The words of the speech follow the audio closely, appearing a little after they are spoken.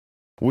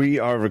We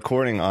are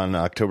recording on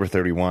October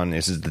 31.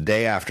 This is the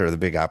day after the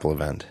Big Apple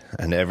event,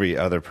 and every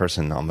other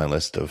person on my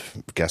list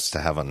of guests to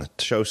have on the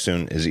show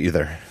soon is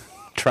either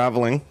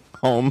traveling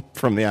home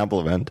from the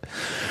Apple event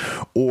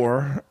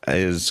or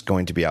is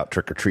going to be out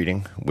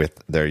trick-or-treating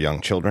with their young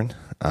children,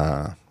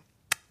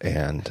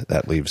 and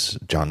that leaves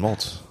John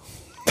Moltz.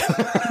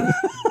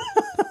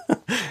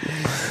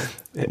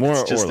 More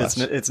or less.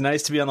 It's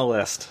nice to be on the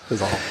list,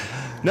 is all.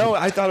 No,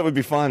 I thought it would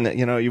be fun.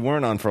 You know, you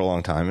weren't on for a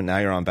long time, and now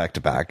you're on back to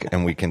back,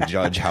 and we can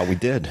judge how we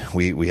did.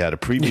 We had a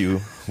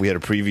preview. We had a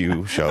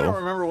preview show. I don't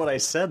remember what I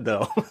said,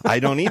 though. I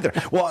don't either.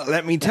 Well,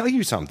 let me tell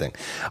you something.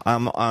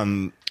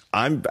 I'm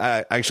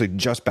actually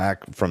just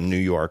back from New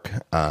York.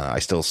 I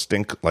still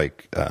stink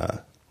like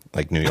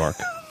New York.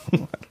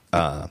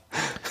 I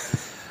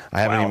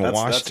haven't even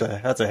washed.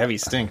 That's a heavy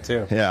stink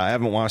too. Yeah, I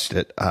haven't washed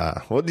it.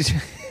 What did you?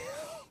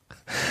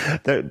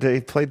 They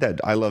played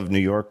that "I Love New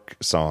York"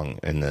 song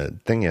in the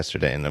thing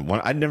yesterday, and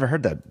I'd never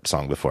heard that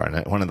song before.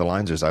 And one of the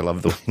lines is, "I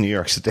love the way New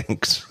York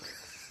stinks."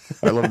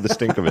 I love the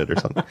stink of it, or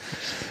something.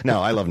 No,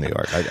 I love New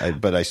York,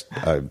 but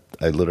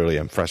I literally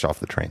am fresh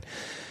off the train.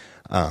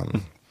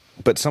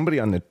 But somebody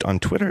on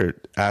Twitter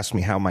asked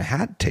me how my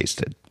hat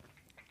tasted,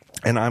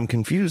 and I'm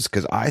confused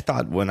because I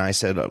thought when I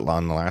said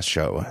on the last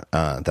show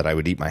that I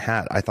would eat my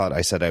hat, I thought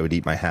I said I would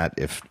eat my hat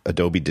if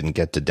Adobe didn't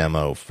get to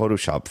demo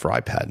Photoshop for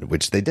iPad,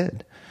 which they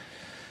did.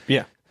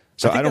 Yeah.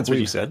 So I think don't that's believe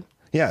what you said.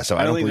 Yeah. So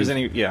I don't think there's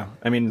any. Yeah.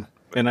 I mean,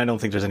 and I don't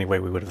think there's any way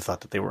we would have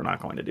thought that they were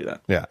not going to do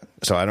that. Yeah.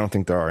 So I don't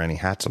think there are any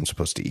hats I'm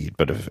supposed to eat.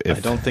 But if I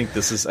don't think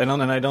this is. I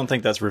don't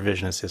think that's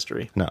revisionist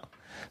history. No.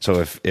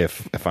 So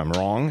if I'm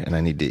wrong and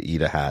I need to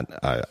eat a hat,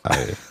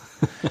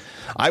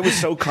 I was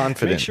so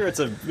confident.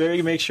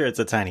 Make sure it's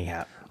a tiny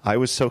hat. I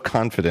was so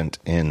confident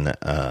in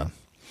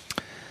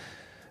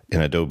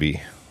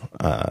Adobe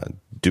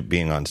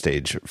being on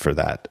stage for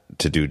that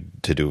to do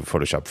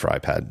Photoshop for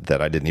iPad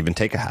that I didn't even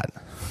take a hat.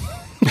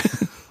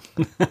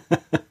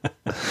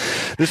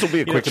 This will be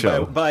a quick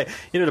show.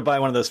 To buy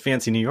one of those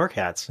fancy New York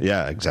hats.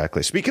 Yeah,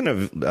 exactly. Speaking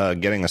of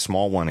getting a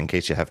small one in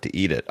case you have to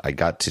eat it, I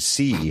got to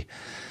see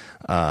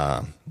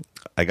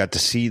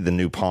the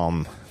new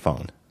Palm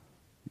phone.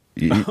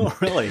 Oh,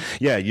 really?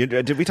 Yeah.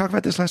 Did we talk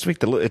about this last week?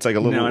 It's like a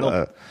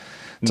little.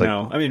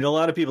 No, I mean, a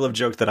lot of people have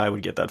joked that I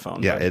would get that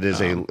phone. Yeah, but,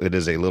 it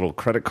is a little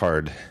credit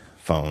card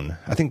phone.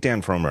 I think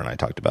Dan Fromer and I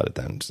talked about it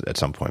then at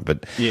some point.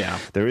 But yeah,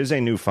 there is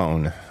a new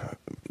phone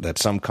that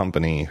some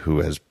company who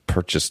has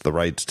purchased the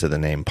rights to the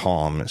name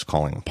Palm is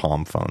calling a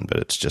Palm phone, but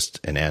it's just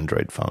an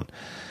Android phone.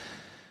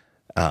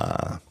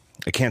 I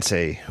can't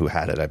say who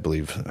had it. I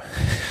believe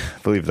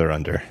they're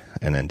under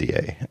an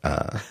NDA.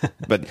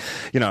 But,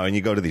 and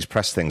you go to these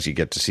press things, you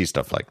get to see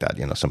stuff like that.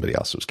 Somebody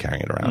else was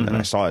carrying it around, and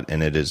I saw it,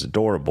 and it is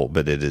adorable,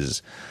 but it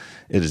is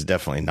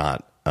definitely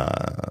not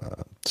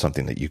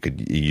something that you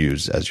could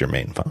use as your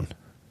main phone.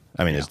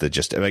 I mean, is the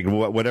just like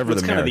whatever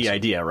That's the kind of the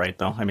idea, right?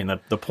 Though, I mean,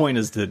 the point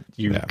is that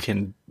you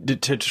can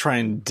to try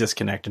and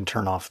disconnect and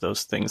turn off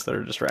those things that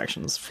are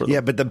distractions.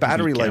 But the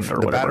battery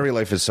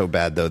life is so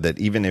bad though that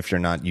even if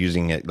you're not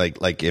using it,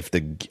 like if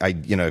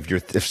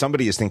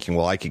somebody is thinking,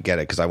 well, I could get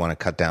it because I want to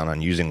cut down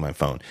on using my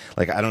phone.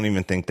 Like, I don't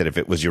even think that if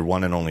it was your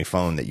one and only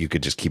phone that you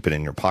could just keep it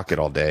in your pocket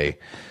all day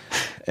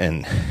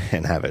and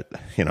have it.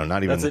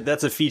 Not even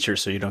that's a feature,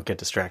 so you don't get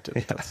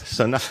distracted. Yeah.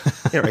 So not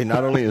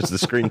only is the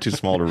screen too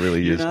small to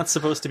really use, you're not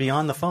supposed to be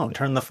on the phone.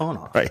 Turn the phone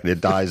off. Right,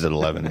 it dies at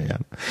 11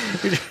 a.m.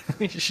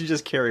 You should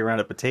just carry around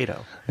a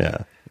potato.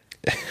 Yeah.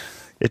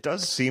 It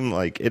does seem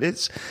like it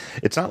is.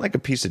 It's not like a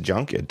piece of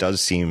junk. It does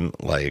seem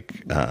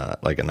like a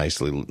nice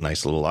little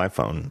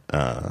iPhone.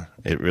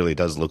 It really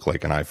does look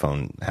like an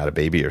iPhone had a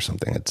baby or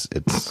something.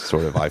 It's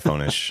sort of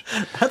iPhone-ish.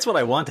 That's what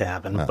I want to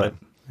happen, but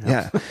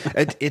yeah.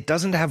 It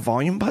doesn't have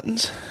volume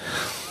buttons.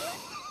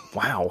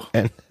 Wow.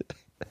 And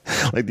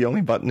like the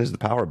only button is the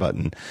power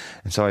button.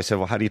 And so I said,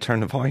 well, how do you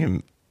turn the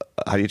volume?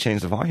 How do you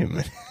change the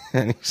volume?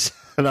 And he said,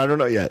 I don't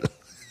know yet.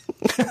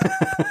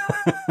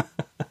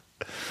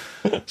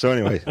 So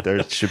anyway,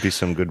 there should be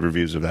some good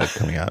reviews of that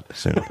coming out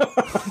soon.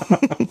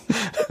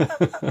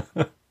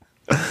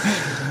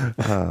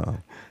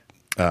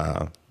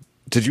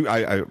 Did you?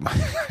 I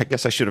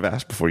guess I should have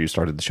asked before you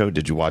started the show.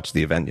 Did you watch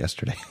the event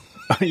yesterday?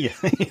 Yeah,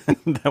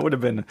 that would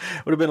have been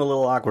a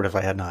little awkward if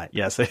I had not.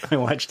 Yes, I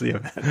watched the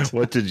event.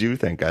 What did you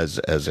think as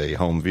a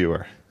home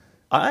viewer?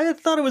 I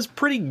thought it was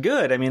pretty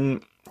good. I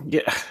mean,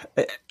 yeah.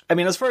 I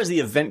mean, as far as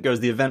the event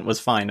goes, the event was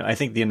fine. I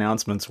think the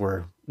announcements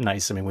were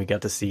nice. I mean, we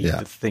got to see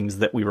the things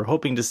that we were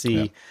hoping to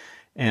see,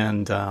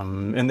 and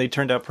they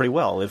turned out pretty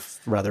well,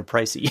 if rather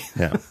pricey.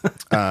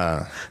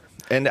 Yeah.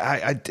 And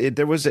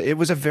it was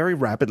a very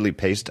rapidly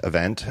paced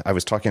event. I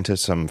was talking to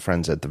some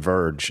friends at The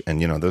Verge,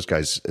 and those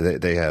guys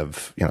they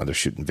have they're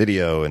shooting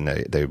video and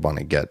they want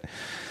to get.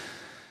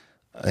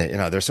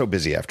 They're so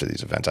busy after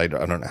these events. I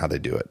don't know how they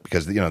do it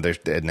because they're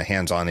in the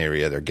hands-on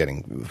area. They're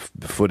getting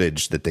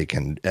footage that they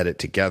can edit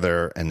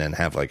together and then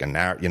have like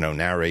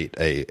narrate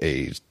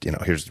a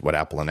here's what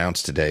Apple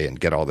announced today and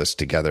get all this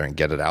together and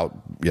get it out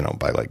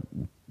by like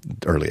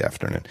early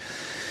afternoon.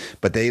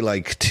 But they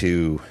like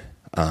to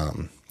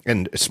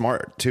and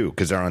smart too,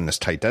 because they're on this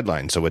tight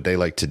deadline. So what they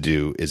like to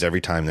do is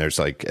every time there's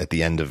like at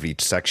the end of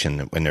each section,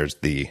 when there's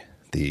the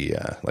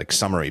like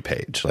summary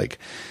page, like,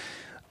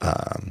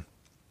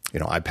 you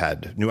know,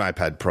 new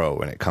iPad Pro,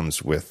 and it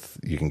comes with,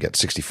 you can get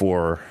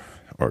 64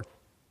 or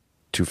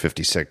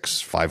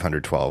 256,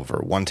 512 or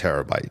 1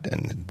 terabyte.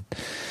 And,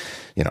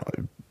 you know,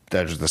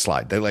 there's the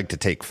slide. They like to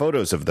take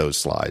photos of those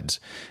slides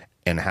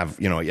and have,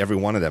 you know, every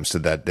one of them, so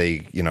that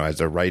they, you know, as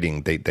they're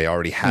writing, they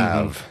already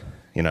have,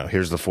 you know,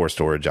 here's the 4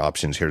 storage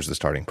options, here's the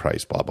starting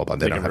price, blah, blah, blah.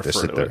 They don't have to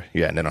sit there.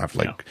 Yeah. And they don't have to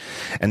like,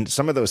 and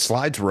some of those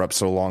slides were up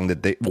so long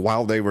that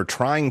while they were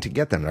trying to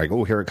get them, they're like,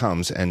 oh, here it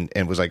comes. And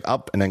it was like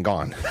up and then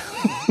gone.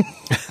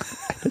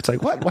 It's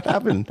like, what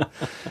happened?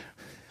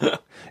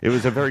 It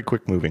was a very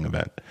quick moving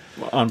event.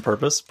 On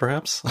purpose,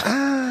 perhaps?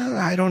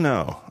 I don't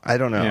know.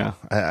 Yeah.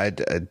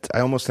 I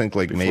almost think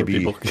like before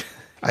maybe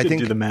I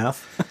think do the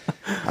math.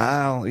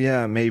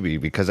 Yeah, maybe,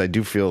 because I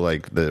do feel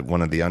like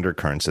one of the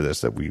undercurrents of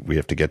this that we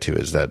have to get to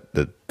is that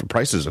the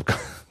prices have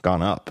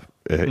gone up.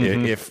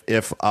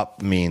 If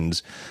up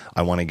means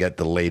I want to get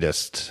the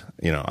latest,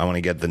 you know, I want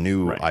to get the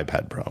new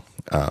iPad Pro.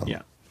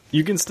 Yeah.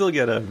 You can still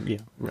get I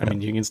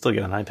mean, you can still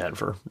get an iPad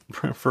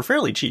for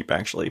fairly cheap,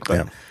 actually,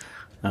 but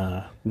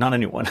not a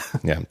new one.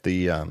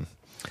 Yeah.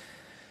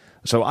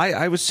 So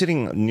I was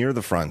sitting near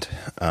the front.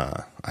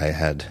 I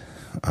had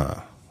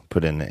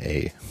put in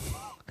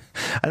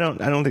I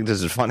don't think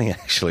this is funny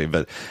actually,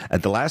 but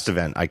at the last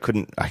event I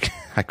couldn't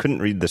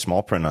read the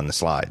small print on the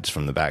slides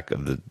from the back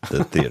of the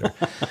theater.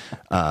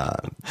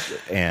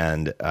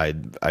 And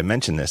I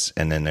mentioned this,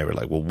 and then they were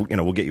like, well, you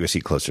know, we'll get you a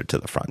seat closer to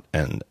the front.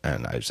 And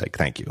I was like,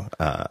 thank you.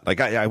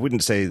 Like I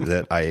wouldn't say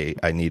that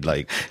I need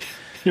like,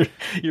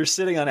 you're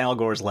sitting on Al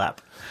Gore's lap.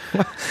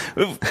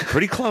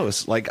 Pretty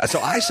close. Like,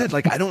 so I said,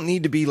 like, I don't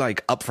need to be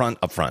like up front.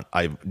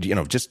 You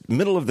know, just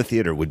middle of the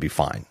theater would be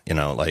fine. You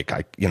know, like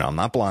I'm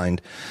not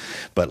blind,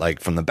 but like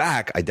from the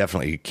back, I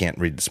definitely can't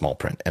read the small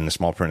print, and the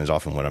small print is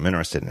often what I'm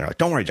interested in. They're like,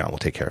 don't worry, John, we'll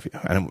take care of you.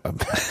 And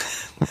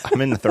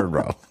I'm in the third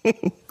row.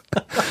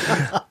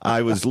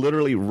 I was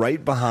literally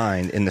right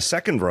behind, in the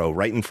second row,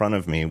 right in front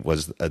of me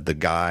was the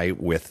guy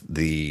with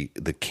the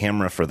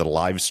camera for the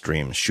live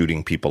stream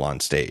shooting people on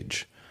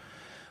stage.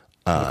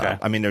 Okay.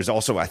 I mean, I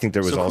think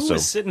there was also... who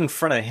was sitting in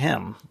front of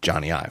him?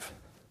 Johnny Ive.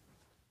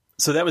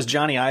 So that was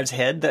Johnny Ive's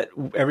head that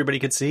everybody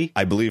could see?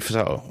 I believe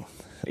so.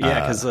 Yeah,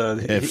 because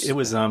it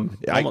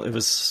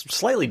was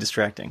slightly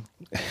distracting.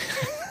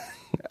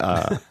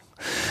 Yeah,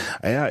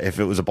 if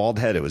it was a bald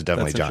head, it was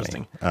definitely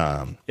Johnny.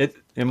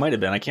 It might have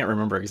been. I can't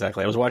remember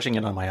exactly. I was watching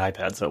it on my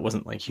iPad, so it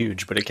wasn't like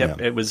huge, but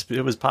it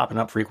was popping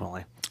up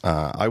frequently.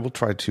 I will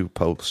try to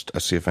post,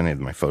 see if any of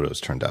my photos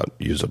turned out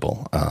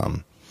usable.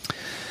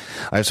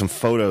 I have some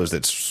photos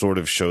that sort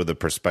of show the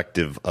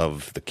perspective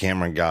of the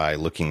camera guy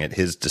looking at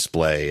his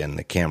display and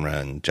the camera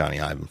and Johnny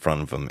Ive in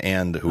front of him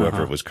and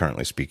whoever was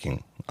currently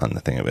speaking on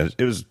the thing.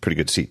 It was a pretty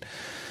good seat.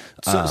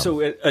 So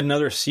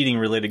another seating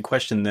related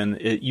question then.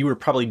 You were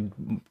probably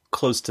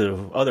close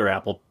to other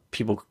Apple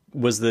people.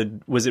 Was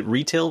it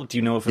retail? Do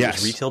you know if it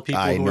was retail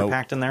people who were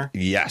packed in there?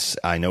 Yes,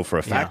 I know for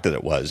a fact that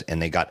it was,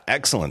 and they got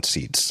excellent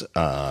seats.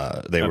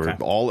 They were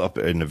all up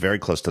in very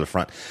close to the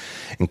front,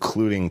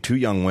 including 2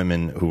 young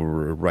women who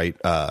were right.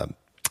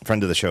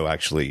 Friend of the show,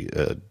 actually,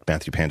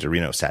 Matthew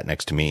Panzarino sat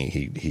next to me.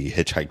 He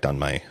hitchhiked on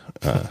my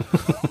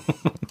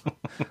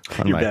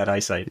bad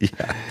eyesight.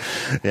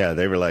 Yeah.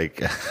 They were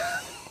like,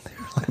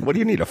 what do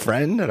you need, a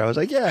friend? And I was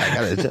like, yeah,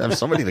 I gotta have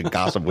somebody to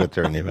gossip with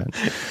during the event.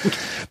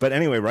 But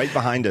anyway, right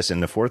behind us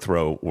in the 4th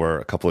row were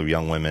a couple of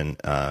young women,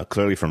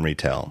 clearly from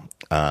retail,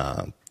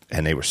 and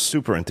they were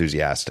super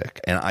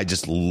enthusiastic, and I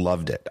just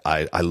loved it.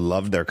 I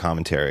loved their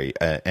commentary,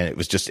 and it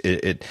was just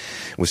it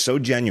was so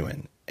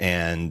genuine.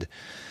 And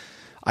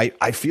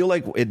I feel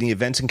like in the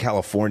events in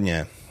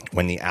California,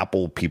 when the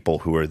Apple people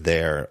who are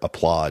there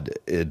applaud,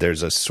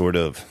 there's a sort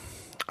of,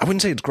 I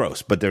wouldn't say it's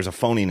gross, but there's a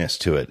phoniness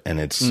to it, and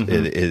it's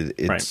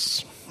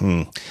right.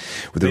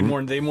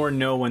 They more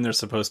know when they're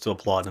supposed to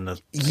applaud and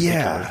the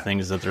particular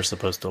things that they're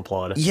supposed to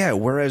applaud. Yeah,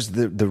 whereas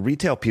the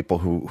retail people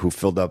who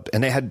filled up,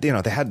 and they had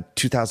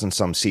 2,000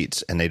 some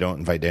seats, and they don't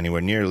invite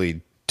anywhere nearly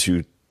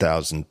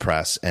 2,000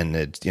 press, and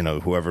it's, you know,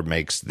 whoever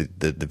makes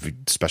the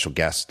special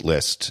guest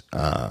list,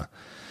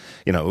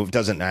 you know, it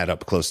doesn't add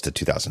up close to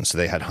 2,000. So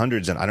they had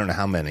hundreds, and I don't know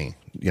how many,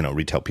 you know,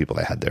 retail people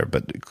they had there,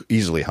 but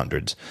easily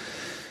hundreds.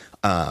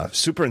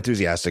 Super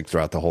enthusiastic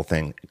throughout the whole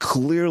thing.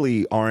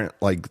 Clearly aren't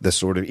like the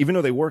sort of, even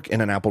though they work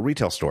in an Apple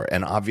retail store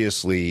and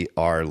obviously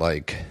are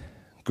like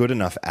good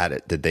enough at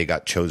it that they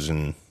got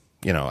chosen,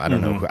 you know, I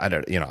don't know,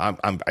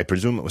 I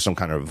presume it was some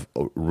kind of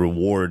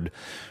reward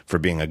for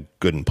being a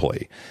good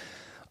employee.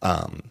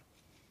 But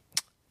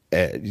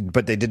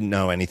they didn't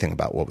know anything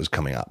about what was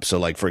coming up. So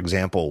like, for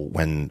example,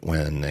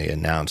 when they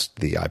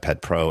announced the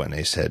iPad Pro and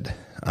they said,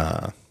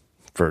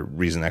 for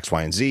reason X,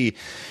 Y, and Z,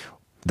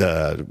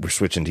 we're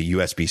switching to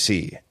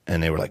USB-C,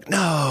 and they were like,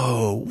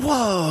 no,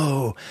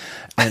 whoa.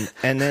 And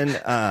then,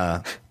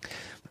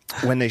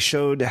 when they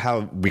showed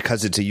how,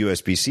 because it's a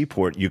USB-C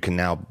port, you can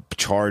now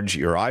charge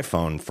your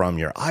iPhone from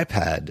your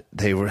iPad,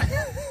 they were,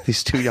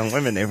 these two young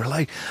women, they were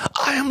like,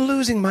 I am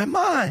losing my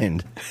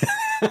mind.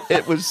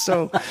 It was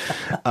so,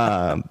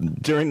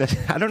 during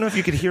the, I don't know if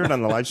you could hear it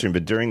on the live stream,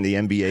 but during the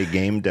NBA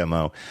game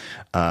demo,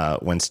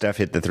 when Steph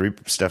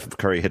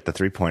Curry hit the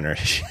 3-pointer,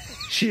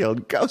 she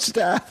yelled, "Go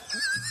Steph."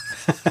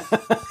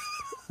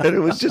 And it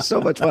was just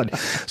so much fun.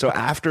 So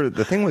after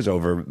the thing was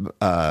over,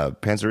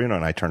 Panzerino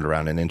and I turned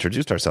around and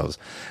introduced ourselves,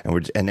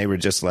 and they were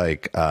just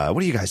like, "What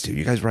do you guys do?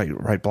 You guys write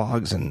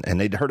blogs?" And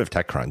they'd heard of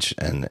TechCrunch,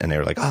 and they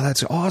were like, "Oh,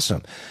 that's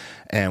awesome."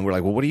 And we're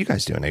like, "Well, what do you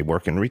guys do?" And they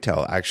work in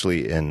retail,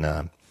 actually.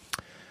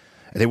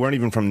 They weren't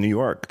even from New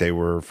York. They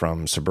were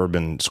from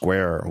Suburban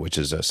Square, which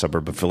is a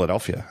suburb of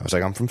Philadelphia. I was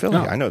like, "I'm from Philly.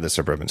 I know the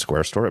Suburban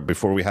Square store.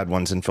 Before we had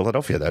ones in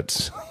Philadelphia,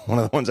 that's one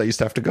of the ones I used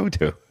to have to go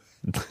to."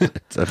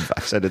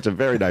 I said it's a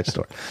very nice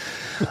store,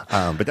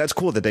 but that's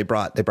cool that they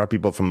brought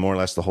people from more or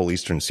less the whole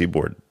Eastern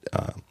Seaboard.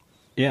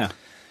 Yeah.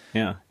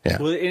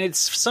 Well, and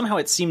somehow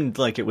it seemed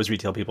like it was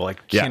retail people. I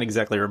can't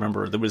exactly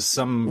remember. There was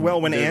some.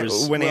 Well, when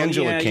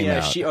Angela came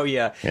out,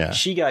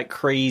 she got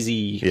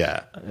crazy.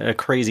 Yeah, a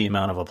crazy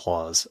amount of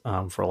applause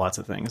for lots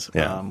of things.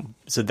 Yeah.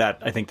 So that,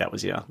 I think that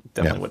was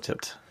definitely what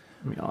tipped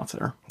me off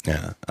there.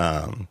 Yeah.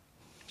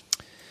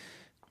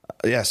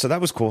 So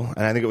that was cool,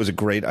 and I think it was a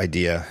great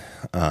idea.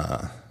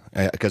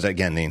 Because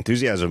again, the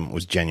enthusiasm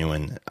was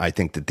genuine. I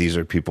think that these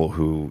are people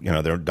who,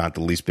 they're not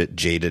the least bit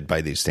jaded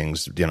by these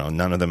things.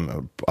 None of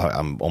them,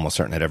 I'm almost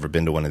certain, had ever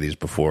been to one of these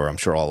before. I'm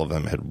sure all of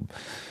them had,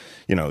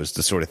 it's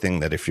the sort of thing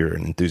that if you're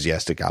an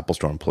enthusiastic Apple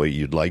Store employee,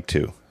 you'd like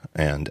to.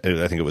 And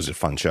I think it was a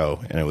fun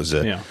show, and it was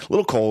a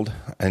little cold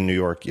in New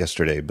York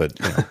yesterday, but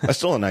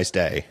still a nice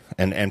day.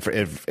 And for,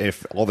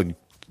 if all the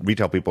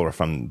retail people are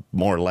from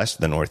more or less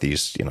the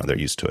Northeast, they're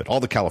used to it. All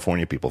the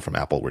California people from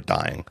Apple were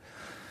dying.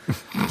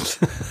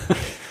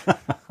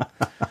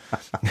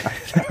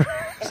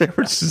 They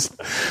were just,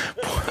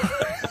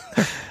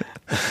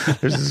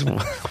 there's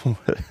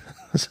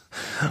this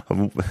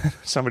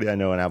somebody I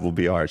know in Apple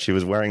BR. She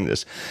was wearing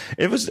this.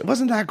 It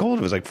wasn't that cold.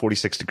 It was like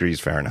 46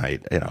 degrees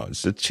Fahrenheit.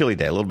 It's a chilly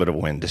day, a little bit of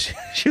wind.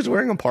 She was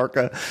wearing a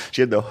parka.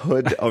 She had the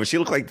hood. Oh, she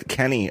looked like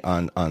Kenny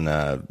on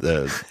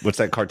the what's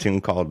that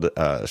cartoon called?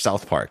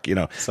 South Park.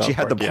 She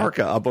had the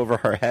parka up over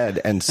her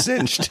head and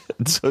cinched.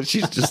 So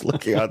she's just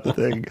looking out the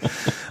thing,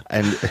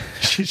 and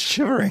she's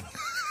shivering.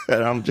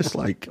 And I'm just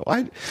like,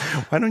 why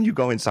don't you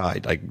go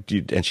inside?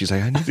 And she's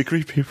like, I need to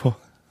greet people.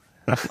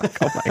 And I'm like,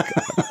 oh my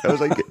God. I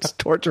was like, it's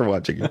torture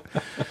watching it.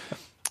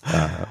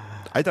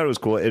 I thought it was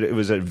cool.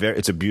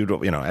 It's a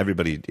beautiful,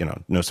 everybody,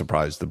 no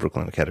surprise, the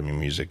Brooklyn Academy of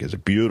Music is a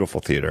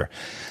beautiful theater.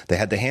 They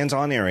had the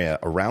hands-on area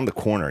around the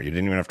corner. You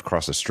didn't even have to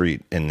cross the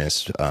street in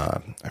this,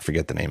 I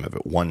forget the name of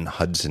it, One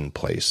Hudson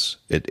Place.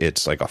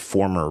 It's like a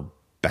former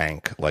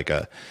bank, like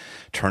a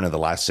turn of the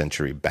last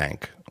century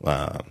bank.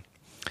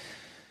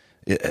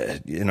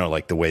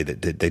 Like the way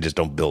that they just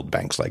don't build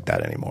banks like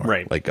that anymore.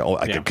 Right. A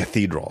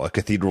cathedral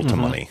to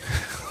money.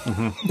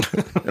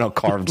 Mm-hmm.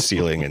 Carved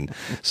ceiling and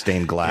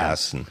stained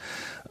glass. And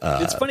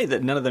it's funny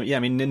that none of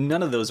them,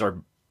 none of those are,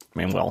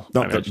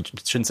 I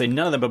shouldn't say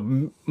none of them,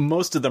 but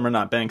most of them are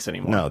not banks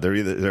anymore. No,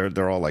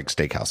 they're all like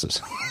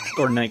steakhouses.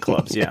 Or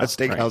nightclubs, yeah.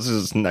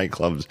 Steakhouses, right.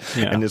 Nightclubs.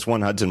 Yeah. And this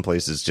One Hudson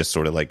Place is just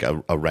sort of like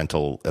a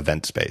rental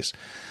event space.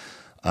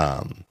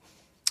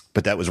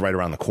 But that was right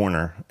around the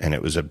corner, and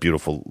it was a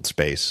beautiful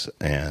space.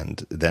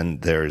 And then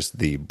there's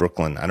the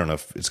Brooklyn, I don't know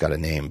if it's got a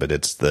name, but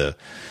it's the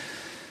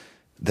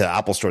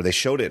Apple Store. They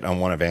showed it on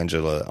one of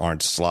Angela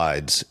Arndt's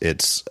slides.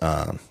 It's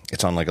on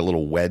like a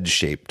little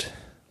wedge-shaped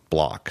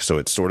block. So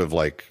it's sort of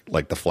like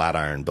the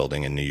Flatiron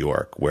Building in New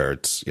York, where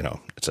it's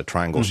a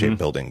triangle-shaped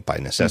building by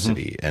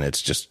necessity, and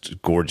it's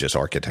just gorgeous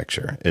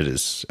architecture. It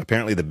is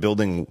apparently the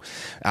building.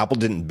 Apple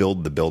didn't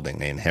build the building;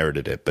 they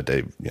inherited it, but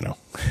they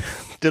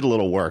did a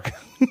little work.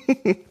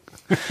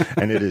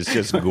 And it is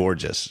just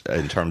gorgeous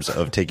in terms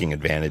of taking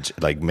advantage,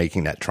 like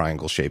making that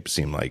triangle shape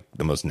seem like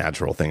the most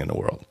natural thing in the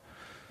world.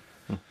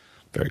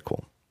 Very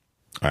cool.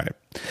 All right.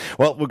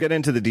 Well, we'll get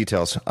into the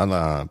details, but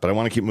I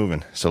want to keep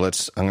moving. So I'm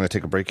going to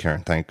take a break here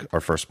and thank our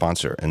first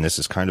sponsor. And this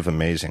is kind of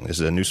amazing. This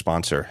is a new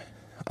sponsor.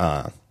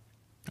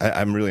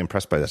 I'm really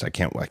impressed by this. I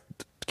can't wait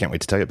to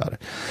tell you about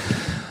it.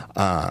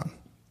 I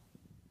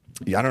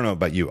don't know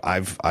about you.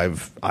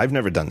 I've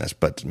never done this,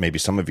 but maybe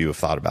some of you have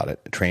thought about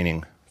it.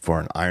 Training for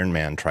an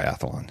Ironman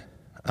triathlon.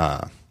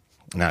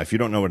 Now, if you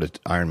don't know what an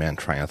Ironman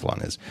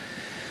triathlon is,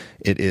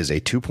 it is a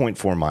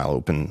 2.4 mile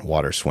open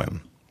water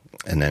swim.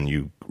 And then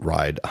you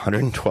ride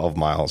 112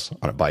 miles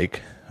on a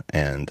bike.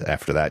 And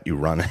after that, you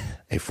run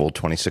a full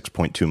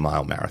 26.2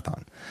 mile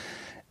marathon.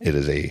 It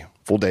is a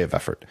full day of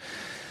effort.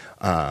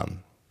 And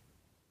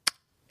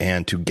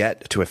to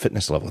get to a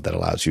fitness level that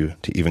allows you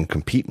to even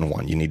compete in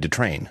one, you need to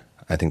train.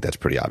 I think that's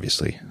pretty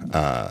obviously.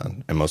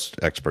 And most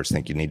experts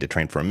think you need to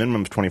train for a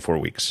minimum of 24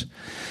 weeks.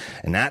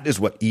 And that is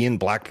what Ian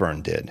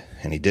Blackburn did.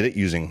 And he did it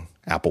using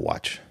Apple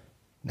Watch.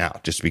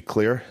 Now, just to be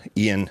clear,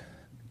 Ian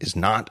is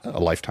not a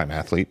lifetime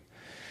athlete.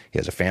 He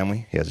has a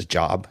family, he has a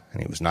job,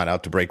 and he was not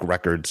out to break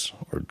records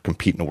or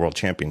compete in a world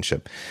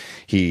championship.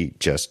 He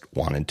just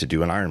wanted to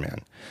do an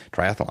Ironman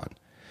triathlon.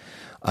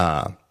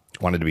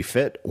 Wanted to be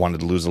fit,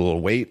 wanted to lose a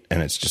little weight,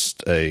 and it's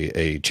just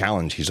a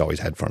challenge he's always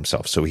had for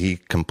himself. So he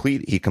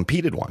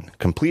completed one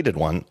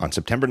on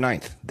September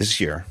 9th this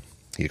year.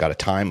 He got a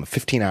time of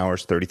 15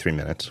 hours, 33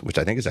 minutes, which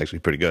I think is actually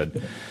pretty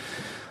good.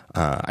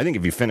 I think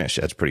if you finish,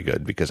 that's pretty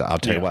good, because I'll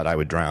tell you what, I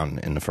would drown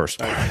in the first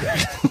part.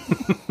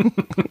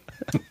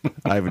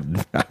 I would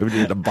be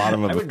at the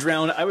bottom of I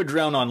would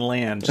drown on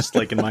land, just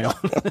like in my own,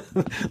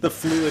 the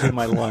fluid in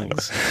my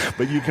lungs.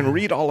 But you can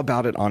read all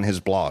about it on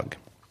his blog.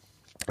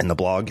 And the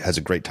blog has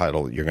a great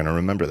title. You're going to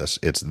remember this.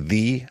 It's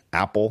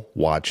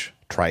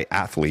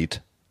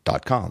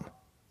theapplewatchtriathlete.com.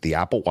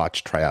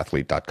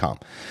 Theapplewatchtriathlete.com.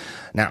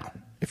 Now,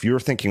 if you're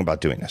thinking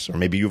about doing this, or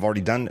maybe you've already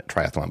done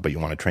triathlon, but you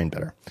want to train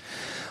better,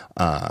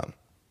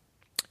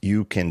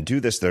 you can do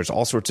this. There's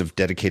all sorts of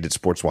dedicated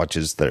sports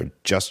watches that are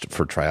just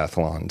for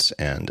triathlons,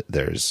 and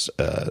there's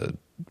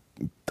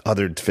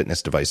other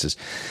fitness devices.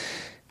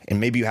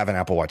 And maybe you have an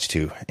Apple Watch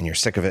too, and you're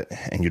sick of it,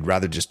 and you'd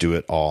rather just do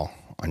it all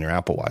on your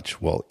Apple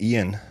Watch. Well,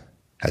 Ian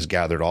has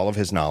gathered all of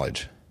his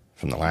knowledge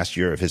from the last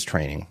year of his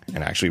training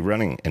and actually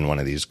running in one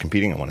of these,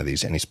 competing in one of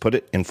these, and he's put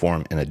it in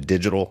form in a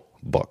digital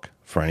book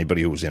for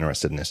anybody who's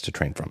interested in this to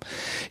train from.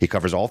 He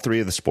covers all three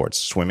of the sports: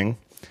 swimming,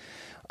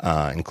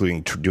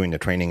 including doing the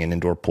training in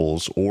indoor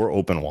pools or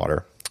open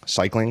water,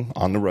 cycling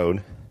on the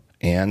road,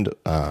 and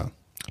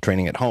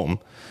training at home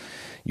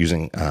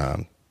using,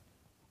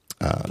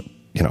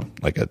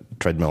 like a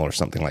treadmill or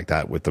something like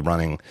that with the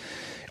running.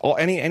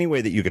 Any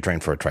way that you could train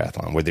for a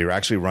triathlon, whether you're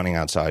actually running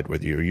outside,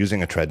 whether you're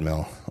using a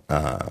treadmill,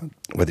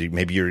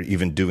 maybe you're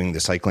even doing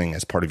the cycling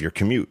as part of your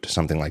commute,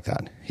 something like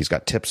that. He's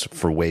got tips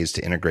for ways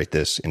to integrate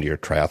this into your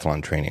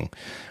triathlon training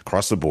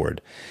across the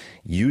board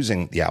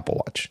using the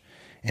Apple Watch.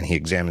 And he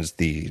examines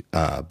the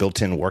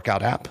built-in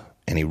workout app,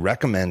 and he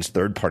recommends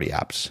third-party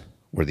apps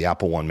where the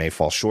Apple one may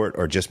fall short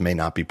or just may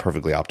not be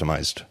perfectly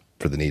optimized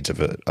for the needs of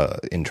a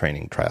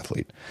in-training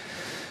triathlete.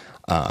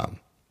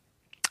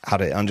 How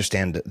to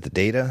understand the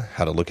data,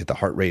 how to look at the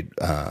heart rate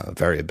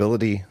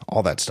variability,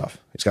 all that stuff.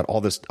 He's got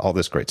all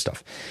this great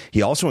stuff.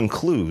 He also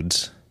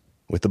includes,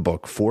 with the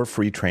book, 4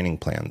 free training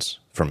plans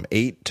from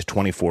 8 to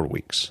 24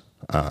 weeks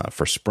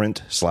for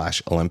sprint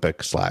 /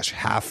 Olympic /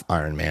 half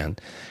Ironman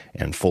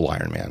and full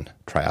Ironman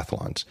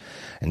triathlons.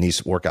 And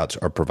these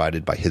workouts are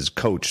provided by his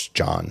coach,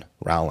 John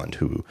Rowland,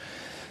 who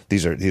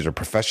these are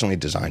professionally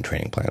designed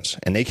training plans,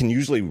 and they can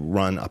usually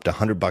run up to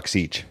 $100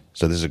 each.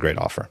 So this is a great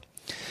offer.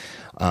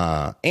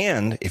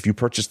 And if you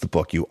purchase the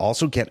book, you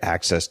also get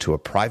access to a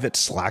private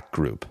Slack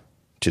group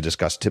to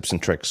discuss tips and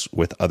tricks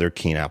with other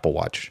keen Apple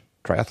Watch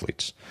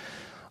triathletes.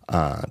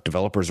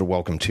 Developers are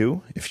welcome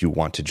too. If you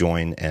want to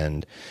join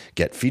and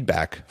get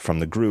feedback from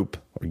the group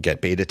or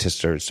get beta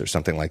testers or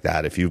something like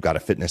that, if you've got a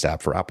fitness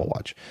app for Apple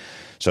Watch.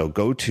 So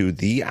go to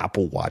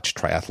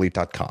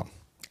theapplewatchtriathlete.com,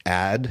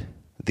 add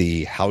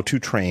the How to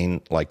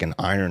Train Like an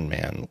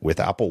Ironman with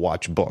Apple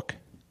Watch book.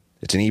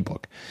 It's an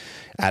ebook.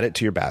 Add it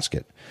to your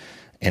basket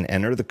and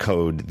enter the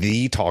code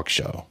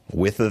TheTalkShow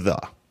with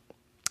the.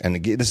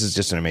 And this is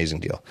just an amazing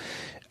deal.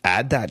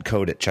 Add that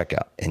code at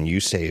checkout and you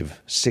save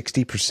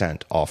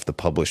 60% off the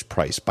published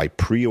price by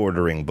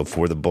pre-ordering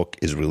before the book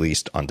is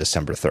released on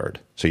December 3rd.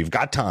 So you've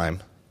got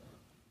time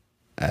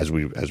as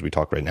we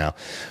talk right now,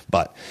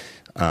 but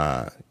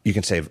you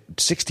can save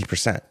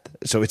 60%.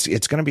 So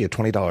it's going to be a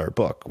 $20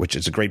 book, which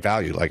is a great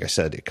value. Like I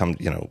said, it comes,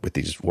 with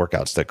these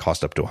workouts that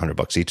cost up to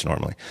 $100 each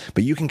normally,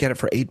 but you can get it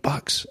for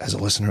 $8 as a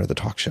listener of the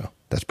talk show.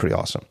 That's pretty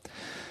awesome.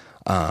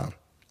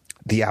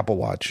 The Apple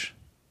Watch,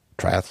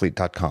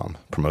 triathlete.com,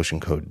 promotion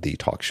code The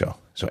Talk Show.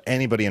 So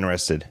anybody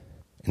interested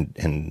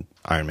in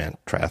Ironman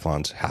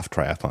triathlons, half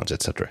triathlons,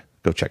 etc.,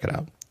 go check it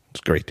out.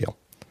 It's a great deal.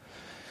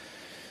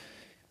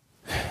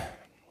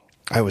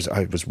 I was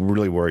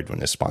really worried when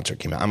this sponsor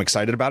came out. I'm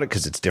excited about it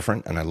because it's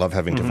different, and I love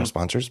having different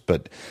sponsors.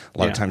 But a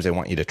lot of times they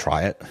want you to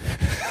try it,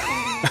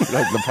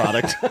 like the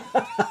product.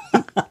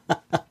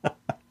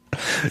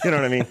 You know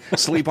what I mean?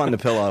 Sleep on the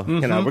pillow.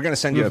 We're going to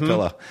send you a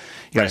pillow.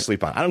 You got to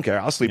sleep on. I don't care.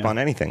 I'll sleep on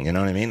anything. You know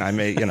what I mean?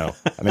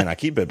 I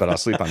keep it, but I'll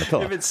sleep on the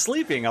pillow. If it's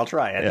sleeping, I'll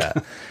try it. Yeah.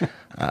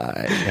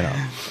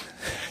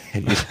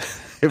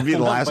 It'd be the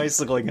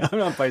last. I'm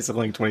not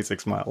bicycling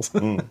 26 miles.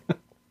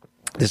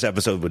 This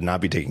episode would not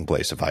be taking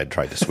place if I had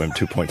tried to swim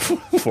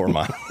 2.4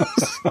 miles.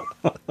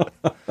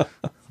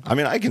 I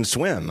mean, I can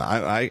swim.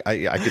 I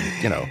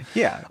could,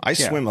 Yeah. I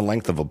swim a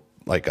length of a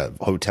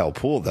hotel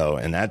pool, though,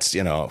 and that's,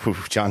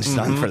 John's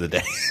done for the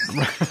day.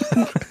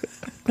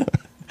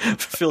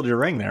 Filled your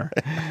ring there.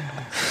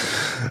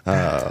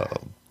 All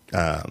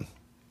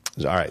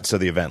right. So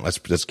the event,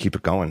 let's keep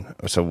it going.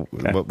 So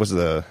okay. What was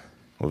the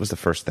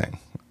first thing?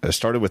 It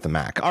started with the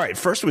Mac. All right.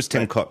 First was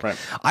Tim Cook. Right.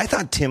 I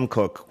thought Tim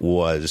Cook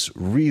was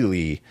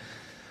really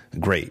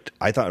great.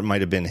 I thought it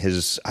might have been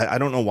his. I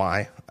don't know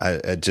why.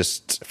 It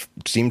just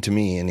seemed to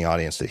me in the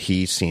audience that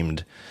he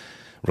seemed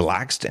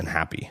relaxed and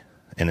happy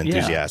and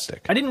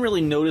enthusiastic. I didn't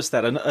really notice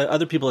that.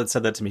 Other people had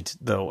said that to me,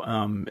 though.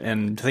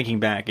 And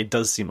thinking back, it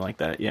does seem like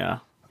that. Yeah.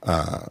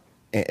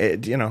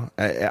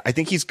 I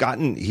think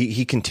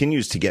he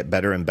continues to get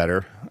better and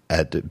better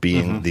at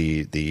being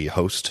the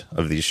host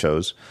of these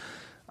shows.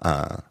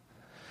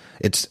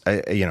 It's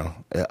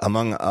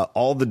among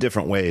all the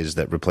different ways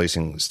that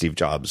replacing Steve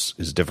Jobs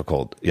is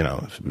difficult,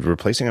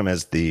 replacing him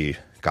as the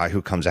guy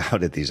who comes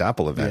out at these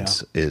Apple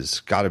events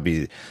is got to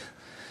be.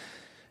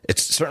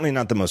 It's certainly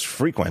not the most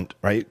frequent,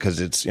 right? Because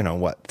it's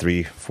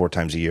 3-4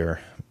 times a year,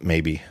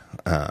 maybe.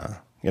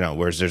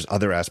 Whereas there's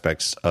other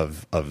aspects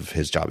of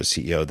his job as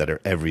CEO that are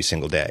every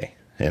single day.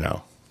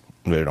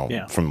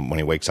 From when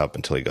he wakes up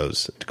until he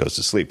goes to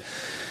sleep.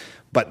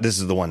 But this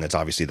is the one that's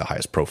obviously the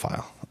highest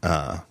profile.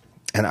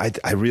 And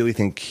I really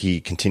think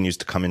he continues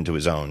to come into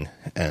his own.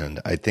 And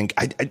I think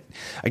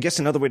I guess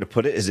another way to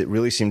put it is it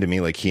really seemed to me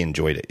like he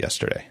enjoyed it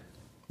yesterday.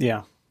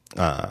 Yeah.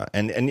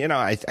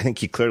 I think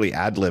he clearly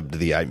ad-libbed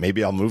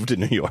maybe I'll move to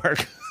New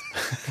York.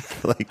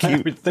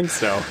 I would think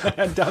so.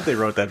 I doubt they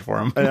wrote that for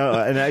him. I know,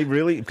 and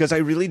because I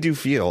really do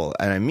feel,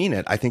 and I mean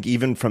it, I think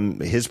even from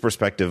his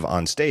perspective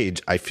on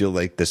stage, I feel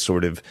like this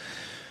sort of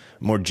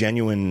more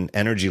genuine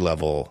energy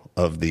level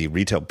of the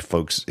retail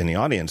folks in the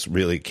audience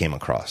really came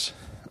across.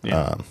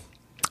 Yeah.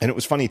 And it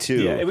was funny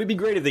too. Yeah, it would be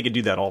great if they could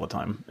do that all the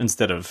time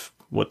instead of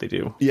what they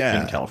do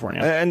in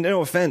California. And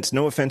no offense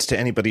to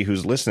anybody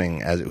who's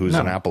listening, who's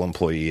an Apple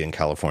employee in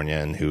California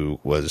and who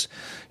was,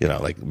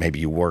 like maybe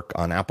you work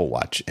on Apple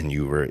Watch and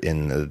you were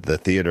in the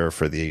theater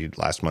for the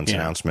last month's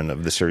announcement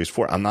of the Series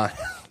 4. I'm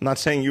not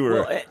saying you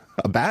were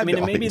a bad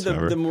guy. Maybe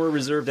the more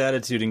reserved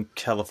attitude in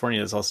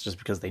California is also just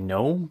because they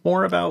know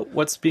more about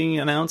what's being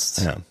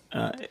announced.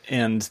 Yeah.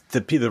 And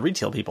the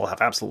retail people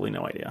have absolutely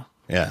no idea.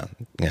 Yeah.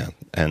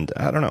 And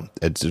I don't know.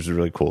 It's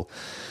really cool.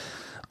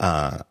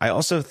 I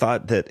also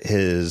thought that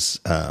his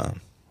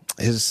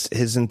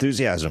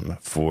enthusiasm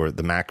for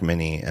the Mac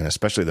Mini and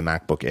especially the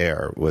MacBook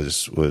Air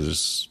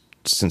was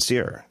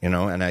sincere,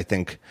 and I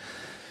think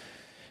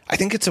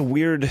it's a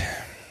weird,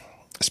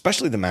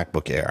 especially the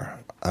MacBook Air.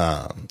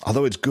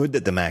 Although it's good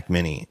that the Mac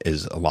Mini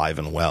is alive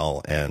and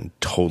well and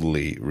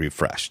totally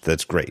refreshed.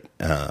 That's great.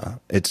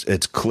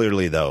 It's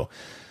clearly though,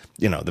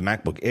 the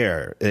MacBook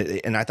Air,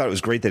 and I thought it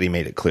was great that he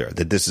made it clear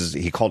that this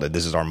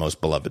is our most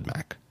beloved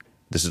Mac.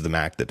 This is the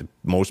Mac that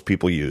most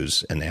people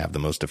use and they have the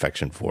most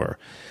affection for.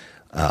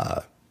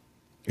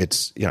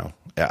 It's,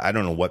 I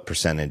don't know what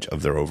percentage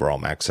of their overall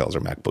Mac sales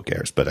are MacBook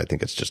Airs, but I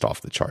think it's just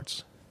off the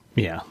charts.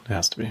 Yeah, it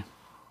has to be.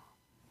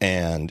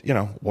 And,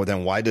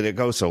 then why did it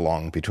go so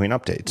long between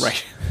updates?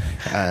 Right.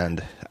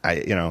 And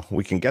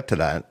we can get to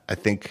that. I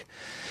think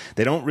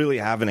they don't really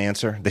have an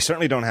answer. They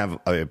certainly don't have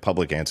a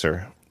public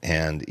answer.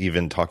 And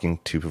even talking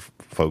to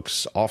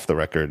folks off the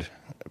record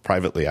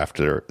privately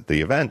after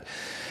the event,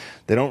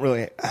 they're not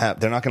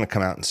going to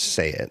come out and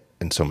say it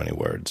in so many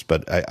words,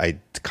 but I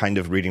kind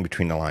of reading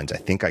between the lines, I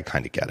think I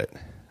kind of get it.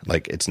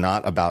 Like, it's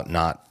not about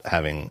not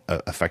having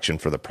affection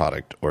for the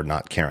product or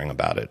not caring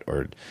about it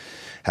or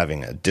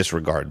having a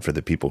disregard for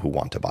the people who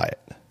want to buy it.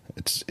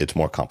 It's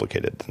more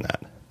complicated than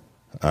that.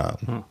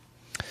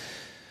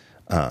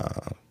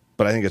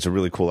 But I think it's a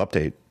really cool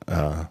update.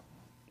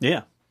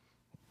 Yeah.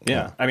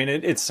 I mean,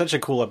 it's such a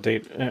cool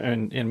update,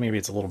 and maybe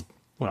it's a little.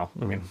 Well,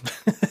 I mean,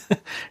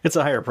 it's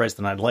a higher price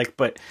than I'd like,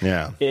 but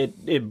it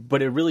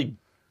really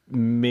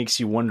makes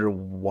you wonder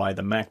why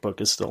the MacBook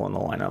is still in the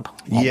lineup.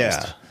 Almost.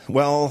 Yeah,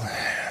 well,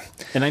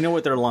 and I know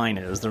what their line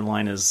is. Their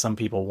line is some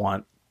people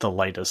want the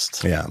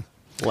lightest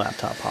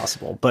laptop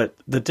possible, but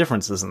the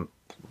difference isn't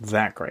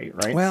that great,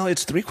 right? Well,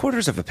 it's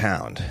 3/4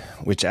 pounds,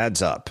 which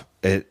adds up.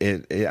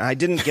 I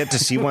didn't get to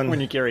see one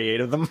when you carry 8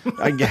 of them.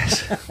 I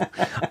guess.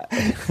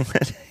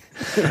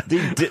 Or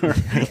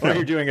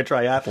you're doing a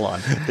triathlon.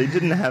 They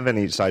didn't have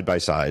any side by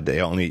side. The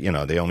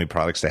only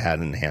products they had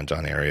in the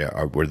hands-on area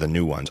were the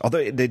new ones.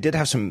 Although they did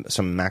have some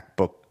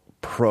MacBook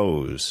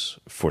Pros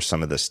for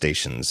some of the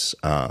stations,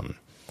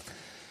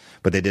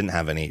 but they didn't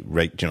have any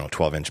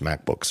 12-inch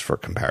MacBooks for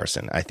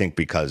comparison. I think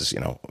because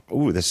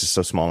this is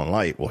so small and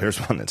light. Well, here's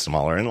one that's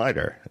smaller and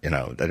lighter.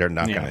 They're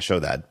not going to show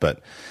that,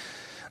 but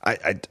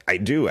I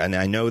do, and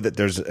I know that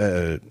there's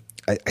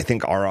I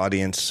think our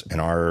audience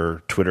and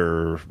our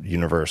Twitter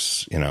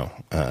universe,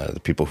 the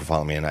people who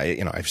follow me, and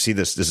I see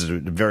this. This is a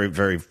very,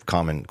 very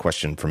common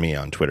question for me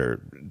on Twitter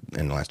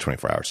in the last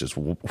 24 hours: is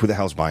who the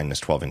hell's buying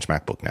this 12-inch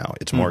MacBook now?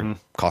 It's more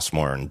costs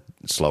more and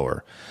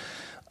slower,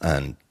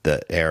 and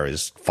the Air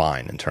is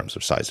fine in terms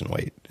of size and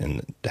weight, and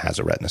it has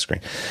a Retina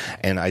screen.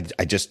 And I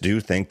just do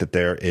think that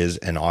there is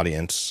an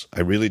audience.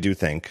 I really do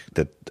think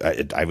that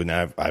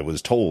I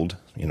was told,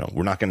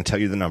 we're not going to tell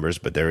you the numbers,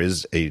 but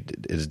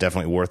it is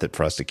definitely worth it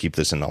for us to keep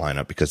this in the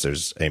lineup because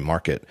there's a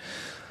market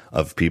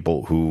of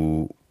people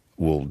who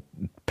will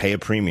pay a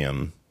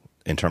premium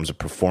in terms of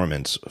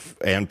performance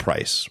and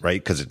price,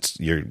 right? Because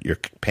you're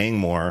paying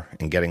more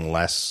and getting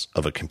less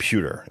of a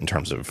computer in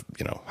terms of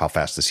how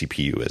fast the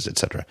CPU is, et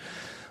cetera.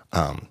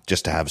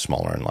 Just to have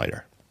smaller and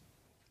lighter.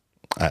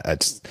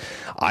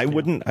 I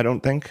wouldn't. I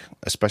don't think.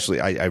 Especially,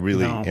 I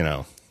really,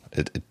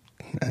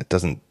 it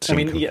doesn't seem.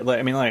 I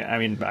don't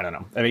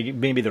know. I mean,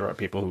 maybe there are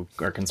people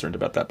who are concerned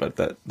about that, but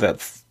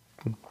that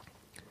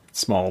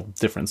small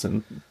difference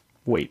in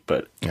wait,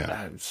 but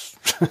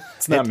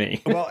it's not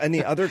me. Well, and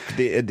the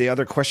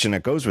other question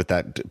that goes with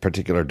that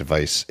particular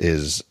device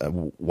is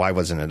why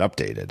wasn't it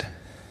updated?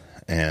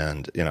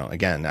 And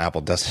again,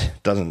 Apple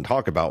doesn't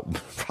talk about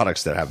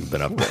products that haven't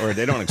been updated, or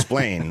they don't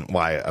explain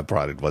why a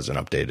product wasn't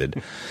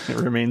updated. It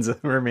remains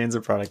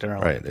a product in our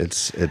life. Right.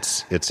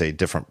 It's a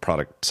different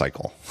product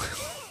cycle.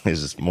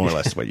 Is more or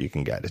less what you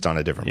can get. It's on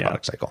a different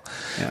product cycle.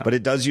 Yeah. But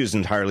it does use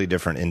entirely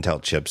different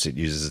Intel chips. It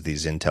uses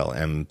these Intel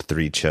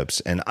M3 chips.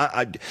 And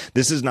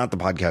this is not the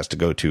podcast to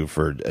go to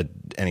for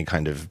any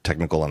kind of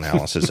technical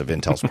analysis of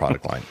Intel's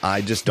product line.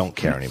 I just don't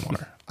care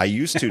anymore. I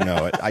used to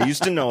know it. I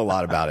used to know a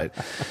lot about it.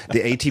 The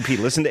ATP,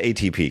 listen to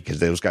ATP, because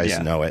those guys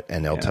know it,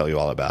 and they'll tell you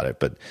all about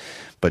it.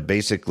 But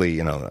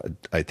basically,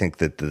 I think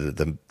that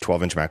the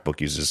 12-inch MacBook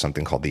uses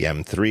something called the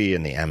M3,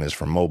 and the M is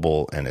for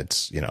mobile, and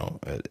it's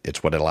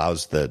what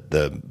allows the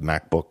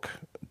MacBook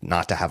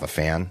not to have a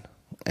fan,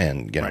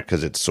 and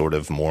because it's sort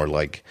of more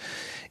like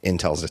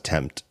Intel's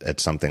attempt at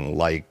something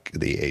like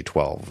the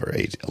A12 or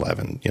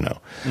A11,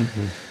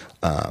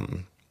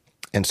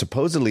 and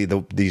supposedly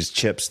these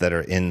chips that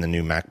are in the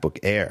new MacBook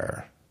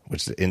Air,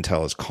 which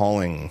Intel is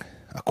calling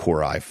a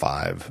Core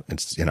i5,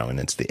 it's and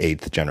it's the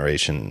 8th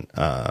generation.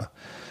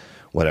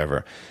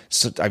 Whatever.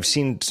 So I've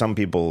seen some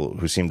people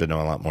who seem to know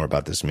a lot more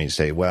about this than me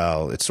say,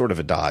 well, it's sort of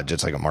a dodge.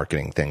 It's like a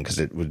marketing thing because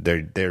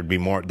they'd be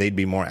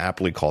more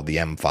aptly called the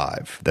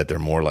M5, that they're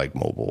more like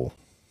mobile.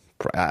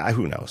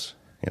 Who knows?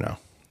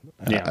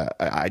 Yeah.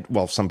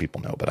 Well, some people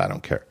know, but I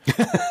don't care.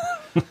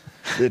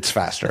 It's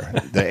faster.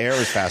 The Air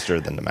is faster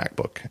than the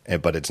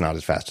MacBook, but it's not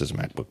as fast as a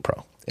MacBook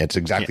Pro. It's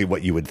exactly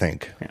what you would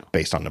think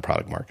based on the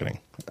product marketing.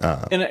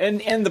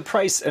 And the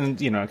price,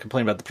 and I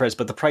complain about the price,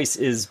 but the price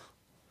is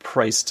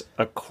priced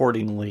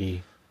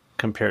accordingly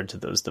compared to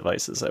those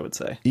devices, I would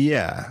say.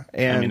 Yeah,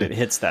 and it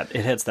hits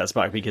that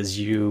spot because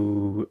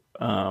you're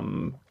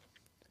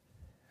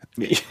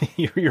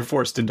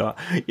forced into,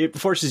 it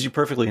forces you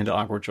perfectly into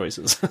awkward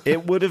choices.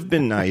 It would have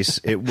been nice.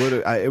 It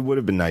would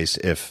have been nice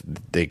if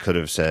they could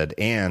have said,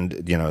 and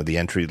the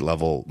entry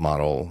level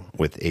model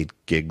with 8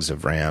 gigs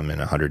of RAM and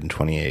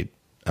 128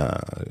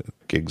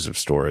 gigs of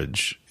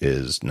storage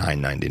is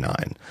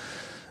 $999,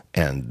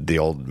 and the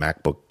old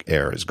MacBook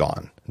Air is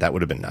gone. That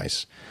would have been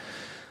nice.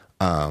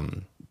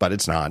 But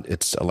it's not.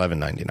 It's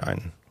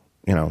 $11.99.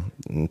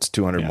 It's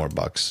 200 more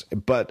bucks.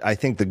 But I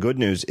think the good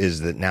news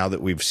is that now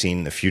that we've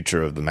seen the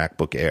future of the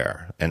MacBook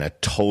Air and a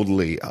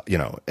totally,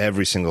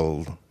 every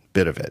single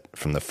bit of it,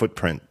 from the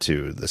footprint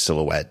to the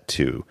silhouette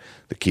to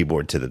the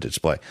keyboard to the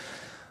display,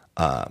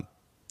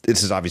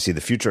 this is obviously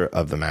the future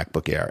of the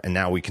MacBook Air. And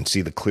now we can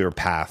see the clear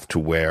path to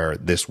where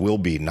this will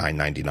be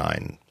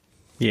 $999.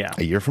 Yeah.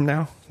 A year from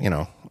now,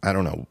 I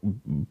don't know,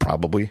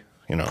 probably.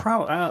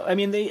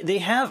 They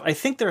have. I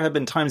think there have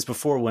been times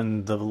before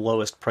when the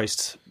lowest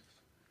priced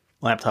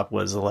laptop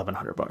was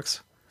 $1,100.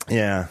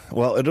 Yeah,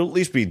 well, it'll at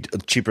least be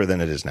cheaper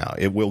than it is now.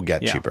 It will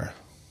get cheaper.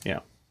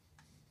 Yeah,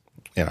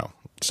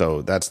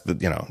 so that's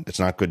it's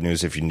not good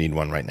news if you need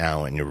one right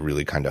now and you're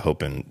really kind of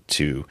hoping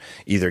to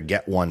either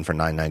get one for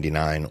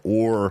 $999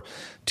 or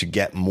to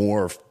get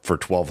more for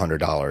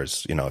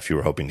 $1,200. If you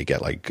were hoping to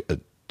get like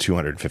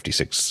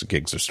 256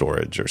 gigs of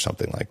storage or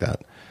something like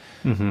that.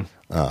 Mm-hmm.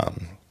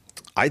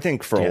 I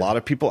think for a lot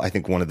of people, I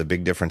think one of the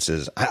big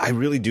differences, I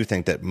really do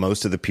think that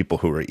most of the people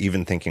who are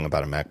even thinking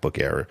about a MacBook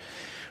Air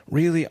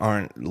really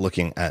aren't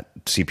looking at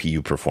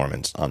CPU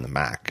performance on the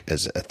Mac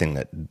as a thing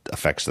that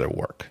affects their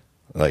work.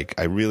 Like,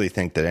 I really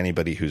think that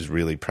anybody who's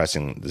really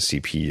pressing the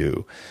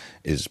CPU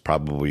is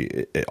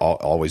probably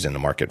always in the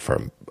market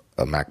for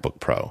a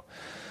MacBook Pro,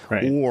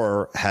 right,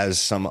 or has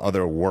some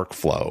other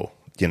workflow.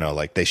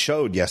 Like they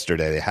showed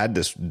yesterday, they had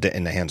this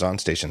in the hands-on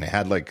station.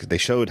 They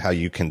showed how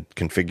you can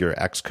configure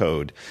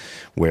Xcode,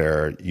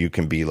 where you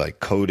can be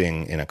like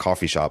coding in a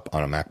coffee shop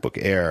on a MacBook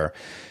Air,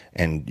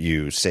 and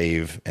you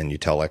save and you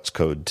tell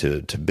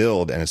Xcode to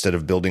build. And instead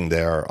of building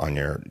there on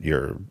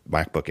your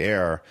MacBook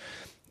Air,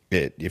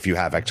 if you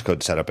have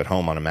Xcode set up at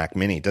home on a Mac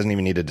Mini, it doesn't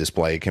even need a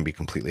display. It can be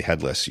completely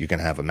headless. You can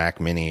have a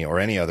Mac Mini or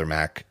any other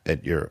Mac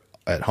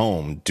at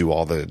home do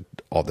all the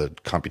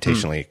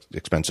computationally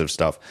expensive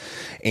stuff.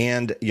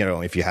 And,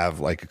 if you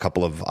have like a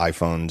couple of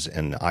iPhones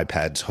and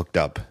iPads hooked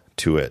up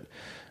to it,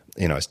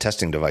 as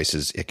testing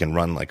devices, it can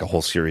run like a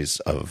whole series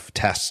of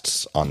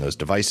tests on those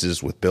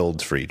devices with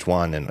builds for each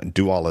one and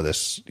do all of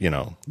this,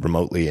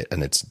 remotely.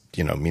 And it's,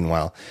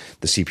 meanwhile,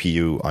 the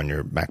CPU on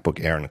your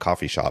MacBook Air in a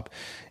coffee shop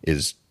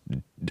is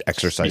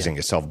exercising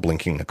itself,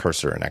 blinking the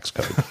cursor in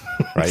Xcode,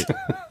 right?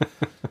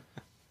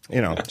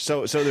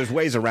 So there's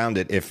ways around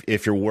it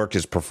if your work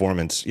is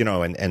performance,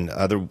 and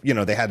other,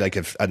 they had like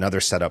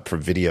another setup for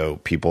video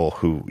people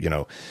who,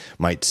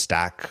 might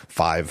stack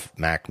 5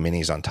 Mac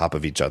Minis on top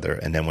of each other.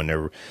 And then when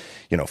they're,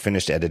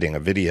 finished editing a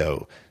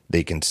video,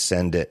 they can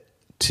send it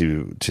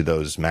to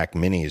those Mac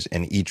Minis,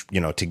 and each,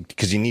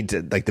 because you need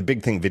to, like, the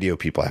big thing video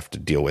people have to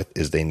deal with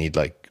is they need,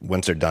 like,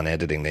 once they're done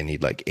editing, they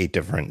need like 8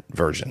 different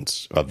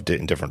versions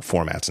in different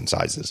formats and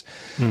sizes.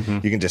 Mm-hmm.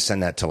 You can just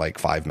send that to like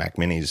 5 Mac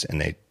Minis and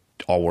they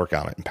all work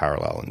on it in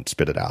parallel and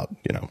spit it out,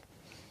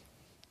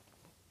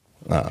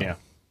 Yeah.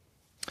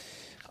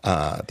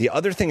 The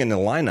other thing in the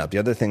lineup, the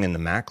other thing in the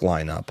Mac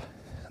lineup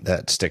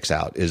that sticks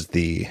out is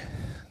the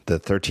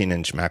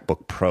 13-inch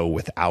MacBook Pro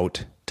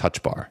without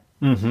Touch Bar.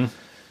 Mm-hmm.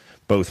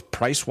 Both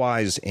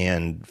price-wise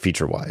and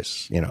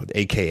feature-wise,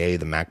 AKA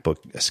the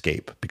MacBook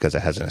Escape, because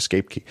it has an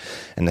escape key.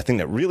 And the thing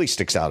that really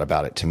sticks out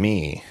about it to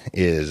me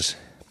is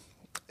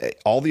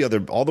all the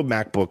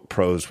MacBook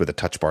Pros with a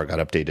Touch Bar got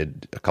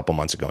updated a couple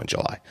months ago in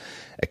July,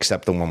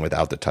 except the one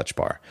without the Touch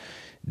Bar.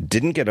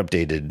 Didn't get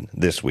updated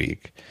this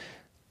week.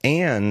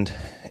 And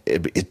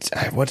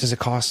what does it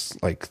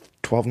cost? Like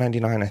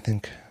 $12.99, I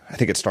think. I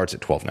think it starts at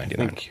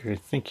 $12.99. I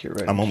think you're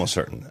right. I'm almost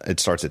certain it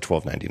starts at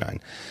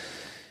 $12.99.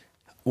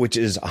 Which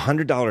is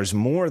 $100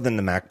 more than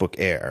the MacBook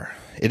Air.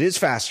 It is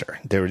faster.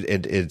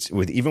 It's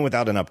even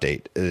without an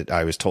update.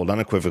 I was told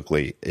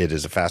unequivocally it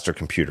is a faster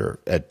computer.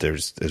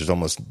 There's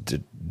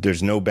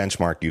no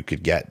benchmark you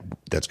could get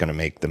that's going to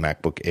make the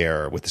MacBook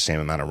Air with the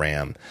same amount of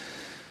RAM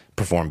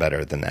perform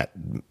better than that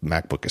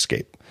MacBook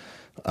Escape.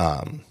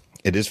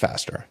 It is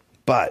faster,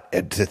 but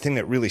the thing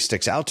that really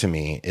sticks out to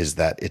me is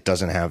that it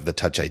doesn't have the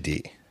Touch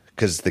ID.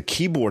 Because the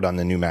keyboard on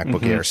the new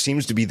MacBook Air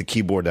seems to be the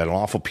keyboard that an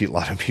awful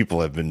lot of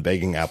people have been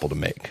begging Apple to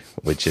make,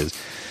 which is,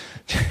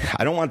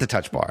 I don't want the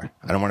Touch Bar.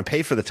 I don't want to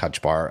pay for the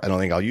Touch Bar. I don't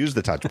think I'll use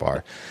the Touch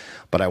Bar,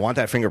 but I want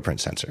that fingerprint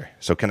sensor.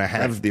 So can I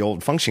have the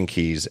old function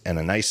keys and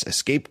a nice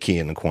escape key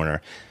in the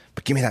corner,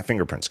 but give me that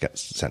fingerprint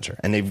sensor?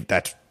 And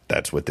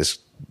that's what this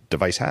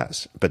device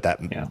has. But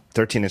that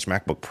 13-inch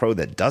MacBook Pro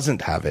that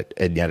doesn't have it,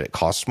 and yet it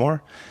costs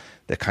more,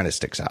 that kind of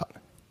sticks out.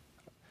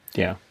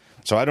 Yeah.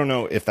 So I don't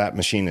know if that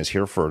machine is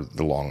here for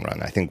the long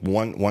run. I think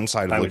one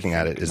side of looking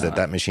at it is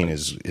that machine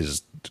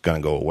is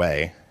going to go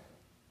away.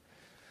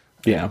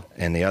 Yeah.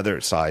 And the other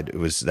side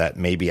was that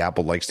maybe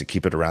Apple likes to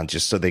keep it around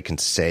just so they can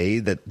say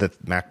that the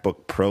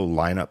MacBook Pro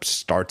lineup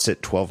starts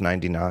at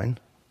 $12.99.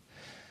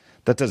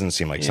 That doesn't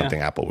seem like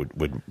something Apple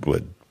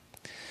would.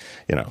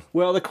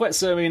 Well,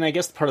 I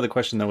guess part of the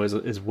question though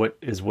is what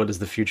is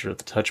the future of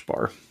the Touch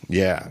Bar?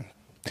 Yeah.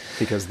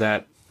 Because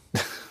that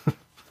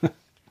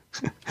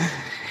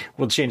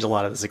will change a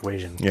lot of this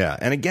equation. Yeah,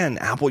 and again,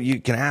 Apple, you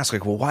can ask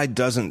like, well, why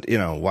don't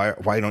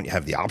you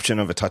have the option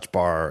of a Touch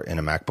Bar in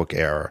a MacBook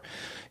Air?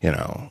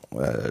 And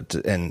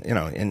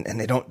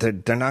they don't.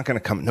 They're not going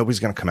to come. Nobody's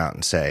going to come out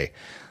and say,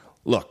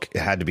 look, it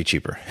had to be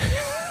cheaper.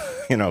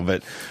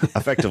 But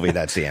effectively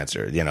that's the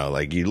answer.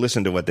 Like you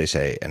listen to what they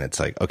say, and it's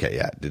like, okay,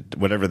 yeah,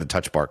 whatever the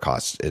Touch Bar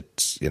costs,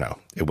 it's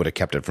it would have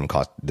kept it from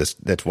cost.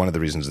 That's one of the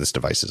reasons this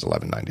device is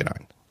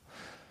 $11.99.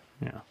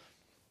 Yeah.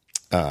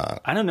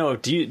 I don't know.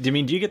 Do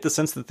you get the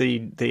sense that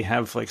they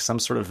have like some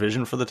sort of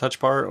vision for the Touch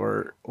Bar,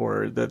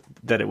 or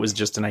that it was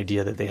just an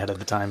idea that they had at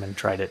the time and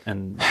tried it,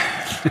 and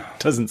it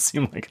doesn't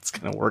seem like it's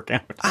going to work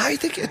out? I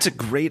think it's a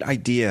great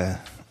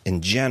idea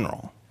in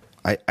general.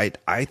 I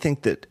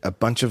think that a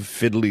bunch of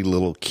fiddly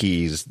little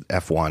keys,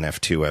 F1,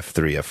 F2,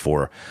 F3,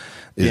 F4,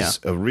 is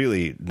a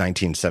really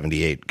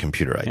 1978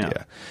 computer idea.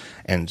 Yeah.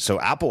 And so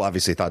Apple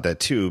obviously thought that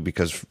too,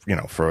 because,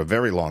 for a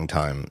very long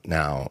time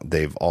now,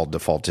 they've all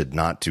defaulted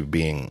not to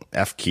being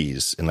F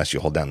keys unless you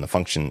hold down the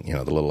function,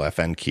 the little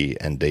FN key,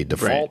 and they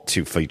default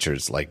to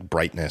features like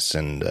brightness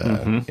and,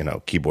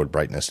 keyboard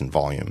brightness and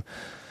volume.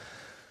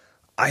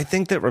 I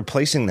think that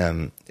replacing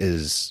them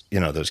is,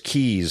 those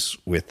keys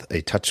with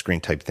a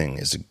touchscreen type thing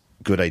is a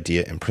good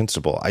idea in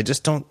principle. I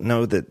just don't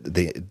know that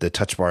the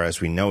Touch Bar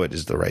as we know it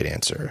is the right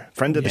answer.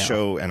 Friend of the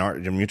show and our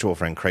mutual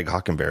friend Craig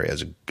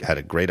Hockenberry had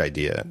a great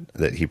idea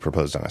that he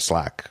proposed on a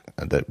Slack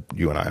that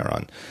you and I are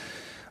on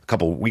a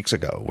couple weeks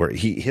ago, where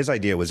his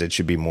idea was it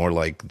should be more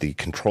like the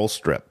control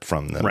strip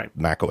from the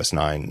Mac OS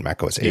 9,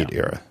 Mac OS 8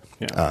 era.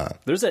 Yeah.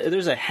 There's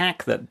a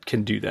hack that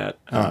can do that.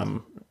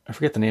 I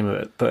forget the name of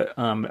it, but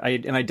I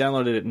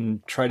downloaded it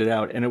and tried it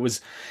out, and it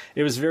was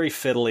very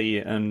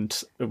fiddly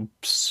and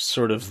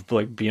sort of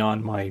like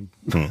beyond my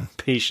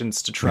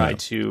patience to try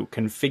to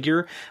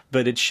configure.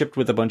 But it shipped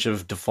with a bunch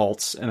of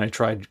defaults, and I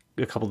tried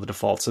a couple of the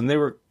defaults, and they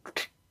were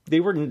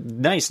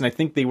nice, and I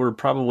think they were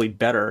probably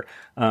better.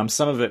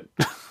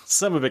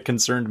 Some of it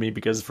concerned me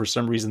because for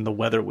some reason the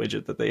weather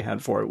widget that they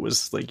had for it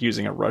was like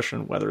using a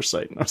Russian weather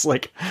site, and I was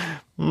like,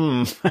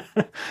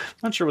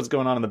 not sure what's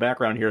going on in the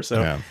background here.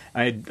 So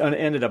I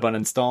ended up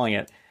uninstalling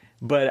it.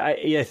 But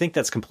I think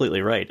that's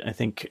completely right. I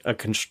think a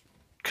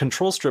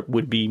control strip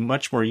would be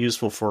much more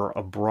useful for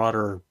a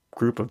broader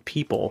group of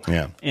people.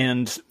 Yeah.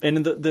 And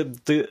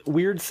the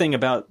weird thing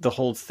about the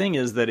whole thing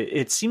is that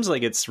it seems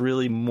like it's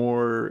really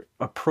more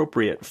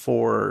appropriate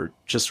for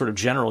just sort of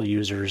general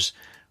users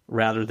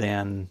rather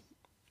than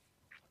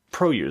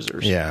pro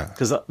users. Yeah.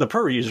 Because the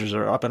pro users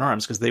are up in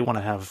arms because they want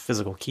to have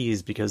physical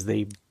keys because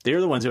they're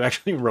the ones who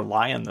actually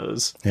rely on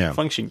those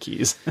function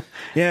keys.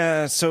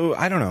 Yeah. So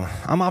I don't know.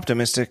 I'm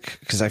optimistic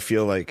because I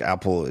feel like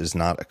Apple is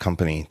not a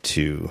company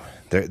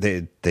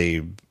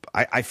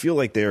I feel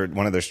like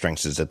one of their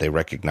strengths is that they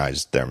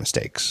recognize their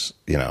mistakes,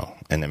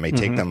 and it may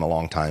take them a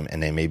long time,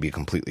 and they may be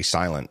completely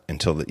silent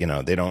until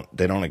they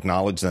don't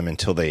acknowledge them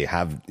until they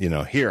have,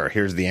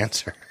 here's the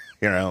answer.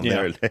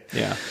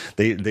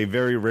 They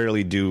very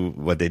rarely do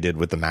what they did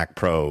with the Mac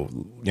Pro,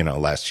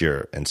 last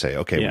year and say,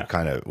 okay,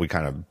 we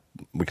kind of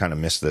kind of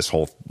missed this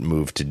whole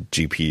move to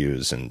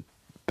GPUs and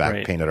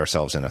painted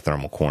ourselves in a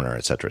thermal corner,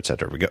 et cetera, et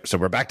cetera. So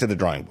we're back to the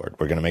drawing board.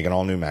 We're going to make an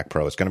all new Mac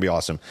Pro. It's going to be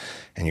awesome,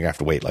 and you're going to have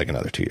to wait like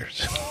another 2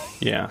 years.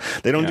 Yeah,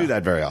 they don't do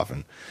that very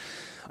often.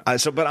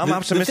 But I'm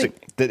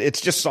optimistic that it's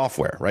just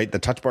software, right? The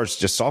Touch Bar is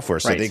just software,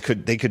 so they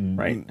could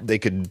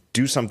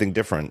do something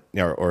different,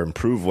 or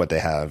improve what they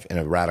have in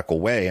a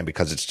radical way, and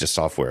because it's just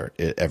software,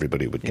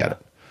 everybody would get it.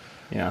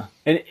 Yeah,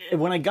 and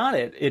when I got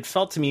it, it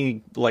felt to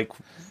me like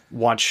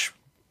Watch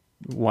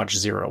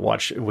Zero,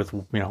 Watch OS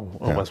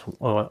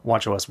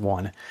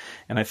 1,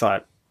 and I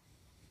thought,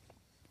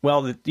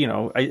 well,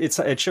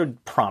 it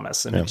showed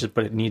promise, and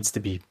but it needs to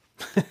be.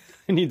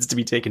 It needs to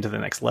be taken to the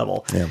next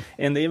level. Yeah.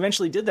 And they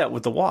eventually did that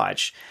with the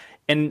watch.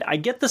 And I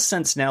get the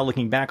sense now,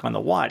 looking back on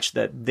the watch,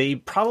 that they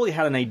probably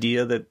had an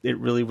idea that it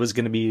really was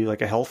going to be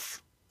like a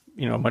health,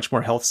 much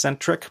more health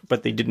centric,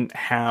 but they didn't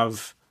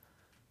have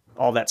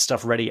all that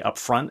stuff ready up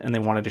front, and they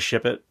wanted to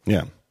ship it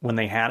when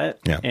they had it.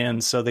 Yeah.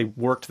 And so they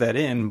worked that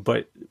in,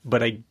 but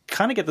I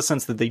kind of get the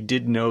sense that they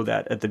did know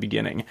that at the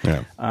beginning.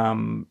 Yeah.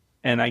 And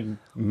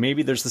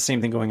maybe there's the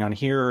same thing going on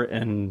here,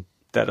 and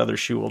that other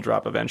shoe will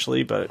drop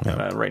eventually, but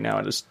right now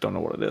I just don't know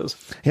what it is.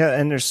 Yeah,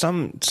 and there's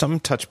some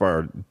Touch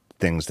Bar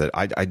things that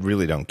I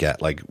really don't get.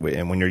 Like,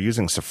 and when you're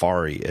using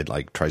Safari, it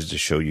like tries to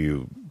show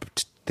you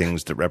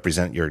things that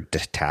represent your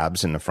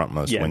tabs in the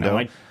frontmost window. No,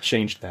 I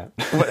changed that.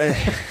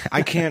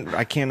 I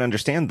can't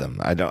understand them.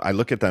 I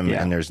look at them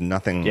and there's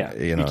nothing. Yeah,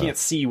 you can't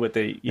see what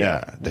they.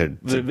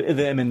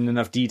 Them in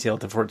enough detail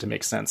for it to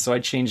make sense. So I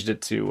changed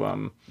it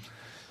to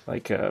I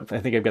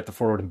think I've got the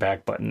forward and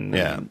back button.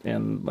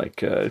 And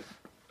like.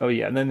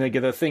 And then they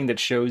get a thing that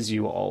shows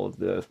you all of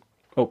the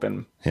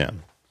open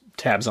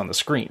tabs on the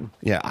screen.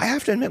 Yeah, I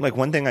have to admit, like,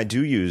 one thing I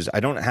do use, I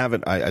don't have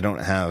it. I don't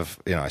have,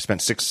 I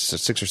spent six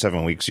or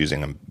 7 weeks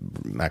using a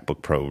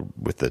MacBook Pro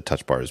with the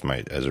Touch Bar as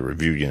a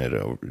review unit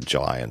over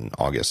July and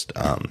August.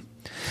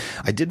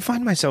 I did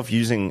find myself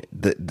using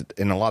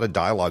in a lot of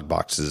dialog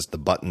boxes, the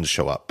buttons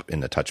show up in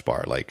the Touch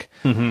Bar, like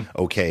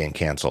OK and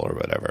cancel or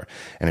whatever.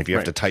 And if you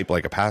have to type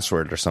like a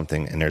password or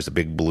something, and there's a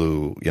big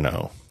blue,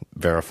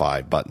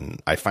 verify button,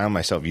 I found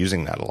myself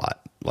using that a lot.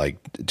 Like,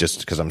 just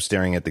because I'm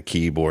staring at the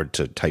keyboard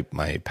to type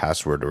my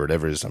password or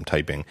whatever it is I'm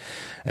typing,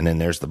 and then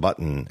there's the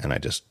button, and I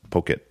just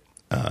poke it.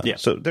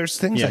 So there's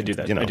things I do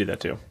that. I do that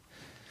too.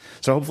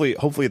 So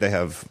hopefully they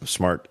have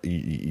smart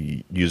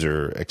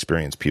user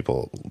experience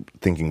people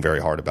thinking very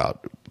hard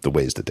about the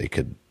ways that they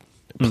could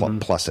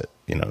plus it,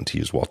 to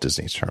use Walt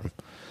Disney's term.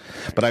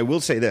 But I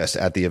will say this: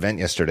 at the event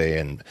yesterday,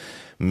 and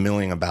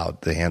milling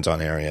about the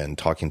hands-on area and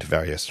talking to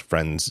various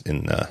friends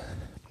in the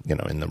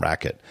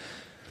racket,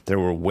 there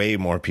were way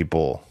more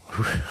people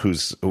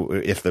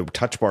if the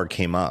Touch Bar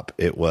came up,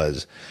 it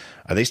was,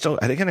 are they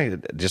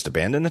going to just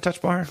abandon the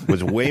Touch Bar?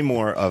 Was way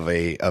more of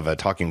a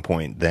talking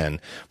point than,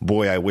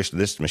 boy, I wish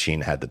this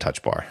machine had the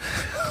Touch Bar.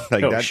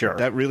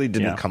 That really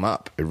didn't come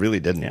up. It really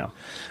didn't. Yeah.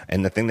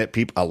 And the thing that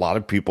a lot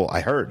of people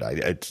I heard,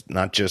 it's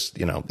not just,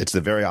 it's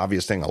the very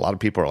obvious thing. A lot of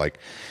people are like,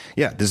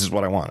 yeah, this is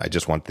what I want. I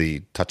just want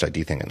the Touch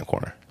ID thing in the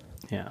corner.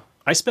 Yeah.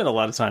 I spent a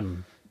lot of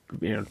time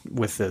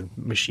with the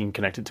machine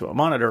connected to a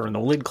monitor and the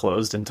lid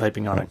closed and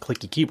typing on a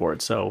clicky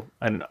keyboard. So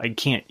I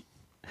can't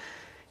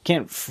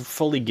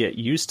fully get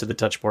used to the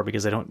Touch Bar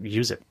because I don't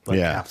use it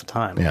half the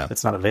time. Yeah.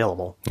 It's not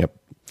available. Yep.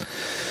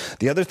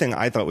 The other thing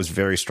I thought was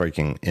very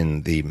striking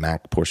in the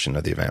Mac portion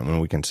of the event, when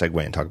we can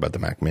segue and talk about the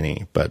Mac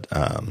Mini, but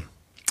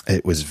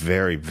it was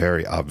very,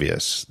 very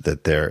obvious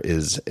that there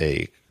is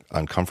a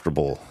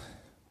uncomfortable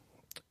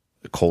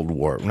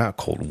not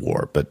Cold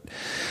War, but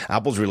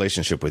Apple's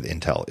relationship with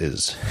Intel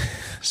is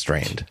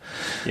strained.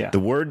 Yeah.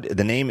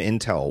 The name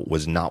Intel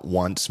was not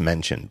once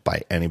mentioned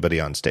by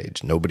anybody on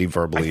stage. Nobody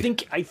verbally.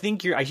 I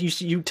think you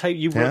wrote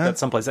that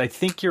someplace. I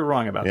think you're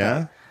wrong about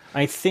that.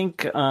 I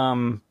think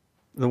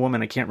the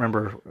woman, I can't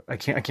remember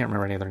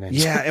any of their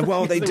names. Yeah,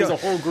 well, there was a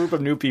whole group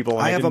of new people,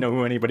 and I didn't know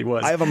who anybody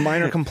was. I have a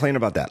minor complaint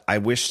about that. I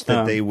wish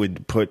that they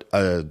would put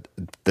the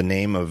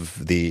name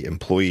of the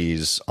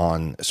employees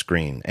on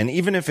screen, and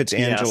even if it's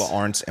Angela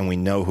Arntz and we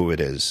know who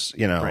it is,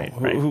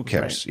 who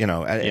cares?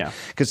 Right.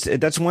 Because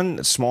that's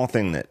one small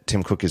thing that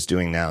Tim Cook is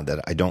doing now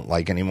that I don't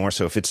like anymore.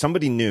 So if it's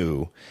somebody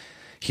new,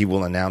 he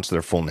will announce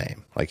their full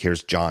name. Like,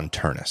 here's John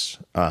Turnus.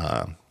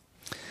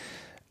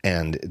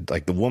 And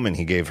like the woman,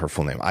 he gave her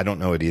full name. I don't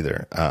know it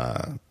either.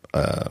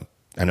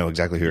 I know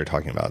exactly who you're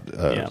talking about.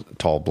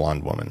 Tall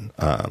blonde woman.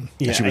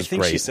 She was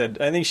great.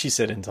 I think she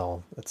said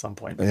Intel at some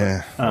point.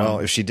 Yeah. Well,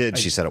 if she did,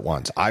 she said it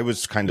once. I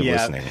was kind of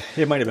listening.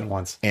 It might have been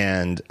once.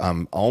 And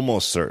I'm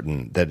almost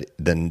certain that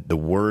then the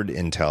word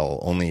Intel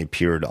only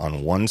appeared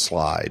on one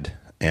slide,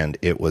 and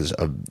it was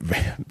a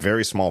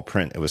very small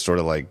print. It was sort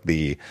of like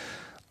the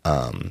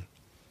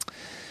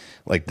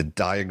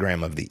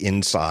diagram of the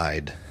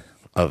inside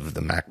of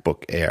the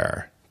MacBook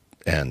Air,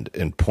 and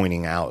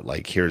pointing out,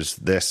 like, here's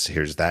this,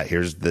 here's that,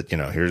 here's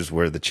here's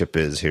where the chip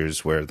is,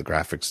 here's where the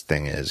graphics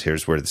thing is,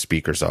 here's where the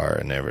speakers are,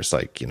 and there was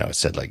it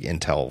said like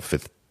Intel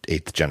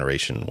 8th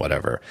generation,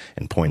 whatever,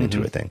 and pointed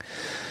to a thing.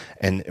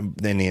 And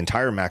then the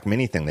entire Mac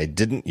Mini thing, they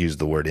didn't use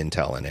the word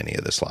Intel in any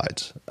of the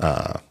slides.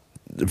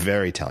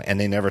 very telling. And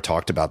they never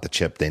talked about the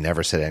chip. They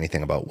never said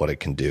anything about what it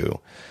can do.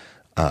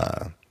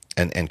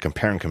 And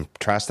compare and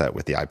contrast that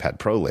with the iPad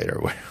Pro later,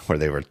 where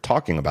they were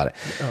talking about it.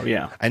 Oh,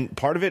 yeah. And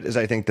part of it is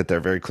I think that they're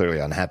very clearly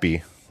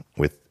unhappy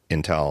with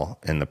Intel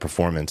and the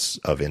performance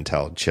of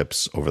Intel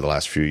chips over the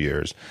last few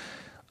years.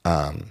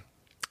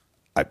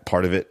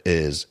 Part of it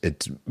is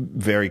it's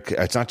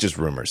not just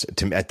rumors.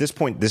 At this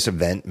point, this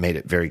event made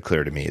it very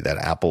clear to me that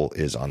Apple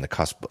is on the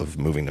cusp of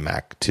moving the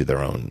Mac to their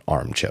own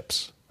ARM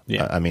chips.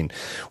 Yeah. I mean,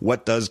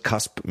 what does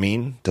cusp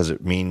mean? Does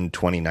it mean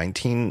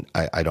 2019?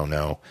 I don't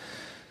know.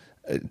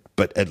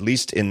 But at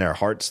least in their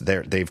hearts,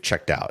 they've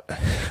checked out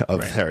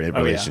of their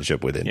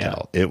relationship with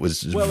Intel. Yeah. It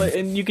was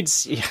and you could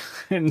see,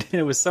 and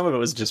it was some of it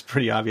was just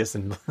pretty obvious.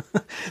 And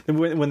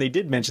when they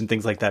did mention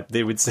things like that,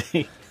 they would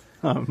say,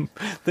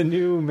 the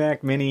new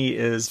Mac Mini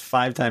is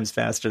 5 times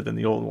faster than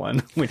the old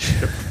one, which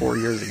shipped 4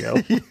 years ago.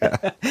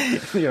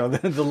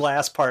 The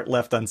last part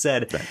left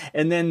unsaid. Right.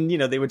 And then,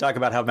 they would talk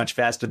about how much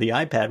faster the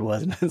iPad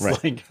was. And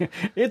it's like,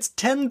 it's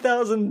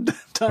 10,000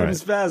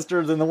 times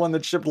faster than the one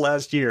that shipped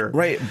last year.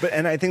 Right.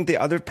 And I think the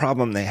other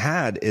problem they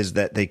had is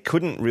that they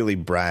couldn't really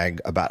brag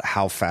about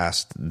how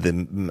fast the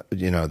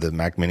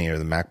Mac Mini or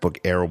the MacBook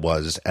Air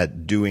was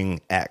at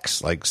doing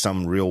X, like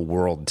some real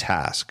world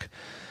task.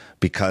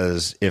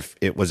 Because if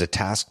it was a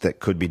task that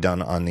could be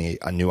done on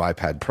a new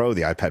iPad Pro,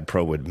 the iPad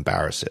Pro would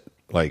embarrass it.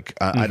 Like,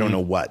 I don't know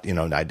what,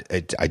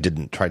 I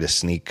didn't try to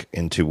sneak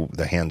into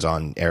the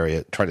hands-on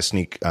area, try to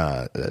sneak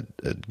a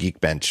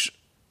Geekbench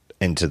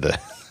into the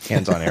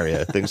hands-on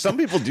area thing. Some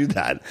people do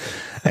that.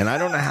 And I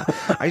don't know how.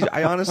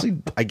 I honestly,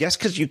 I guess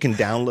because you can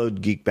download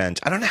Geekbench.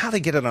 I don't know how they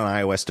get it on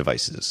iOS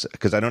devices,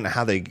 because I don't know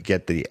how they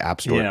get the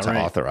App Store to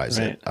authorize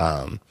it.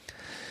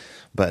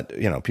 But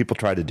people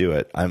try to do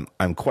it.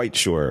 I'm quite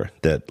sure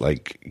that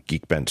like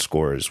Geekbench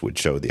scores would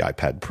show the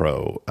iPad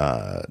Pro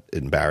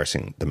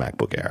embarrassing the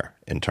MacBook Air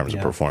in terms of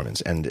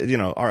performance. And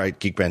all right,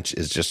 Geekbench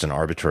is just an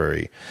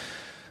arbitrary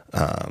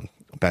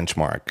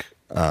benchmark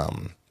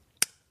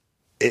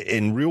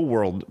in real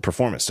world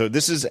performance. So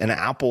this is an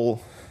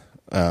Apple.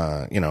 They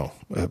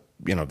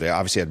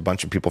obviously had a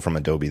bunch of people from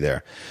Adobe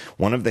there.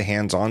 One of the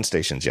hands-on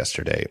stations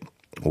yesterday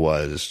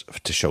was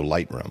to show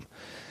Lightroom.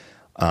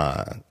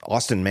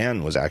 Austin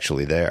Mann was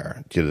actually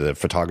there. The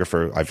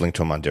photographer, I've linked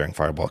to him on Daring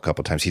Fireball a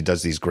couple of times. He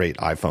does these great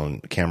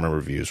iPhone camera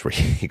reviews where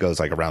he goes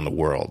like around the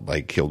world.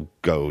 Like he'll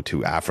go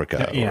to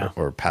Africa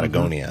or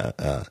Patagonia.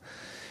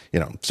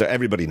 So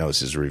everybody knows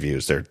his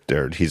reviews.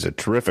 He's a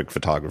terrific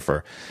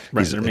photographer.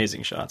 Right, they're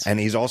amazing shots. And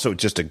he's also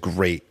just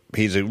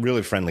he's a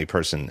really friendly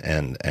person,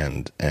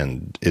 and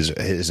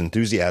his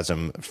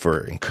enthusiasm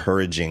for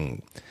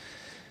encouraging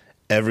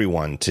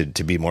everyone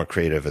to be more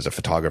creative as a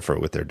photographer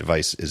with their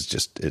device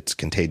it's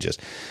contagious.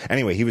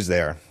 Anyway, he was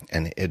there,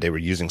 and they were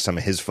using some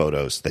of his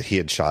photos that he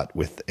had shot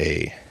with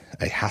a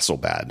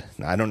Hasselblad.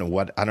 I don't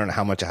know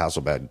how much a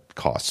Hasselblad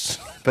costs,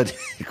 but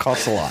it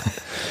costs a lot.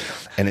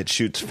 And it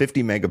shoots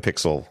 50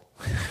 megapixel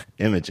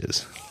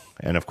images.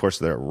 And of course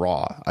they're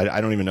raw.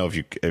 I don't even know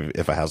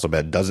if a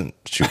Hasselblad doesn't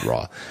shoot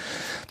raw.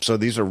 So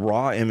these are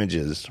raw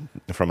images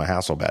from a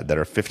Hasselblad that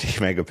are 50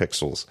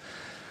 megapixels.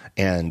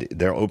 And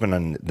they're open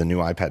on the new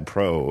iPad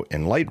Pro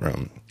in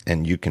Lightroom,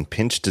 and you can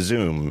pinch to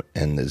zoom,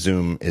 and the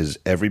zoom is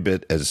every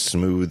bit as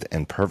smooth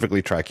and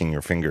perfectly tracking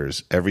your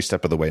fingers every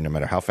step of the way, no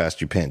matter how fast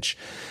you pinch,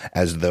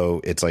 as though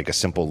it's like a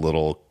simple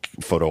little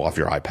photo off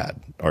your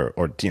iPad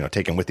or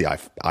taken with the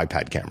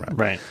iPad camera.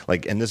 Right.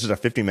 Like, and this is a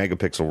 50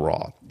 megapixel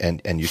raw,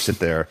 and you sit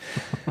there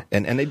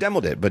and they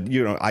demoed it, but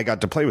I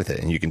got to play with it,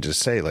 and you can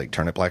just say like,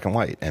 turn it black and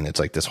white. And it's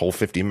like this whole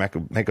 50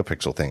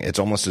 megapixel thing. It's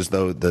almost as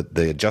though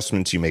the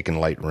adjustments you make in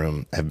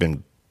Lightroom have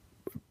been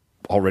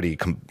already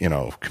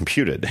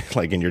computed,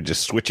 like, and you're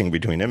just switching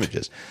between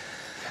images.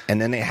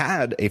 And then they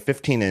had a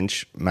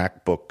 15-inch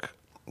MacBook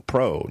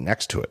Pro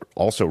next to it,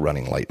 also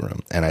running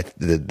Lightroom. And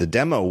the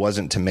demo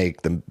wasn't to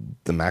make the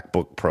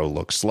MacBook Pro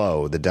look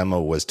slow. The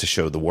demo was to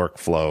show the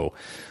workflow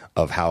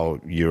of how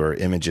your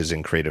images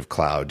in Creative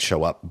Cloud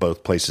show up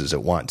both places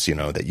at once,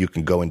 that you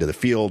can go into the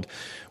field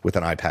with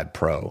an iPad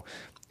Pro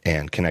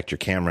and connect your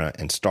camera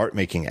and start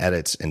making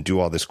edits and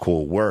do all this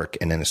cool work.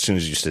 And then as soon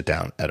as you sit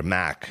down at a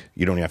Mac,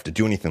 you don't even have to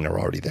do anything. They're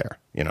already there.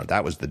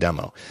 That was the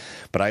demo.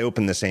 But I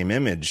opened the same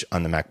image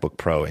on the MacBook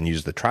Pro and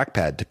used the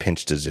trackpad to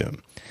pinch to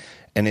zoom.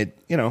 And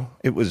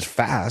it was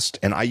fast.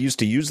 And I used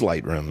to use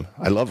Lightroom.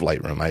 I love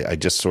Lightroom. I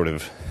just sort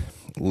of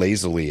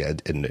lazily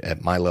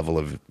at my level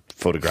of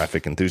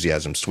photographic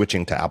enthusiasm,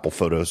 switching to Apple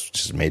Photos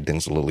just made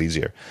things a little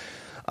easier.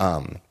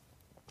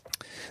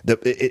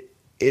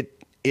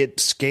 It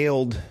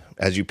scaled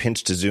as you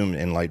pinch to zoom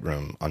in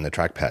Lightroom on the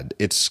trackpad.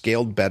 It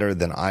scaled better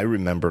than I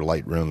remember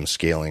Lightroom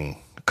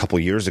scaling a couple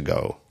years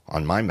ago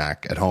on my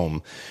Mac at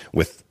home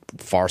with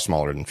far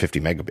smaller than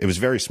 50 megapixels. It was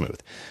very smooth,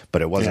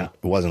 but it wasn't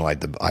like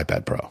the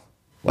iPad Pro.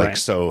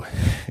 So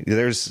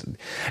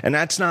and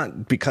that's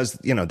not because,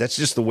 that's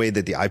just the way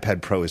that the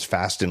iPad Pro is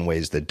fast in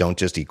ways that don't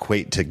just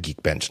equate to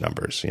Geekbench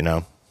numbers,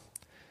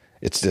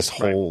 It's this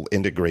whole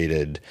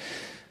integrated,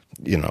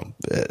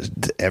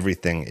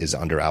 everything is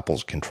under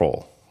Apple's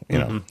control,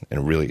 and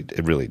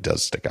it really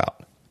does stick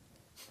out.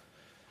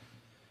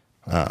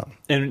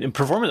 And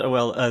performance,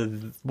 well,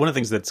 one of the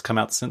things that's come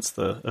out since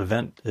the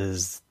event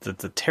is that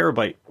the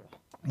Terabyte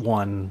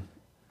one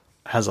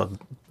has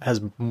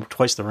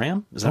twice the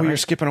RAM. Is that right? You're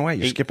skipping away.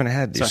 You're skipping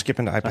ahead. You're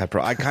skipping to iPad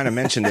Pro. I kind of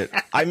mentioned it.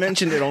 I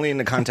mentioned it only in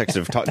the context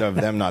of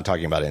them not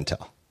talking about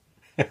Intel.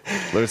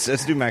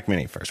 Let's do Mac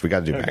Mini first. We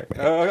got to do Mac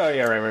Mini. Oh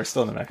yeah, right. We're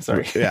still in the Mac.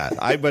 Sorry. Yeah,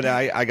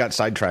 I got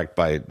sidetracked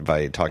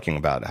by talking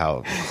about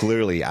how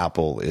clearly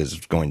Apple is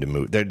going to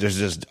move. There's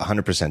just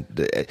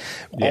 100%.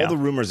 All the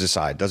rumors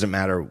aside, doesn't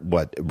matter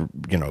what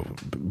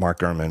Mark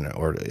Gurman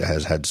or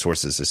has had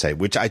sources to say,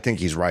 which I think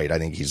he's right. I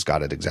think he's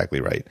got it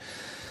exactly right.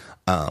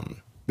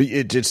 But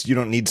you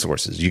don't need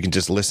sources. You can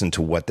just listen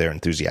to what they're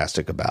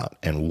enthusiastic about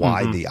and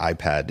why the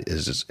iPad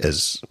is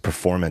as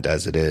performant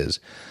as it is.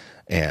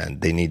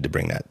 And they need to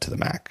bring that to the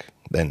Mac,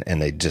 and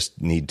they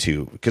just need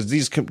to, because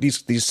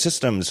these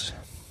systems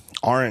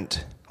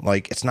aren't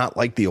like, it's not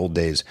like the old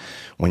days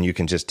when you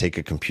can just take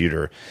a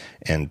computer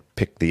and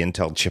pick the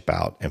Intel chip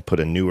out and put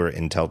a newer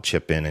Intel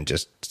chip in and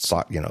just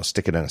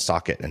stick it in a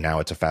socket, and now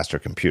it's a faster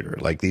computer.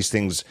 Like these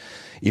things,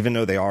 even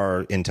though they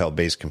are Intel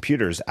based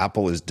computers,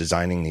 Apple is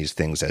designing these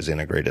things as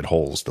integrated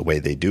wholes the way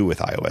they do with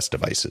iOS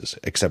devices,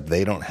 except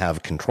they don't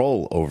have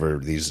control over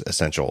these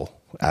essential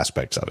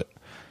aspects of it.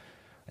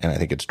 And I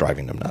think it's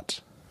driving them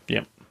nuts.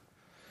 Yep.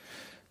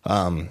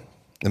 The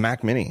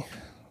Mac Mini.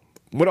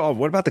 What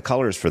about the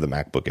colors for the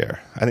MacBook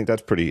Air? I think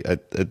that's pretty.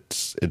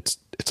 It's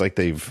like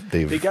they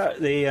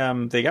got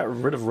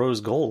rid of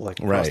rose gold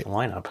across the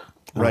lineup.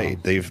 Right.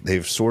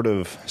 They've sort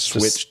of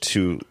switched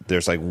to,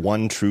 there's like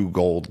one true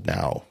gold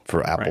now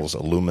for Apple's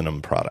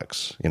aluminum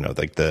products.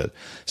 Like the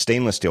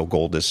stainless steel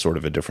gold is sort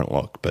of a different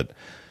look, but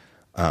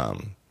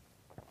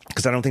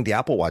because I don't think the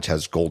Apple Watch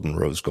has gold and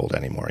rose gold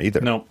anymore either.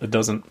 No, it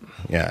doesn't.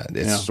 Yeah,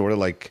 it's sort of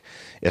like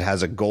it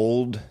has a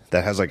gold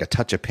that has like a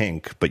touch of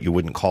pink, but you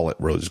wouldn't call it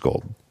rose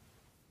gold.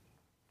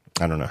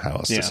 I don't know how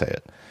else to say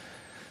it.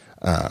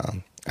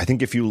 I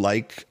think if you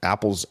like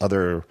Apple's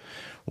other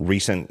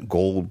recent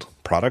gold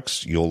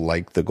products, you'll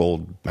like the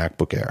gold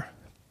MacBook Air.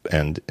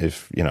 And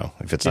if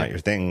it's not your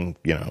thing,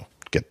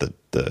 get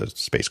the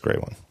space gray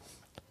one.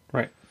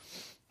 Right.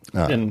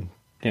 And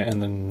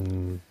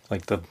then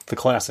like the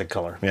classic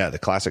color. Yeah, the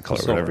classic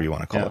color, whatever you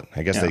want to call it.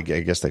 I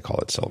guess they call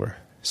it silver.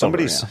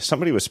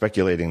 Somebody was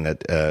speculating that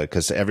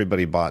because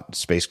everybody bought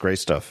space gray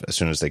stuff as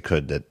soon as they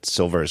could, that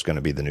silver is going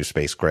to be the new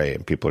space gray,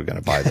 and people are going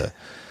to buy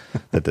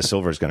that the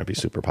silver is going to be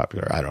super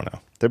popular. I don't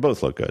know. They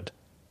both look good.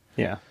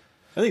 Yeah,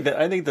 I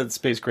think that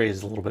space gray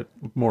is a little bit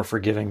more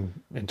forgiving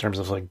in terms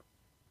of like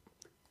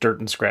dirt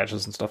and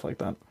scratches and stuff like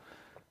that.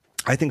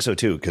 I think so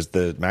too, because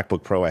the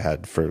MacBook Pro I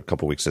had for a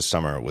couple of weeks this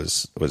summer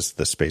was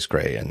the space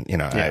gray, and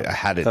I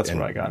had it. That's and,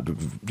 what I got.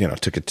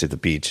 Took it to the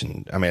beach,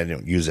 and I mean I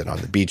didn't use it on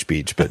the beach, but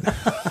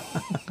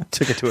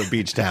took it to a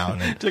beach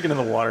town. And, took it in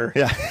the water.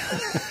 Yeah,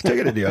 took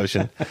it in the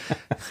ocean.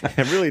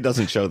 It really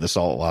doesn't show the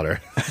salt water.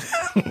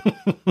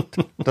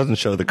 Doesn't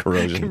show the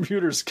corrosion.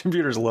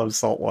 Computers love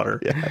salt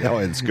water. Yeah,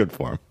 it's good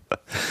for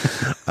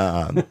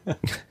them.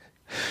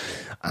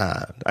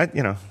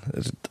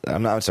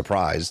 I'm not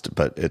surprised,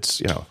 but it's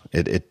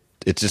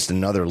just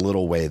another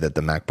little way that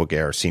the MacBook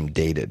Air seemed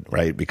dated,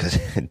 right? Because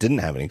it didn't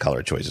have any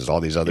color choices. All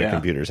these other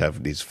computers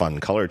have these fun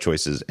color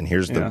choices, and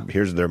here's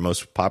their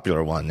most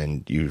popular one,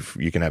 and you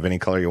can have any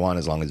color you want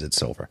as long as it's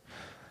silver.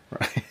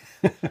 Right.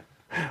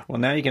 Well,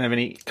 now you can have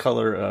any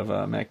color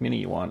of Mac Mini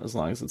you want as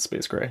long as it's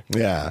space gray.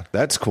 Yeah,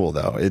 that's cool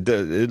though.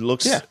 It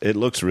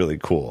looks really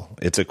cool.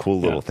 It's a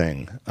cool little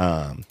thing.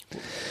 Some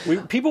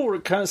people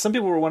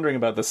were wondering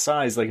about the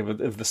size, like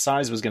if the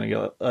size was going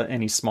to get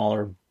any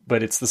smaller.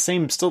 But it's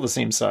still the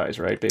same size,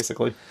 right?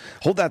 Basically.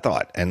 Hold that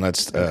thought, and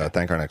let's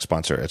thank our next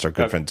sponsor. It's our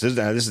good friends. This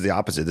is the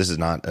opposite. This is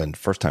not a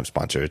first-time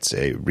sponsor. It's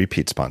a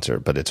repeat sponsor,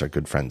 but it's our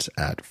good friends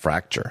at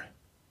Fracture.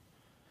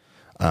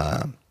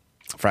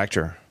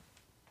 Fracture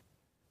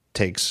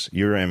takes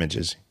your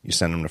images, you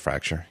send them to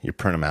Fracture, you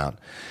print them out,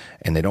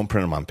 and they don't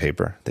print them on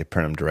paper. They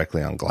print them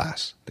directly on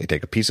glass. They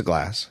take a piece of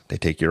glass, they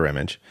take your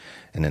image,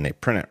 and then they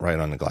print it right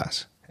on the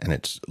glass, and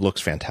it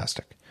looks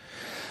fantastic.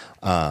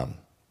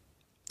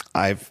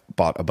 I've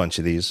bought a bunch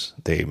of these.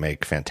 They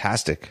make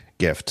fantastic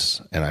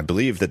gifts, and I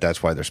believe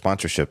that's why their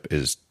sponsorship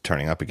is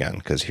turning up again,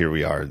 because here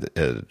we are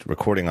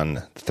recording on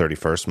the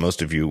 31st.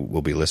 Most of you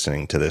will be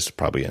listening to this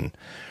probably in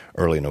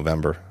early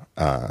November.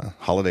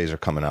 Holidays are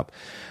coming up.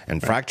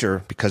 And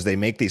Fracture, because they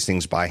make these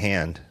things by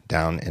hand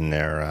down in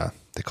their,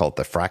 they call it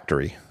the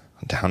Fractory,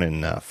 down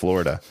in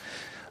Florida,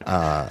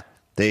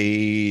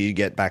 they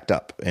get backed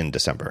up in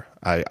December.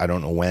 I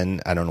don't know when,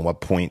 I don't know what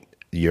point,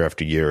 year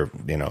after year,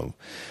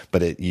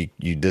 but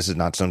this is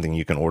not something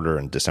you can order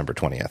on December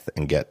 20th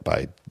and get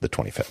by the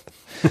 25th.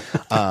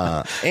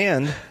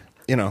 And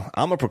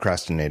I'm a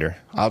procrastinator.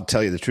 I'll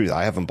tell you the truth.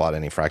 I haven't bought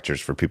any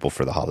Fractures for people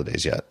for the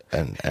holidays yet.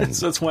 And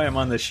so that's why I'm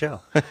on this show.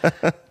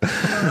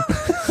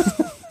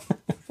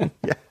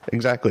 Yeah,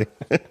 exactly.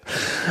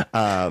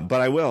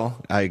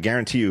 But I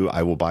guarantee you,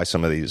 I will buy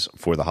some of these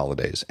for the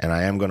holidays, and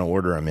I am going to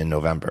order them in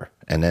November.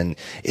 And then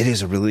it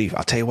is a relief.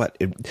 I'll tell you what,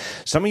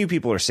 some of you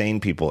people are sane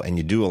people, and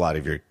you do a lot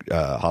of your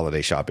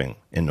holiday shopping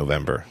in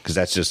November because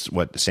that's just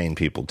what sane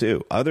people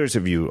do. Others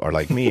of you are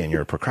like me, and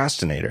you're a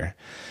procrastinator.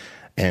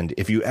 And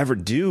if you ever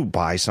do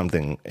buy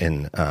something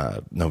in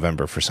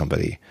November for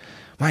somebody,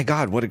 my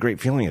God, what a great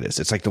feeling it is.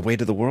 It's like the weight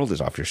of the world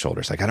is off your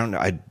shoulders. Like, I don't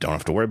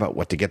have to worry about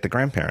what to get the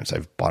grandparents.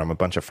 I've bought them a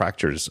bunch of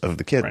fractures of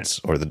the kids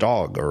or the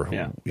dog or,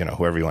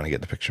 whoever you want to get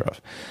the picture of.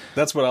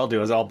 That's what I'll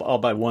do is I'll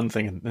buy one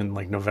thing in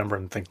like November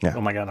and think, oh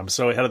my God, I'm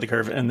so ahead of the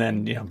curve. And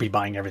then, be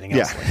buying everything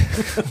else. Yeah.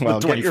 Like,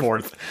 well,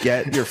 24th.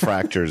 Get your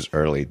fractures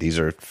early. These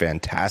are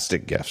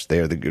fantastic gifts. They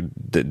are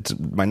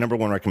my number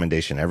one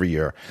recommendation every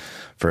year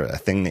for a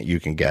thing that you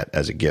can get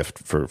as a gift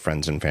for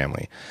friends and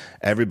family.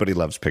 Everybody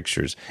loves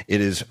pictures.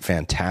 It is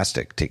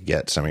fantastic to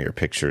get some of your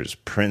pictures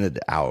printed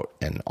out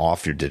and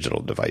off your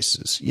digital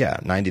devices. Yeah,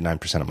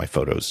 99% of my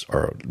photos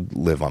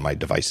live on my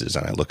devices,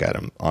 and I look at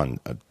them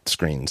on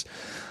screens.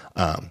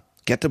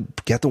 Get the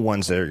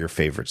ones that are your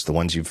favorites, the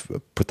ones you've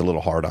put the little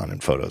heart on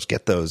in photos.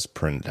 Get those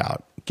printed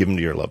out. Give them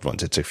to your loved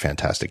ones. It's a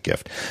fantastic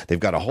gift. They've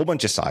got a whole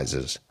bunch of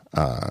sizes,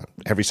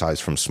 every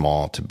size from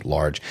small to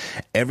large.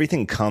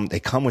 They come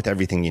with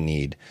everything you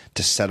need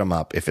to set them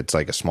up. If it's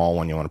like a small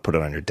one, you want to put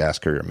it on your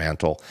desk or your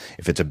mantle.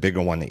 If it's a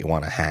bigger one that you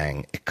want to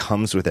hang, it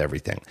comes with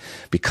everything.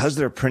 Because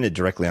they're printed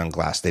directly on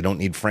glass, they don't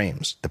need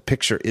frames. The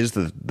picture is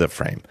the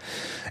frame.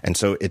 And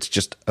so it's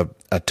just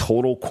a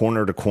total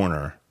corner to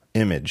corner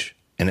image.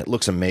 And it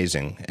looks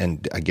amazing.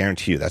 And I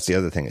guarantee you, that's the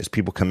other thing is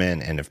people come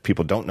in, and if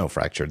people don't know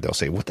Fractured, they'll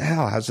say, what the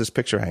hell? How's this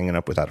picture hanging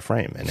up without a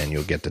frame? And then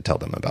you'll get to tell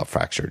them about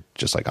Fractured,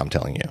 just like I'm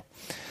telling you.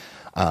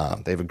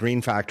 They have a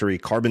green factory,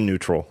 carbon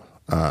neutral.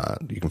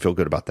 You can feel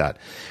good about that.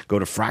 Go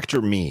to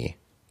Fracture Me.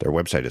 Their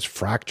website is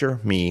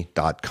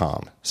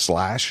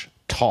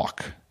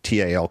fractureme.com/talk,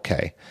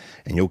 TALK.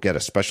 And you'll get a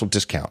special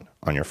discount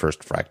on your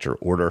first Fracture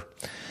order.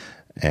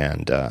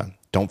 And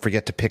don't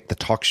forget to pick the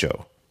talk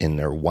show in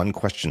their one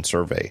question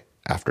survey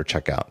after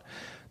checkout.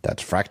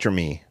 That's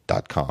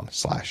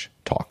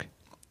fractureme.com/talk.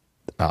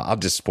 I'll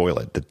just spoil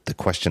it. The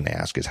question they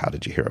ask is, how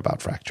did you hear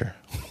about Fracture?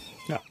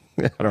 Yeah.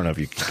 I don't know if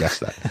you can guess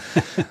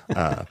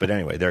that. But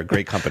anyway, they're a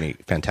great company.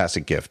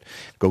 Fantastic gift.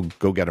 Go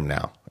get them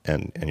now,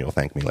 and you'll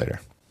thank me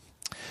later.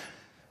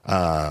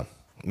 Mac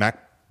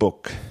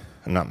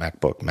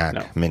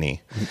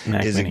Mini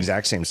is the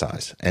exact same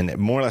size, and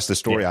more or less the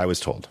story I was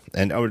told.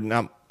 And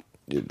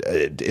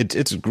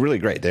it's really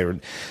great. They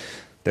were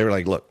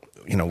like, look,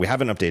 we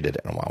haven't updated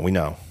it in a while. We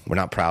know we're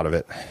not proud of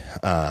it.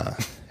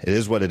 It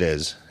is what it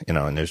is,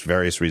 and there's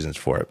various reasons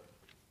for it.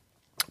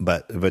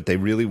 But what they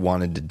really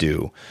wanted to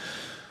do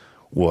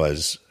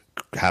was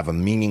have a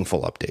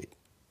meaningful update.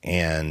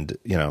 And,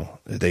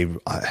 they,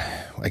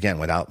 again,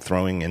 without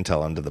throwing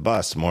Intel under the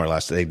bus, more or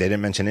less, they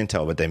didn't mention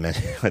Intel, but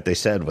what they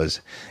said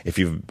was, if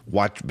you've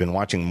been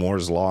watching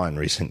Moore's Law in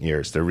recent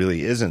years, there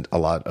really isn't a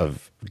lot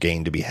of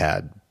gain to be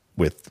had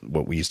with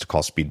what we used to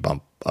call speed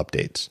bump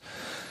updates.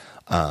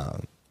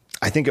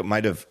 I think it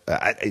might have.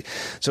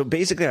 So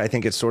basically, I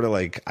think it's sort of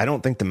like, I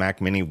don't think the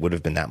Mac Mini would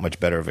have been that much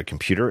better of a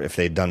computer if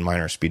they'd done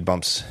minor speed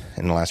bumps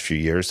in the last few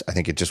years. I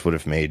think it just would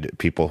have made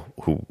people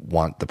who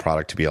want the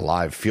product to be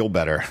alive feel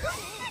better.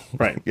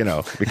 Right.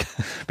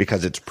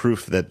 Because it's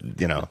proof that,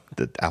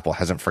 that Apple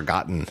hasn't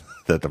forgotten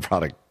that the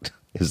product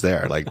is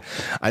there. Like,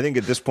 I think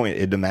at this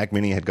point, the Mac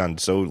Mini had gone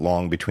so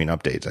long between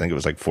updates. I think it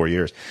was like 4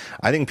 years.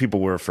 I think people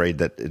were afraid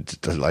that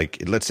it's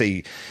like, let's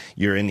say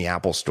you're in the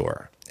Apple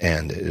store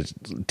and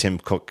Tim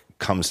Cook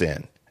comes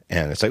in,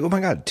 and it's like, oh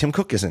my God, Tim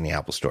Cook is in the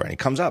Apple store. And he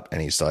comes up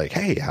and he's like,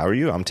 hey, how are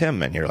you? I'm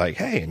Tim. And you're like,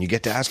 hey, and you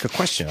get to ask a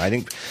question. I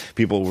think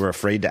people were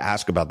afraid to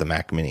ask about the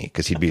Mac Mini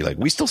because he'd be like,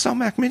 we still sell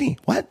Mac Mini?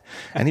 What?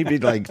 And he'd be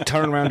like,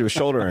 turn around to his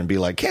shoulder and be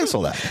like,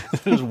 cancel that.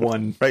 There's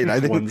one, right?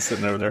 One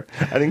sitting over there.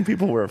 I think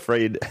people were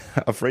afraid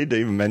to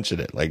even mention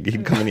it. Like,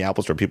 he'd come in the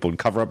Apple store, people would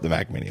cover up the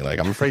Mac Mini. Like,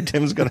 I'm afraid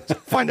Tim's going to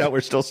find out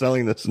we're still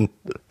selling this and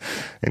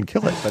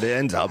kill it. But it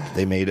ends up,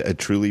 they made a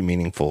truly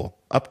meaningful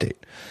update.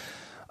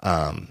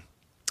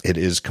 It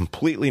is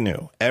completely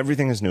new.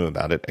 Everything is new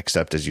about it,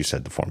 except, as you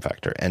said, the form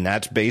factor. And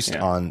that's based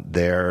on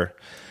their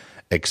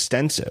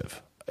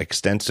extensive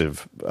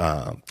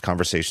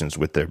conversations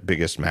with their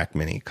biggest Mac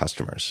Mini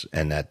customers.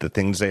 And that the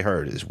things they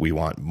heard is, we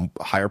want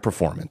higher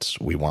performance.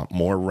 We want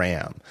more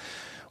RAM.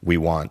 We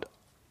want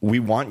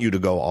you to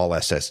go all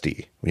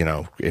SSD,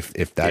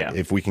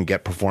 if we can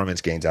get performance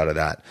gains out of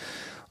that.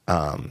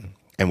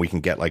 And we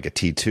can get like a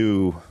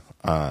T2,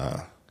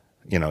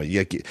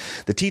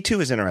 the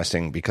T2 is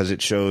interesting because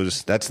it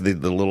shows that's the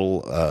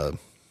little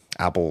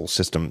Apple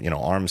system,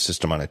 ARM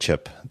system on a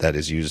chip that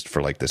is used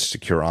for like the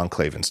secure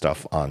enclave and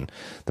stuff on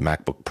the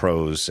MacBook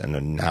Pros, and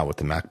then now with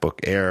the MacBook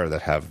Air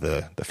that have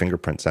the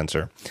fingerprint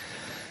sensor.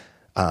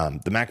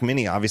 The Mac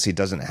Mini obviously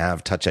doesn't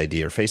have Touch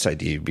ID or Face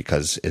ID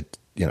because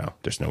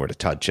there's nowhere to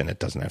touch and it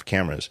doesn't have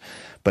cameras,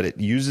 but it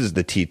uses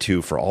the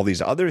T2 for all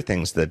these other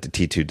things that the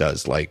T2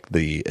 does, like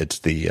it's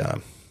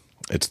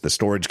the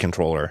storage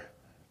controller.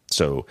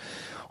 So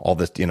all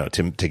this,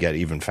 to get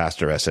even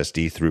faster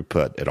SSD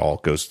throughput, it all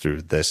goes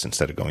through this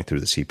instead of going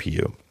through the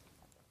CPU.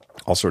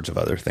 All sorts of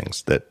other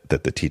things that the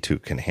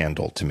T2 can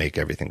handle to make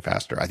everything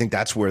faster. I think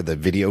that's where the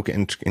video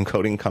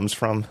encoding comes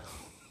from.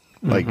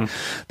 Like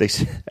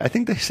I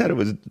think they said it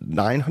was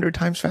 900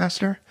 times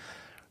faster.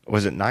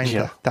 Was it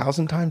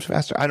 9,000 times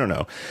faster? I don't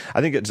know.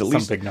 I think it's at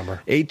least some big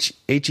number.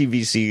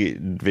 HEVC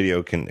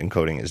video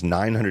encoding is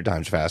 900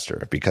 times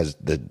faster because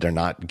they're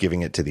not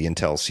giving it to the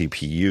Intel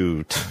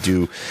CPU to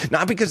do,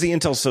 not because the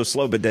Intel's so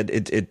slow, but that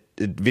it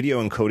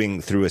video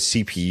encoding through a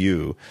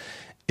CPU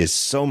is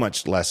so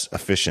much less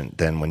efficient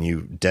than when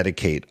you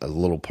dedicate a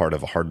little part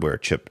of a hardware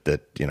chip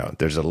that,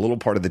 there's a little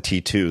part of the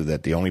T2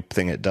 that the only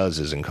thing it does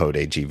is encode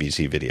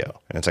HEVC video.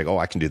 And it's like, oh,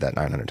 I can do that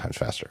 900 times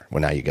faster.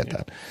 Well, now you get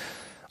that.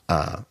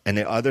 And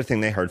the other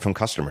thing they heard from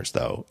customers,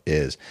 though,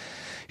 is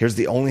here's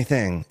the only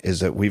thing is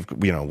that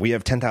we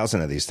have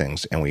 10,000 of these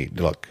things, and we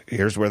look,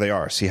 here's where they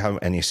are. You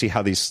see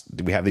how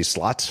we have these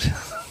slots?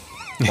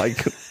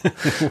 Like,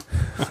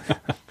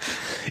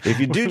 if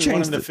you do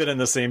change them to fit in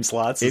the same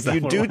slots, if you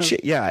do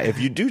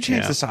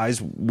change the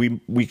size, we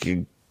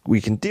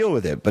can deal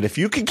with it. But if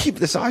you can keep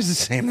the size the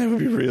same, that would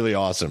be really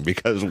awesome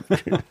because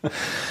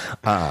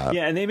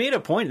and they made a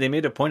point. They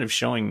made a point of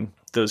showing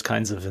those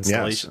kinds of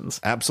installations. Yes,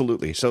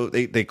 absolutely. So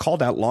they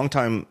called out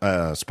longtime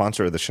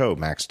sponsor of the show,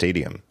 Mac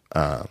Stadium.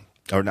 Or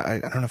not, I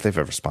don't know if they've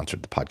ever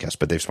sponsored the podcast,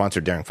 but they've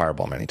sponsored Daring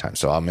Fireball many times.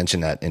 So I'll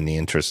mention that in the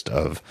interest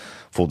of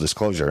full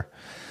disclosure.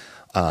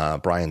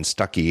 Brian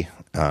Stuckey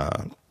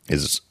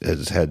is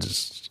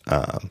heads.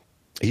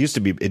 He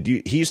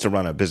used to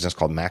run a business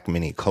called Mac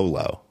Mini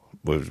Colo,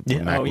 with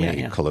Mac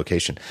Mini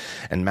Colocation,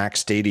 and Mac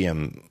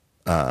Stadium.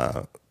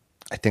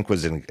 I think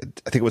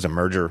it was a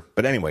merger,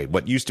 but anyway,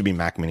 what used to be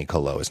Mac Mini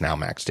Colo is now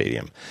Mac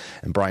Stadium,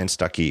 and Brian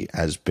Stuckey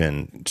has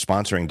been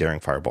sponsoring Daring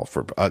Fireball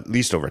for at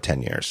least over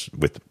 10 years,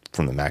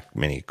 from the Mac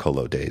Mini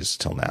Colo days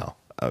till now,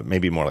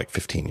 maybe more like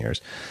 15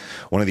 years.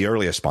 One of the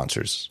earliest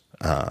sponsors,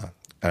 and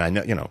I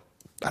know,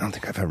 I don't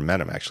think I've ever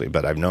met him actually,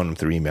 but I've known him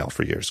through email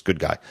for years. Good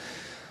guy.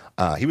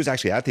 He was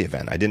actually at the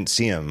event. I didn't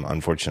see him,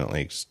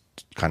 unfortunately. It's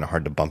kind of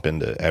hard to bump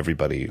into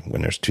everybody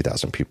when there's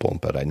 2,000 people,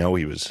 but I know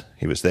he was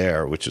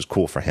there, which is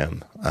cool for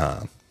him.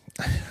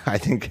 I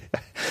think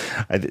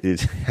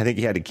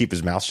he had to keep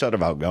his mouth shut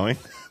about going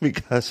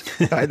because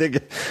I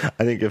think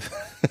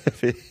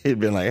if he'd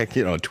been like,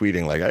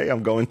 tweeting like, "Hey,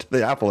 I'm going to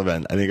the Apple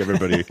event," I think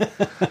everybody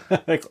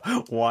like,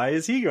 why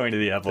is he going to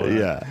the Apple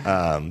event?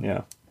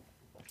 Yeah.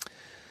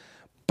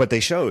 But they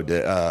showed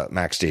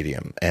Mac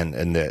Stadium,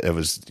 and it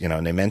was,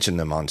 and they mentioned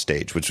them on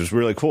stage, which was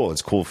really cool.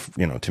 It's cool,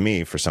 to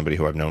me, for somebody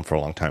who I've known for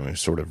a long time, who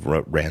sort of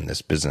ran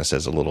this business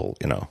as a little,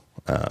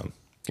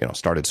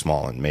 started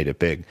small and made it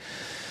big.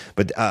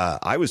 But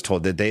I was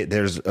told that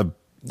there's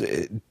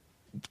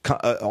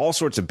all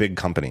sorts of big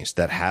companies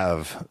that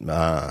have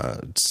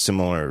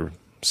similar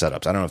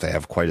setups. I don't know if they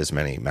have quite as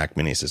many Mac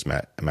Minis as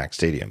Mac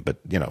Stadium, but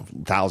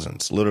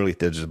thousands. Literally,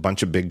 there's a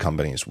bunch of big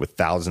companies with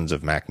thousands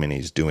of Mac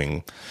Minis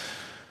doing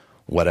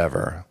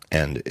whatever,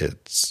 and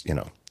it's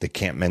they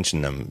can't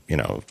mention them.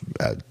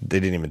 They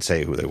didn't even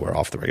say who they were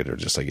off the record. They're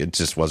just like, it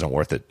just wasn't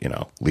worth it,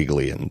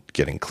 legally and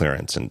getting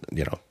clearance. And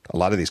a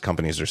lot of these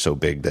companies are so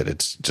big that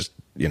it's just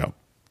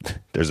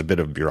there's a bit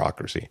of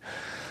bureaucracy.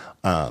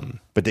 But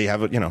they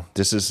have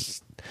this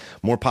is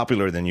more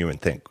popular than you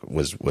would think.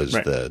 Was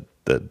right.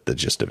 the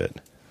gist of it.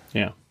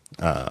 Yeah.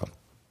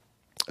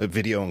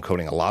 Video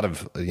encoding, a lot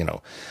of I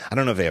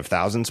don't know if they have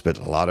thousands, but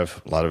a lot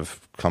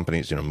of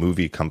companies,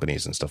 movie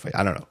companies and stuff like,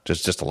 I don't know,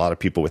 just a lot of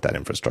people with that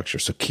infrastructure.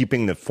 So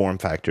keeping the form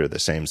factor the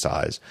same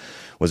size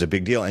was a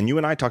big deal. And you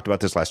and I talked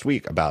about this last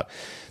week about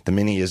the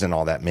Mini isn't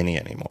all that mini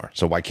anymore.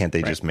 So why can't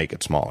they just make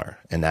it smaller?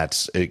 And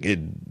that's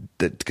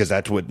because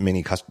that's what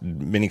mini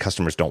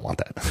customers don't want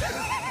that.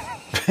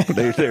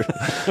 they're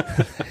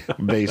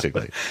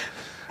basically.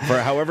 For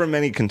however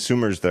many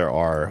consumers there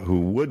are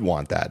who would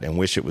want that and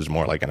wish it was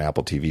more like an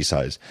Apple TV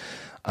size,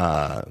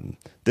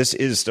 this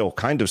is still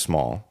kind of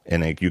small,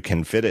 and you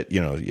can fit it.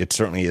 It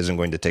certainly isn't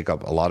going to take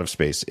up a lot of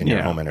space in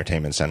your home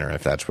entertainment center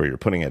if that's where you're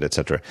putting it,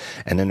 etc.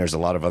 And then there's a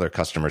lot of other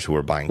customers who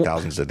are buying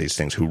thousands of these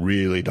things who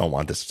really don't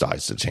want the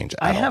size to change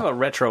at all. I have a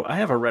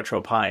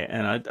Retro Pi,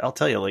 and I'll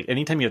tell you, like,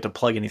 anytime you have to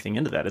plug anything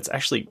into that, it's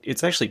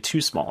actually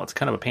too small. It's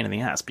kind of a pain in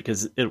the ass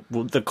because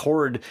the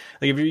cord,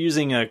 like if you're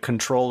using a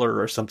controller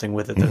or something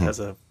with it that has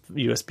a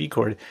USB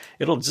cord,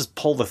 it'll just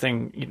pull the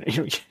thing.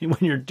 When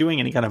you're doing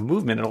any kind of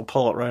movement, it'll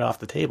pull it right off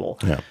the table.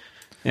 Yeah.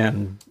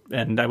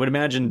 And I would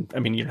imagine,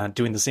 you're not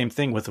doing the same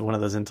thing with one of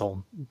those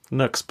Intel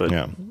NUCs, but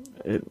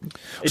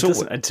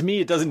to me,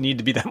 it doesn't need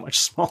to be that much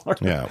smaller.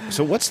 Yeah.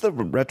 So what's the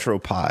Retro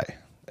Pi?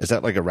 Is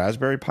that like a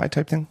Raspberry Pi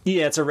type thing?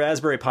 Yeah, it's a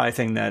Raspberry Pi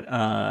thing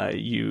that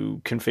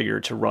you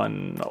configure to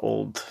run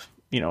old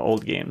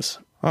games.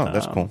 Oh,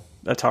 that's cool.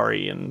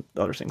 Atari and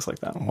other things like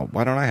that. Well,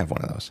 why don't I have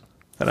one of those?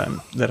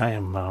 That I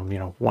am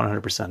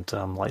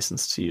 100%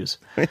 licensed to use.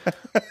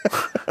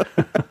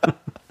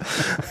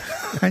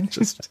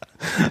 just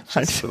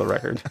for the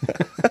record.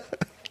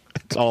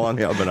 It's all on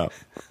the up and up.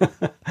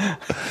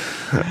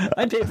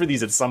 I paid for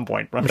these at some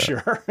point, I'm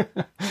sure.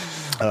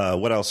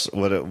 What else?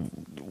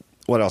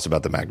 what else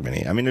about the Mac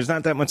Mini? I mean, there's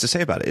not that much to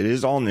say about it. It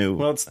is all new.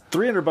 Well, it's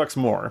 $300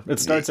 more. It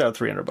starts out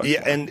 $300.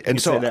 Yeah,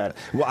 and so that.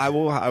 Well,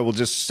 I will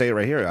just say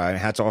right here.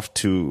 Hats off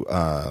to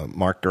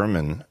Mark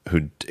Gurman, who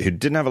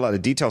didn't have a lot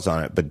of details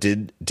on it, but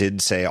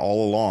did say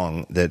all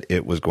along that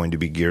it was going to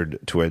be geared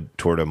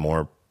toward a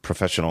more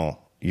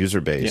professional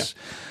user base.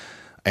 Yeah.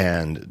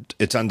 And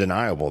it's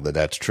undeniable that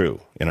that's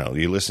true. You know,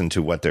 you listen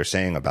to what they're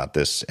saying about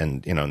this,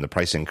 and and the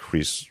price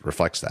increase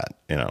reflects that.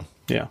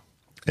 Yeah.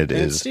 It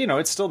is,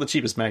 it's still the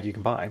cheapest Mac you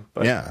can buy.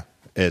 But. Yeah,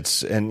 it's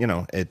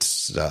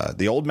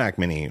the old Mac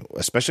Mini,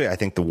 especially. I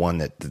think the one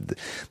that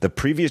the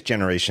previous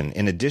generation,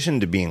 in addition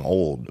to being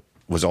old,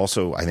 was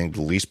also, I think,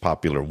 the least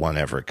popular one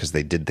ever because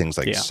they did things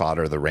like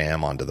solder the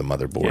RAM onto the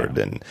motherboard,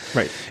 and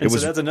right. And so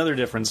that's another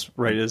difference,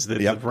 right? Is that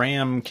the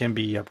RAM can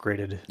be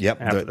upgraded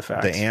after the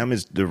fact.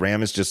 The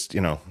RAM is just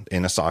in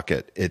a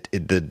socket.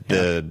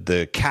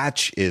 The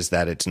catch is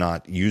that it's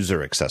not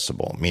user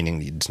accessible,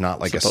 meaning it's not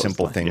like a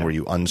simple thing where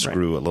you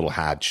unscrew a little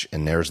hatch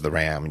and there's the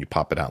RAM and you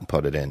pop it out and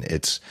put it in.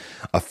 It's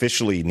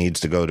officially needs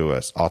to go to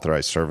an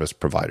authorized service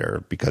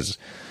provider because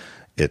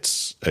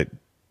it's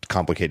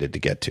complicated to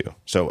get to.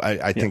 So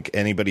I think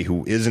anybody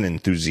who is an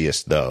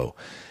enthusiast, though,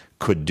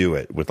 could do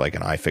it with like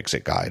an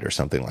iFixit guide or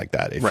something like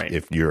that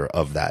if you're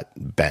of that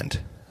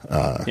bent.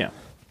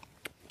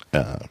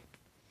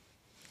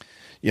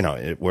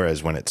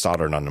 Whereas when it's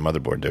soldered on the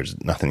motherboard, there's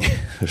nothing.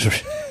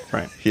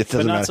 Right.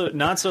 But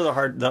not so the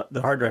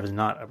hard drive is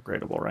not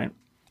upgradable, right?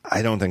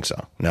 I don't think so.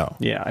 No.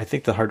 Yeah, I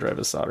think the hard drive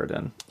is soldered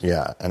in.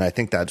 Yeah, and I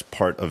think that's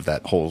part of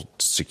that whole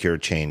secure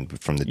chain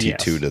from the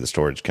T2 to the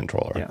storage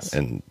controller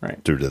and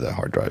through to the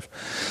hard drive.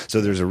 So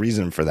there's a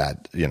reason for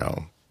that,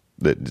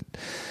 that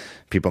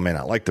people may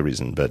not like the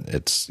reason, but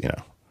it's,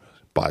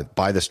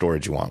 buy the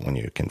storage you want when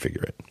you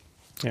configure it.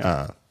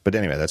 Yeah. But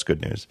anyway, that's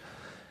good news.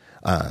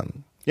 But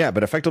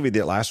effectively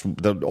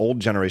the old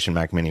generation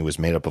Mac Mini was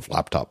made up of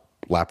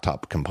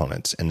laptop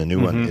components, and the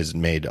new one is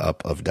made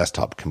up of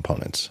desktop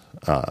components,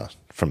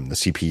 from the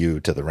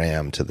CPU to the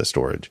RAM to the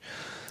storage.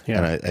 Yeah.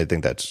 And I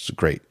think that's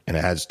great. And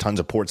it has tons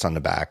of ports on the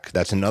back.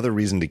 That's another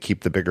reason to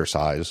keep the bigger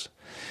size,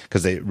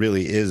 because it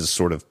really is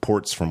sort of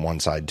ports from one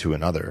side to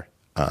another.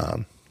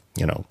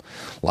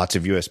 Lots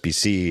of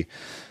USB-C, a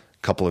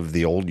couple of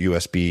the old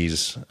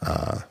USBs.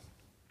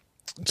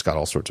 It's got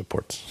all sorts of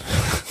ports.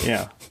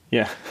 Yeah.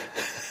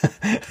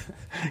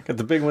 Got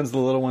the big ones, the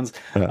little ones.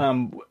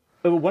 Yeah.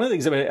 One of the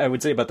things I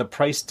would say about the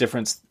price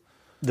difference,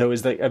 though,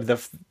 is that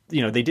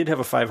they did have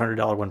a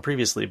 $500 one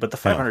previously, but the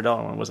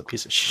 $500 one was a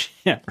piece of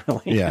shit,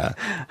 really. Yeah.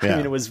 I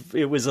mean, it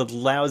was a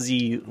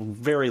lousy,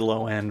 very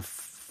low end.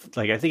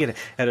 Like I think it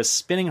had a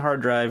spinning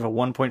hard drive, a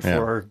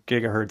 1.4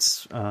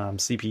 gigahertz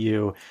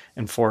CPU,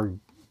 and 4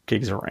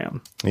 gigs of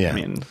RAM. Yeah. I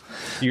mean,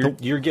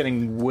 you're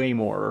getting way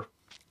more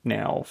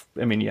now.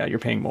 I mean, you're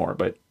paying more,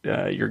 but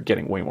you're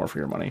getting way more for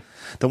your money.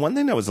 The one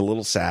thing that was a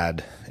little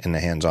sad in the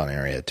hands-on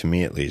area, to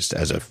me at least,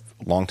 as a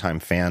longtime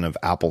fan of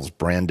Apple's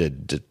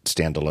branded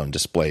standalone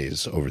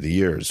displays over the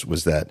years,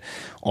 was that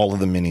all of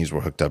the minis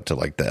were hooked up to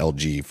like the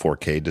LG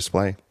 4K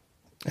display,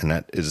 and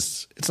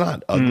it's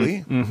not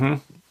ugly. Mm-hmm.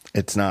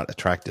 It's not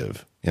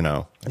attractive.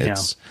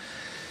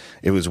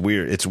 It was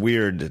weird. It's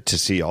weird to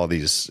see all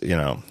these,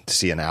 to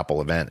see an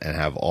Apple event and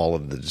have all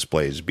of the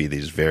displays be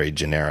these very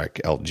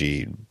generic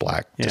LG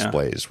black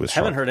displays.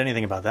 Haven't heard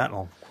anything about that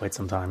in quite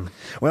some time.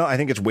 Well, I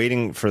think it's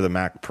waiting for the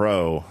Mac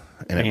Pro,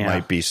 and it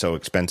might be so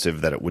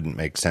expensive that it wouldn't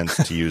make sense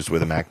to use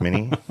with a Mac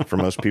Mini for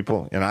most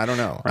people. And I don't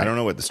know. Right. I don't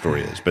know what the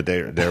story is, but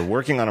they're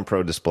working on a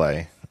Pro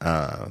display,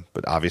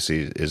 but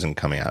obviously it isn't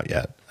coming out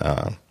yet.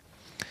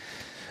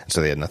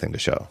 So they had nothing to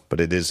show.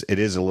 But it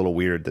is a little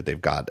weird that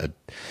they've got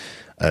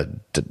a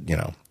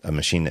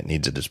machine that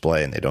needs a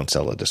display and they don't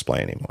sell a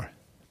display anymore.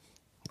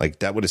 Like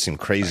that would have seemed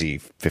crazy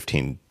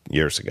 15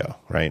 years ago,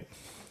 right?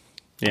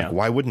 Yeah. Like,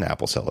 why wouldn't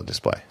Apple sell a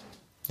display?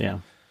 Yeah.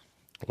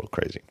 A little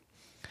crazy.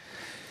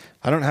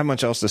 I don't have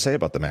much else to say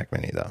about the Mac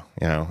Mini though.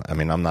 I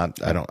mean,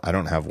 I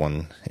don't have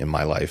one in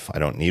my life. I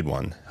don't need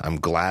one. I'm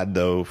glad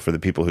though for the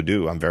people who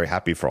do. I'm very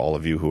happy for all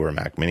of you who are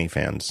Mac Mini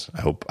fans.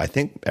 I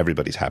think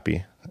everybody's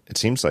happy. It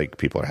seems like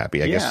people are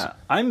happy, I guess. Yeah,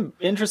 I'm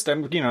interested.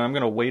 I'm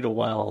going to wait a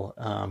while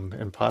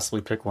and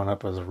possibly pick one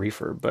up as a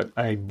refurb, but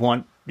I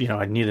want,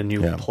 I need a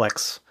new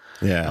Plex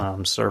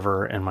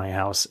server in my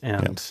house,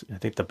 and I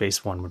think the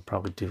base one would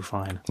probably do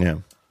fine. Yeah.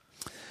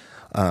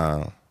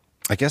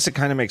 I guess it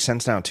kind of makes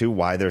sense now, too,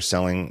 why they're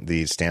selling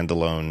the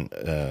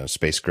standalone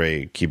Space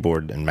Gray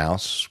keyboard and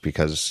mouse,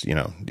 because,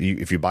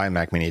 if you buy a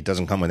Mac Mini, it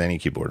doesn't come with any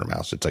keyboard or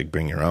mouse. It's like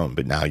bring your own.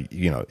 But now,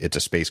 it's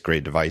a Space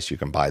Gray device. You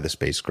can buy the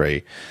Space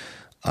Gray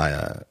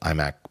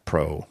iMac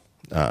Pro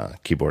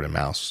keyboard and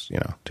mouse,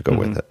 to go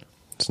with it.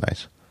 It's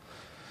nice.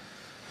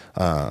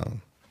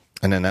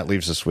 And then that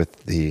leaves us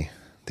with the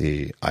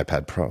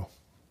iPad Pro.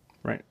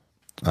 Right.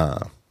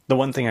 The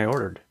one thing I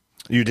ordered.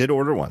 You did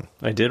order one?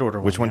 I did order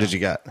one. Which one did you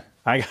get?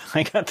 I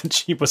got the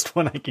cheapest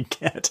one I could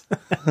get.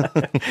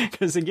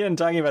 Because again,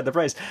 talking about the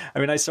price, I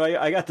mean,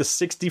 I got the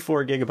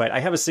 64 gigabyte. I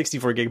have a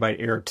 64 gigabyte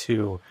Air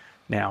 2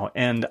 now,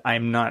 and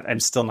I'm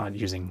still not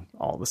using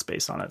all the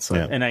space on it. So,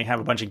 and I have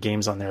a bunch of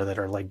games on there that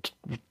are like,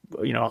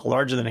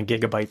 larger than a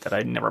gigabyte that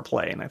I never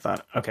play. And I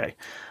thought, okay,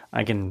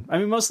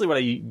 mostly what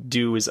I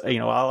do is,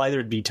 I'll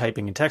either be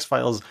typing in text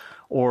files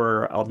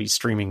or I'll be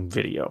streaming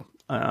video.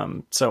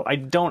 So I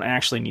don't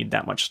actually need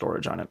that much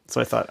storage on it.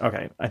 So I thought,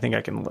 okay, I think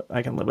I can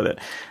live with it.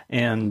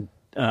 And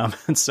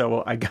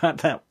so I got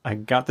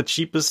the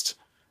cheapest.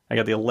 I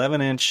got the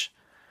 11-inch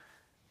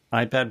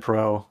iPad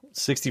Pro,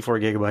 64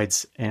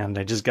 gigabytes, and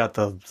I just got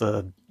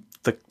the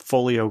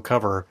folio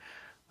cover.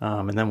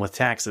 And then with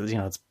taxes,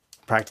 it's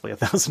practically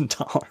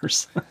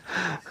 $1,000.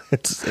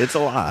 It's a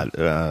lot.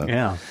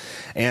 Yeah.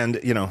 And,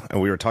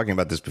 we were talking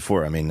about this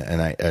before. I mean,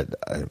 and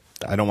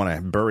I don't want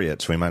to bury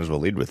it, so we might as well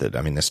lead with it.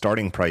 I mean, the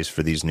starting price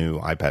for these new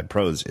iPad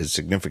Pros is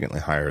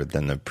significantly higher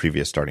than the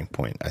previous starting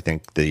point. I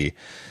think the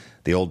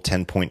old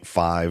 10.5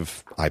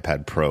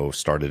 iPad Pro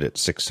started at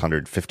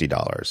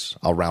 $650.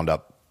 I'll round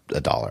up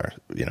 $1.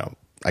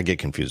 I get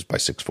confused by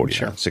 $640,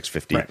 sure.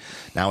 $650. Right.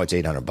 Now it's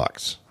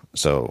 $800.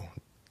 So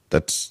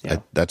that's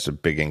a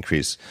big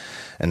increase.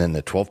 And then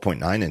the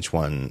 12.9 inch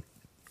one,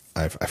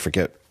 I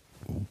forget,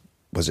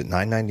 was it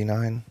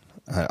 $999?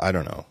 I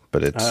don't know,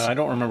 but it's. I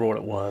don't remember what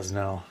it was.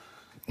 No.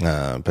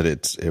 But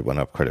it went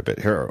up quite a bit.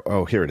 Here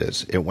it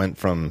is. It went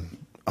from.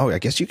 Oh, I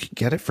guess you could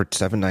get it for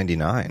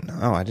 $799.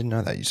 Oh, I didn't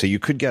know that. So you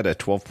could get a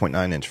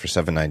 12.9 inch for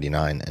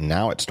 $799, and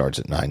now it starts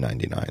at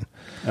 $999.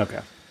 Okay.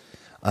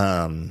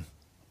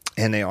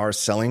 And they are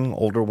selling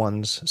older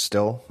ones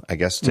still, I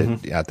guess,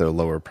 at their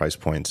lower price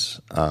points.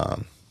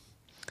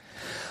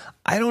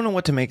 I don't know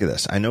what to make of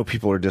this. I know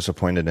people are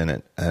disappointed in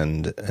it,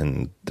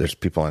 and there's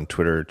people on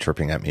Twitter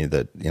chirping at me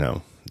that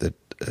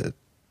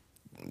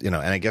and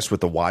I guess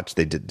with the watch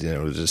they did,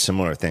 it was a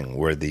similar thing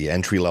where the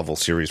entry level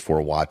Series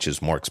 4 watch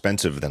is more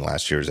expensive than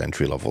last year's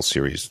entry level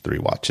Series 3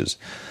 watches.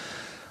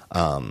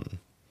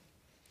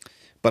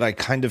 But I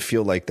kind of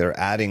feel like they're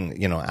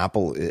adding,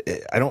 Apple.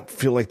 I don't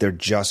feel like they're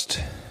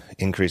just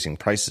increasing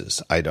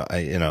prices.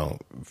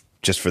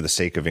 Just for the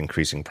sake of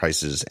increasing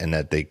prices, and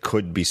that they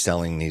could be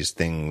selling these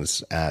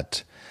things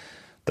at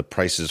the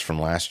prices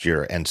from last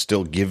year and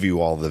still give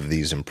you all of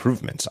these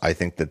improvements. I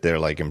think that they're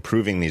like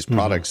improving these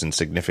products in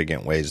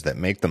significant ways that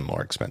make them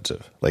more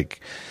expensive.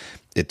 Like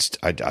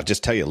I'll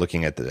just tell you,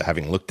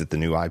 having looked at the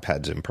new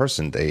iPads in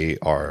person, they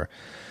are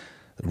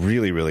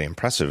really, really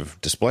impressive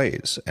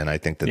displays. And I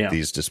think that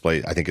these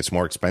displays, I think it's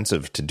more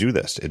expensive to do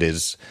this.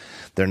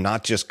 They're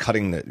not just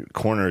cutting the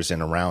corners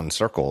in a round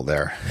circle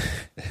there.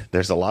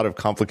 There's a lot of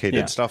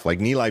complicated stuff. Like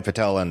Nilay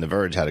Patel on The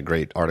Verge had a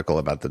great article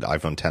about the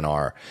iPhone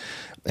XR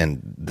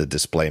and the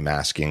display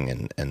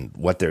masking and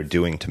what they're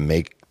doing to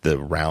make the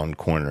round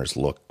corners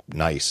look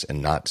nice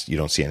and you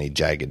don't see any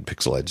jagged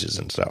pixel edges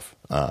and stuff.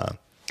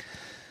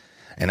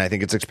 And I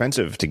think it's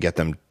expensive to get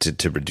them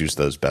to reduce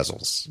those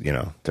bezels.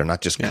 They're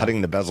not just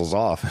cutting the bezels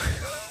off.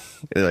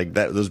 Like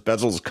that, those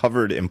bezels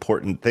covered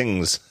important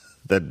things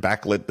that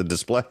backlit the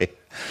display.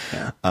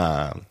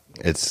 Yeah.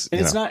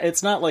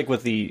 It's not like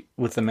with the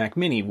Mac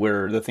Mini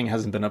where the thing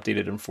hasn't been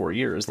updated in 4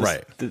 years.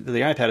 Right. The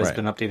iPad has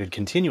been updated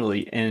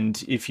continually,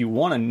 and if you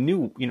want a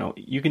new,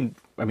 you can.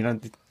 I mean, I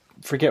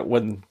forget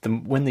when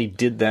they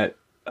did that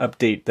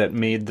update that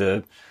made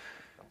the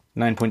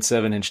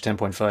 9.7 inch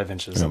 10.5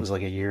 inches. That was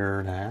like a year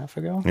and a half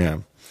ago. Yeah,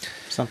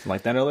 something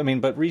like that. I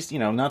mean, but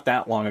not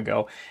that long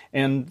ago,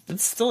 and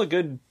it's still a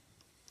good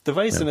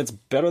device, and it's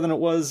better than it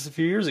was a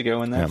few years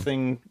ago. And that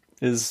thing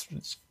is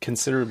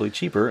considerably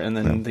cheaper, and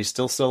then they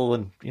still sell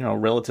a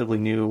relatively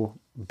new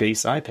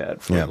base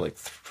iPad for like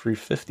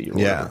 $350 or whatever.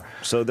 Yeah.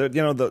 So the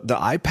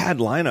iPad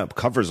lineup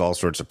covers all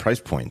sorts of price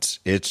points.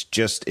 It's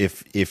just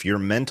if your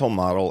mental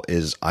model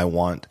is I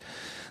want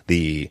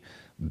the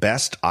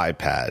best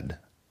iPad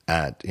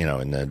at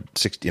in the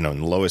in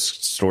the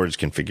lowest storage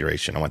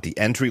configuration, I want the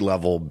entry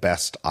level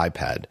best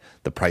iPad.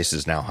 The price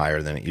is now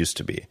higher than it used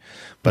to be,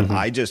 but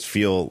I just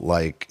feel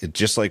like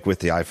just like with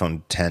the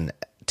iPhone 10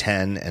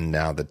 and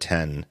now the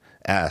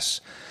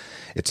 10s,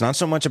 it's not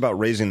so much about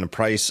raising the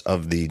price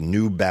of the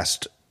new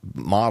best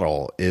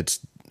model. It's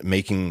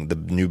making the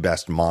new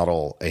best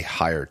model a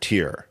higher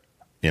tier,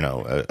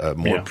 a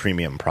more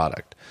premium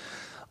product.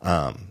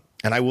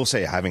 And I will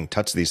say, having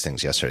touched these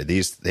things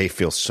yesterday, they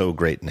feel so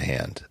great in the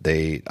hand.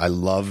 I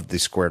love the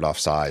squared off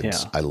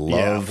sides. Yeah. I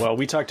love. Well,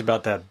 we talked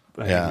about that.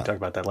 We talked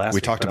about that last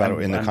week. We talked about it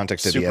in the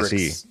context of the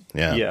SE.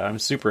 Yeah, I'm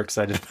super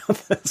excited about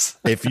this.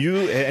 If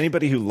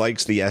anybody who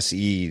likes the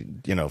SE,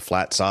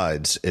 flat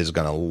sides is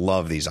going to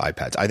love these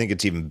iPads. I think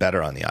it's even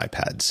better on the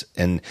iPads.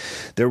 And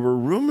there were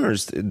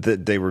rumors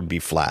that they would be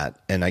flat,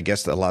 and I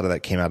guess a lot of that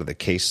came out of the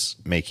case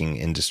making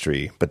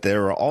industry. But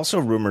there were also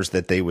rumors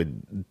that they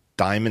would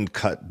diamond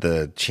cut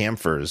the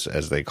chamfers,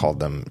 as they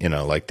called them,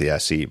 like the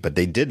SE, but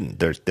they didn't.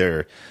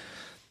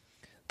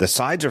 The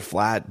sides are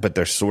flat, but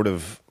they're sort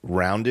of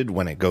rounded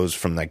when it goes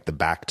from like the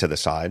back to the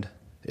side.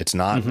 It's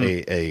not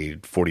a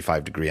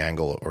 45-degree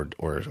angle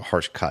or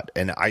harsh cut.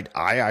 And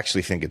I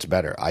actually think it's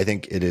better. I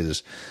think it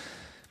is,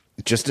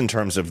 just in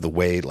terms of the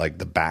way like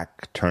the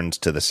back turns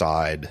to the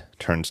side,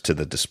 turns to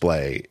the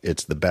display,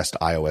 it's the best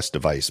iOS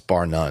device,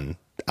 bar none,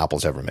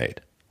 Apple's ever made.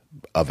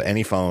 of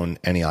any phone,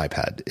 any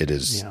iPad. It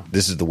is. Yeah.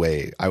 This is the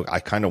way I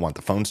kind of want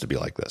the phones to be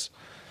like this.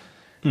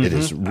 Mm-hmm. It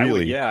is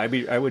really.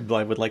 I would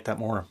like that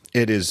more.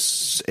 It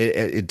is.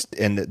 It's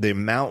and the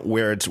amount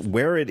where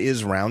it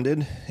is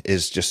rounded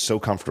is just so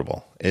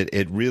comfortable.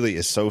 It really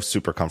is so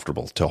super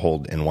comfortable to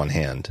hold in one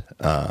hand.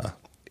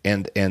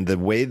 And the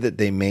way that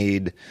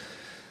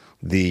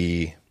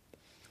they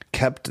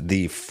kept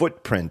the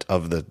footprint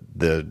of the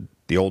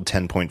old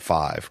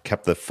 10.5,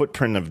 kept the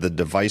footprint of the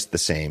device the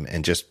same,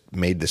 and just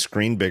made the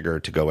screen bigger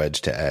to go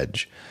edge to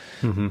edge.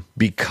 Mm-hmm.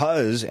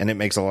 Because, and it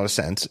makes a lot of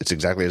sense, it's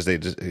exactly as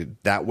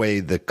that way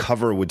the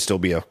cover would still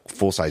be a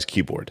full-size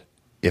keyboard.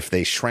 If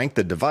they shrank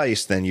the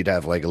device, then you'd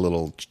have like a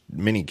little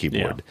mini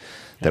keyboard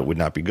that would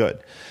not be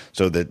good.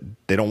 So that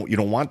you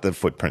don't want the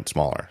footprint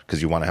smaller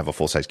because you want to have a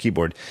full-size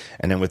keyboard.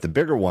 And then with the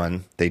bigger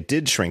one, they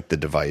did shrink the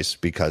device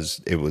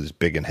because it was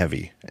big and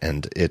heavy.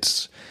 And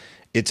it's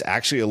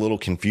actually a little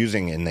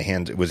confusing in the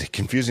hands. It was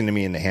confusing to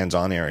me in the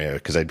hands-on area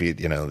because they're very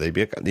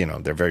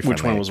friendly.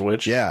 Which one was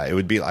which? Yeah, it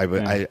would be.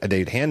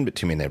 They'd hand it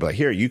to me and they'd be like,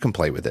 "Here, you can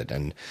play with it,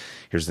 and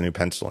here's the new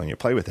pencil, and you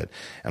play with it."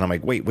 And I'm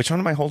like, "Wait, which one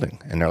am I holding?"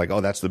 And they're like,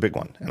 "Oh, that's the big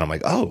one." And I'm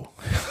like, "Oh."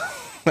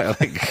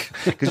 Like,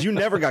 because you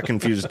never got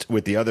confused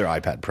with the other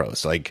iPad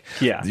Pros. Like,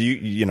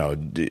 you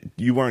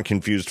weren't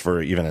confused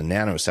for even a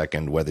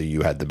nanosecond whether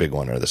you had the big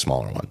one or the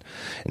smaller one.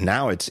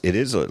 Now it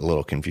is a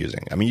little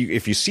confusing. I mean,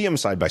 if you see them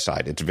side by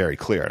side, it's very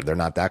clear they're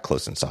not that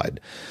close in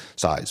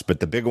size.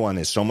 But the big one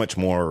is so much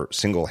more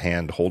single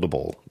hand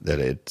holdable that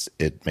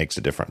it makes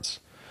a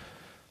difference.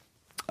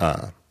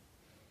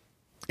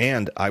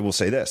 And I will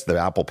say this: the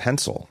Apple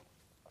Pencil,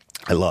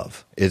 I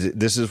love.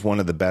 This is one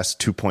of the best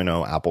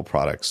 2.0 Apple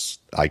products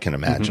I can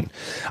imagine.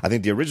 Mm-hmm. I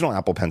think the original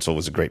Apple Pencil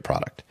was a great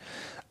product,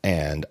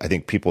 and I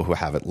think people who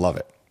have it love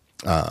it.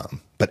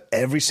 But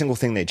every single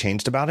thing they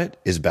changed about it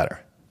is better.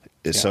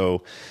 Yeah.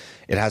 So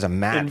it has a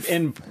matte...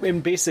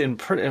 And basically,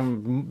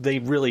 they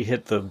really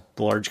hit the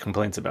large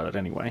complaints about it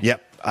anyway.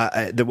 Yep.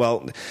 Let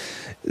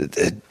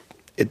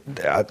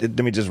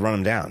me just run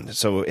them down.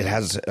 So it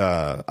has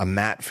a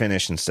matte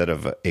finish instead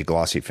of a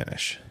glossy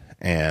finish,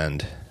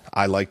 and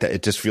I like that.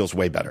 It just feels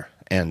way better.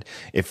 And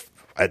if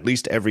at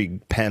least every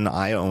pen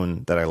I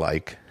own that I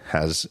like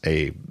has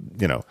a,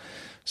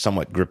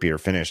 somewhat grippier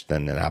finish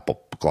than an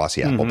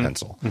glossy Apple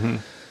Pencil.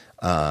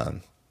 Mm-hmm.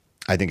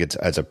 I think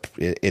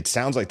it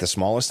sounds like the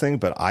smallest thing,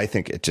 but I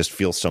think it just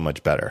feels so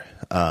much better.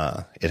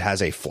 It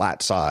has a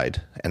flat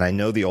side, and I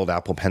know the old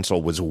Apple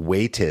Pencil was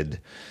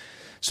weighted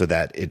so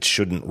that it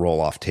shouldn't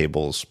roll off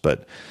tables,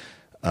 but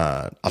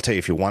I'll tell you,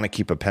 if you want to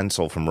keep a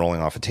pencil from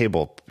rolling off a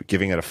table,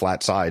 giving it a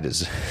flat side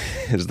is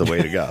the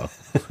way to go.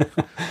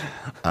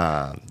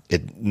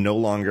 It no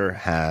longer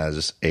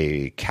has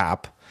a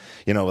cap.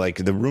 Like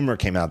the rumor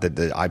came out that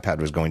the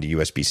iPad was going to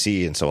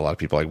USB-C, and so a lot of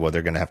people are like, well,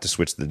 they're going to have to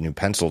switch the new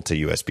pencil to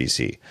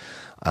USB-C.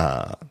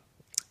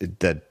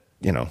 That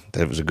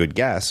was a good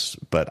guess,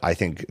 but I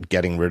think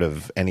getting rid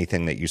of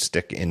anything that you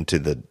stick into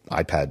the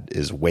iPad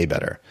is way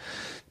better.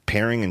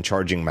 Pairing and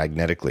charging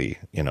magnetically,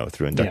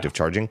 through inductive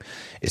charging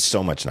is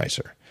so much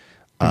nicer.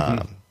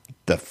 Mm-hmm.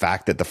 The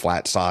fact that the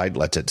flat side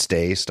lets it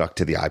stay stuck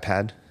to the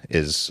iPad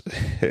is,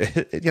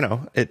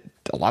 a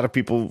lot of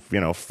people,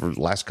 for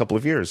the last couple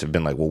of years have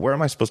been like, well, where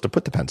am I supposed to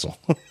put the pencil?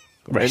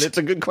 Right. And it's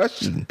a good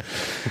question.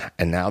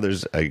 And now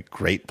there's a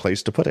great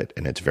place to put it,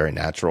 and it's very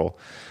natural.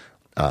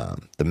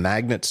 The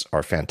magnets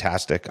are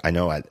fantastic. I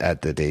know I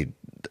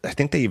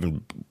think they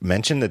even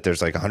mentioned that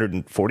there's like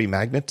 140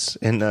 magnets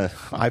in the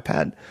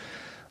iPad.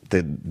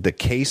 The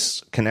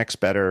case connects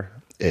better.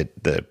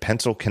 The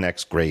pencil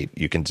connects great.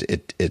 You can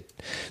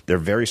they're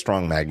very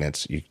strong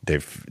magnets.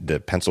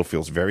 The pencil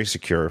feels very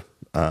secure,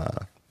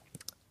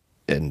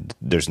 and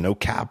there's no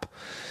cap,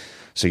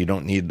 so you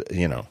don't need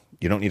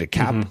a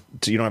cap. Mm-hmm.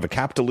 So you don't have a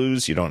cap to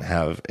lose. You don't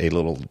have a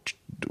little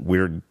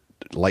weird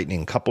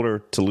lightning coupler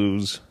to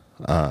lose.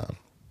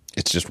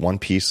 It's just one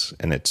piece,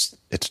 and it's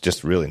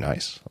just really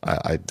nice.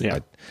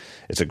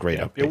 It's a great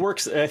update. It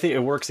works. I think it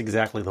works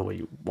exactly the way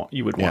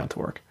you would want it to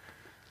work.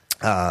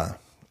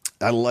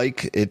 I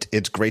like it.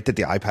 It's great that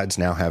the iPads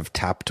now have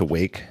tap to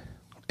wake,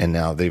 and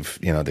now they've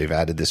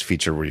added this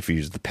feature where if you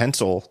use the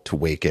pencil to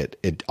wake it,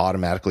 it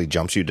automatically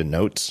jumps you to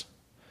notes.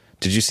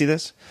 Did you see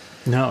this?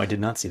 No, I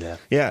did not see that.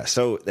 Yeah,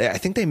 so I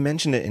think they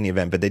mentioned it in the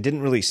event, but they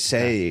didn't really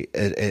say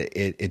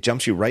it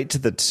jumps you right to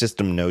the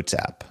System Notes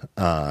app.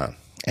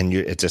 And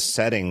it's a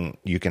setting.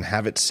 You can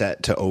have it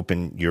set to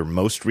open your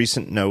most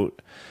recent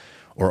note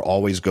or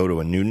always go to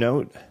a new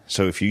note.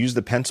 So if you use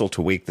the pencil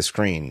to wake the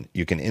screen,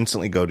 you can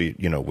instantly go to,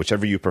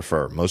 whichever you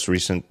prefer, most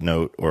recent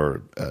note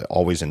or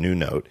always a new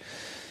note.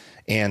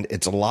 And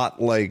it's a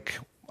lot like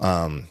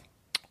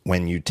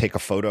when you take a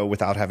photo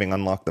without having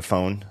unlocked the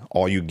phone,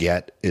 all you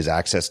get is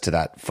access to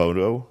that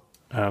photo.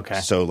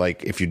 Okay. So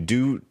like if you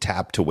do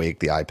tap to wake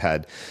the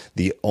iPad,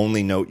 the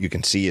only note you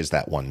can see is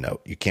that one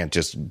note. You can't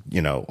just,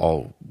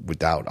 all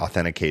without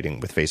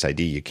authenticating with Face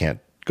ID, you can't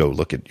go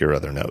look at your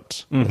other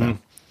notes. Mm-hmm.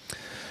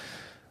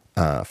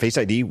 Face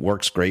ID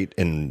works great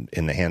in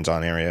the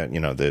hands-on area.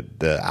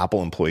 The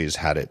Apple employees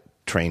had it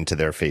trained to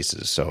their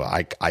faces, so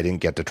I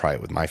didn't get to try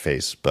it with my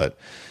face, but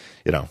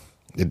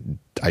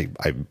I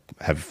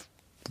have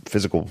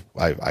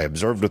I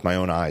observed with my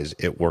own eyes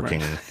it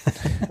working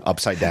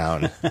upside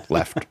down,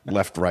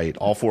 left, right,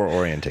 all 4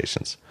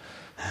 orientations.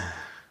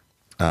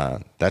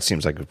 That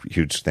seems like a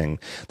huge thing.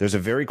 There's a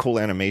very cool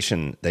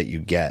animation that you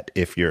get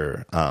if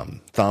your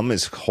thumb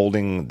is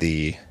holding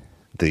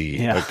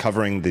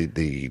covering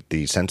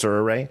the sensor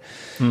array.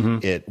 Mm-hmm.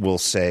 It will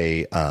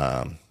say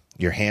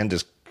your hand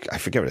is, I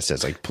forget what it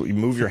says, like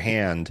move your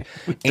hand,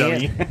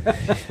 dummy.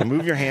 And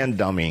move your hand,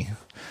 dummy.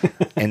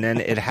 And then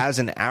it has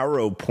an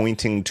arrow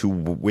pointing to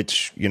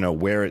which,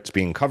 where it's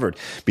being covered,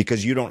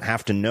 because you don't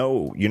have to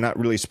know. You're not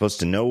really supposed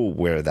to know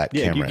where that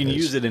camera is. Yeah, you can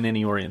use it in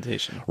any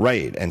orientation.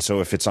 Right. And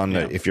so if it's on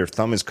if your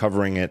thumb is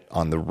covering it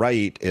on the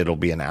right, it'll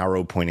be an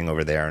arrow pointing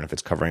over there. And if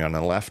it's covering on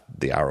the left,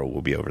 the arrow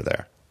will be over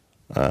there.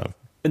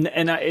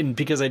 And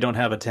because I don't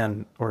have a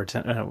 10 or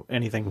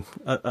anything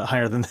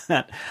higher than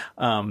that,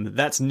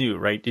 that's new,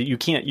 right? You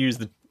can't use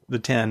the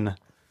 10.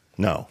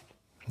 No.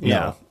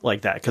 Yeah,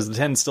 like that, because the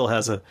 10 still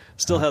has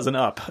an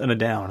up and a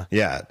down.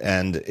 Yeah,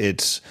 and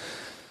it's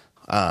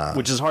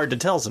which is hard to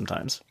tell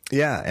sometimes.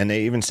 Yeah, and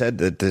they even said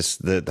that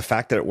the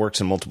fact that it works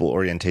in multiple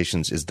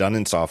orientations is done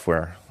in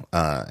software,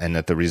 and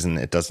that the reason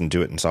it doesn't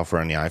do it in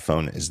software on the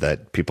iPhone is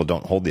that people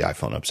don't hold the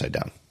iPhone upside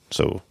down.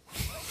 So,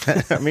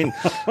 I mean,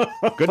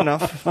 good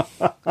enough.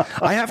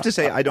 I have to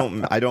say, I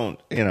don't.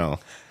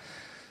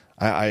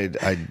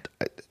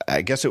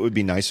 I guess it would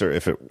be nicer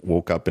if it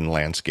woke up in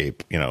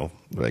landscape,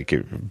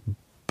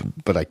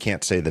 but I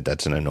can't say that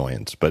that's an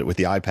annoyance. But with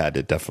the iPad,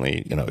 it definitely,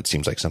 it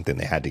seems like something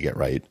they had to get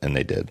right, and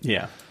they did.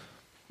 Yeah.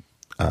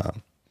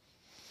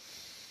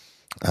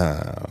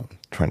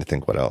 Trying to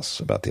think what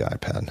else about the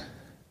iPad.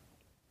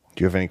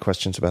 Do you have any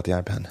questions about the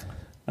iPad?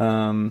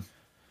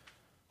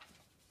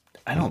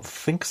 I don't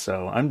think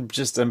so. I'm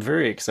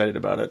very excited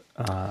about it.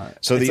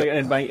 So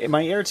and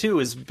my Air 2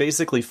 is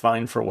basically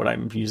fine for what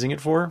I'm using it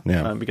for,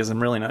 yeah. Because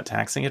I'm really not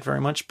taxing it very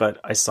much. But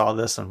I saw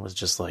this and was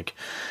just like,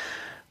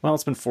 well,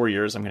 it's been 4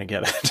 years. I'm going to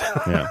get it.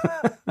 Yeah.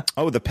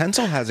 Oh, the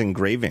pencil has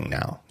engraving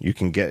now. You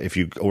can get, if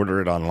you order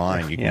it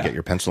online, you can get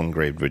your pencil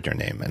engraved with your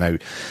name. And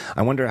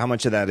I wonder how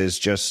much of that is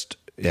just,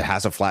 it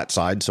has a flat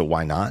side, so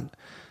why not?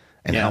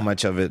 And how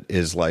much of it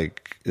is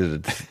like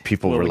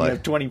people were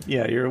like 20.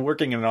 Yeah, you're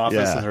working in an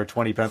office and there are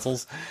 20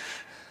 pencils,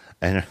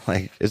 and they're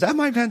like, "Is that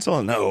my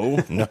pencil?" No.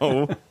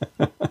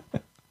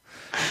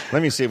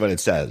 Let me see what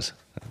it says.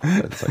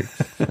 It's like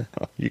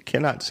you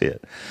cannot see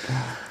it.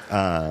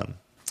 The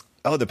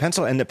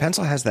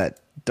pencil has that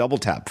double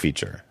tap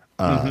feature.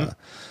 And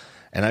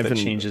that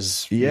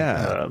changes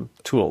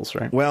tools,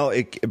 right? Well,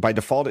 by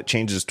default it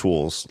changes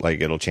tools.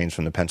 Like it'll change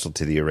from the pencil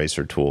to the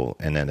eraser tool,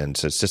 and then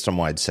it's a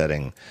system-wide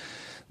setting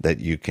that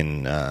you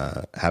can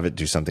have it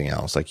do something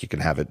else. Like you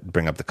can have it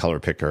bring up the color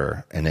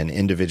picker, and then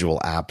individual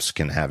apps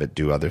can have it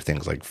do other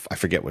things. Like I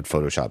forget what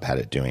Photoshop had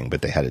it doing,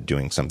 but they had it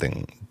doing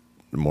something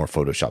more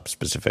Photoshop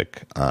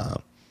specific.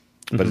 But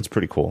it's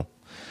pretty cool.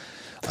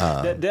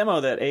 That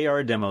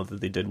AR demo that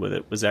they did with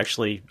it was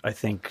actually, I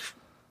think,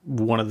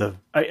 one of the.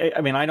 I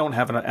mean, I don't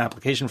have an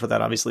application for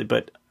that, obviously,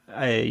 but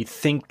I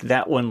think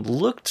that one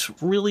looked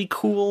really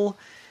cool,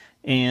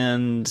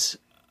 and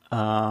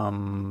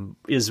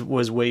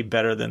was way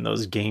better than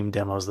those game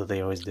demos that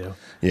they always do.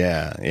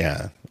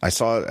 Yeah. I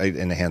saw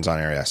in the hands-on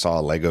area, I saw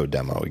a Lego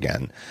demo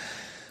again,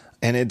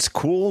 and it's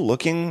cool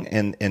looking.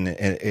 And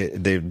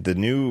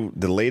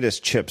the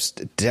latest chips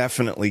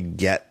definitely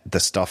get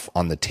the stuff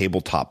on the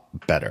tabletop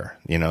better.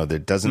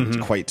 That doesn't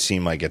quite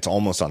seem like it's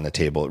almost on the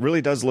table. It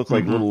really does look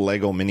like little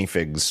Lego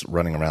minifigs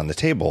running around the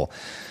table.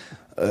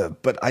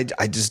 But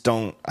I just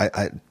don't.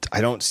 I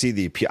don't see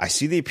the appeal. I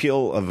see the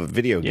appeal of a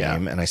video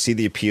game, and I see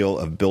the appeal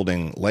of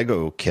building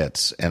Lego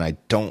kits, and I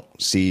don't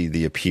see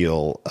the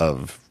appeal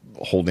of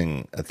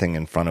holding a thing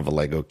in front of a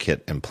Lego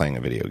kit and playing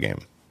a video game.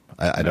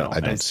 I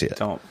don't see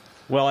it.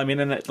 Well, I mean,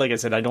 and like I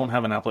said, I don't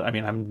have an application. I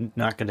mean, I'm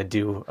not going to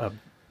do a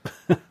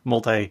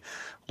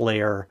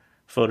multi-layer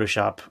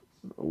Photoshop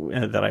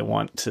that I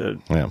want to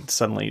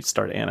suddenly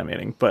start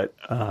animating, but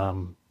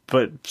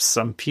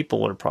some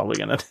people are probably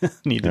going to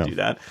need to do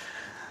that.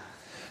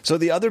 So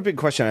the other big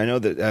question I know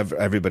that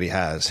everybody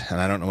has,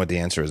 and I don't know what the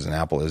answer is, and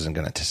Apple isn't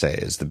going to say,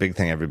 is the big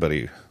thing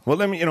everybody. Well,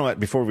 let me. You know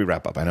what? Before we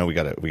wrap up, I know we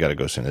got to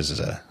go soon. This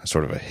is a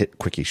sort of a hit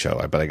quickie show,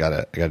 but I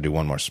gotta do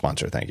one more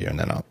sponsor. Thank you, and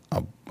then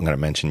I'm going to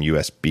mention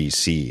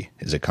USB-C.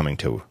 Is it coming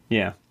to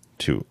a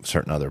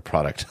certain other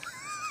product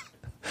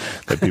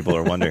that people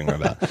are wondering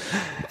about?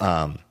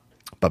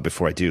 But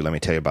before I do, let me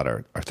tell you about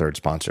our third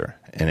sponsor,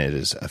 and it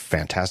is a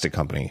fantastic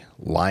company,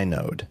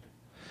 Linode.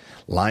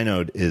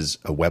 Linode is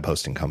a web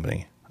hosting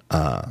company.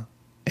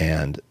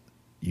 And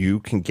you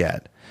can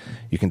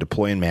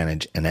deploy and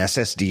manage an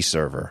SSD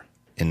server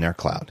in their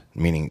cloud,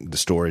 meaning the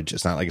storage,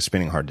 it's not like a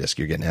spinning hard disk.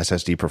 You're getting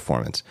SSD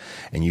performance,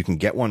 and you can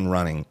get one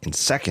running in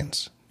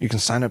seconds. You can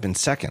sign up in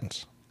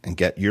seconds and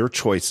get your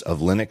choice of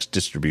Linux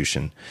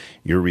distribution,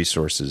 your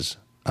resources,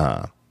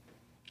 and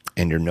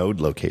your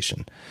node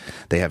location.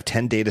 They have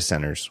 10 data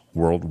centers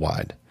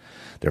worldwide.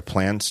 Their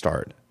plans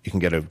start. You can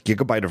get a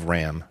gigabyte of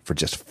RAM for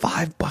just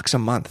 $5 a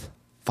month.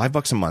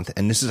 $5 a month,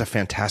 and this is a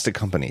fantastic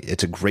company.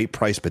 It's a great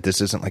price, but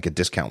this isn't like a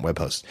discount web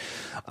host.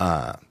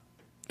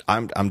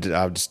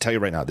 I'll just tell you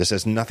right now, this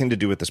has nothing to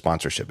do with the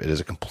sponsorship. It is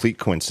a complete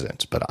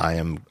coincidence, but I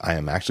am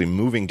actually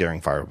moving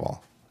Daring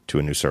Fireball to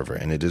a new server,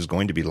 and it is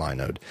going to be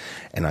Linode.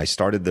 And I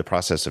started the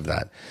process of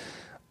that.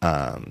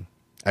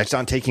 It's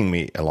not taking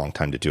me a long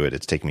time to do it.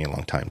 It's taking me a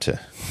long time to.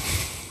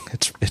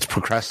 It's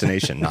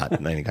procrastination,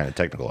 not any kind of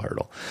technical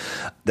hurdle.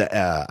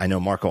 I know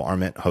Marco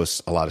Arment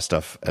hosts a lot of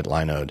stuff at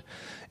Linode.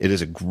 It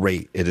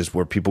is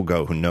where people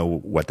go who know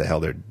what the hell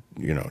they're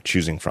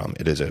choosing from.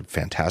 It is a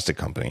fantastic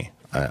company.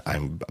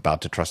 I'm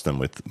about to trust them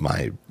with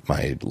my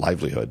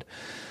livelihood.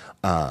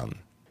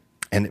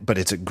 But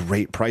it's a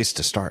great price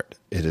to start.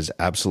 It is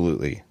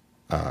absolutely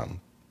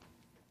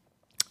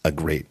a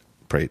great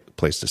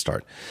place to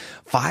start.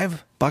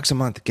 $5 a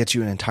month gets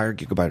you an entire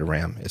gigabyte of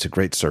RAM. It's a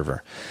great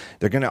server.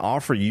 They're going to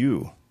offer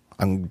you,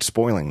 I'm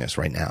spoiling this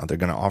right now, they're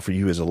going to offer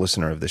you as a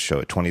listener of this show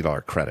a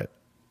 $20 credit.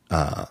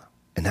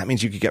 And that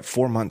means you could get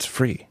 4 months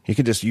free. You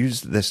could just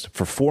use this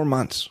for 4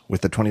 months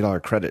with the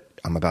 $20 credit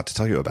I'm about to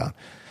tell you about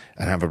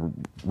and have a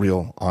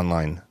real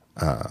online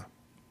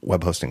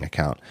web hosting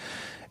account.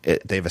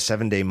 They have a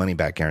 7-day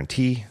money-back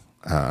guarantee.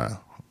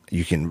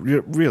 You can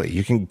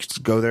you can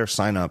go there,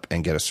 sign up,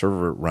 and get a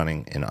server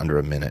running in under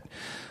a minute.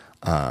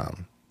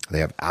 They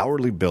have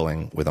hourly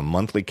billing with a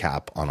monthly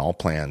cap on all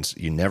plans.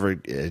 You never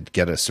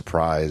get a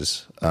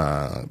surprise.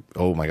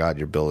 Oh my God,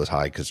 your bill is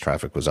high because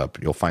traffic was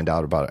up. You'll find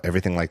out about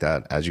everything like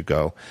that as you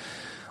go.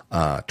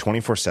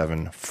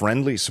 24/7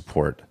 friendly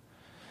support,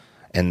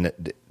 and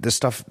this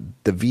stuff,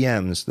 the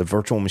VMs, the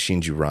virtual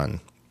machines you run,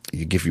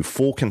 you give you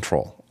full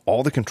control,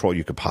 all the control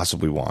you could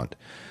possibly want.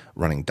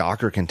 Running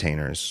Docker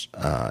containers,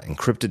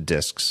 encrypted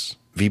disks,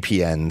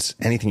 VPNs,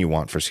 anything you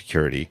want for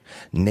security.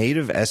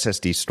 Native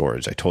SSD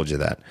storage, I told you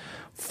that.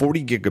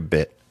 40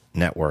 gigabit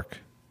network,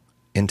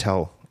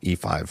 Intel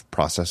E5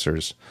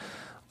 processors.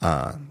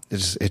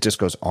 It just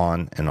goes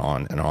on and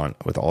on and on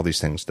with all these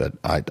things that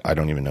I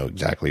don't even know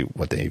exactly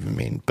what they even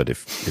mean. But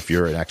if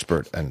you're an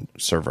expert in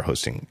server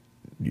hosting,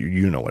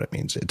 you know what it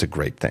means. It's a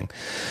great thing.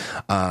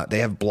 They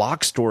have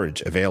block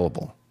storage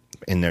available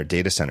in their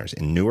data centers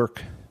in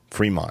Newark,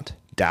 Fremont,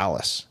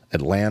 Dallas,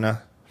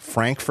 Atlanta,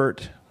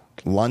 Frankfurt,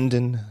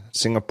 London,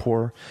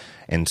 Singapore,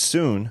 and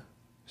soon,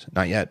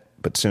 not yet,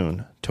 but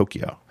soon,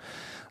 Tokyo.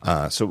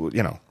 So,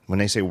 when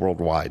they say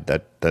worldwide,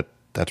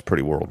 that's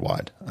pretty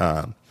worldwide.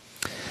 And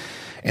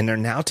they're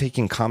now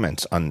taking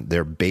comments on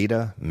their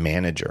beta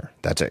manager.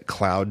 That's at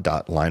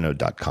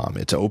cloud.linode.com.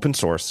 It's open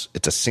source.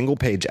 It's a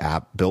single-page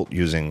app built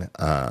using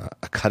a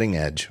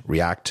cutting-edge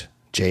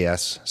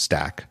React.js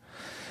stack.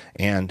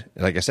 And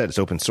like I said, it's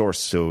open source,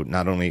 so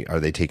not only are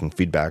they taking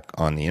feedback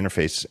on the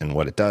interface and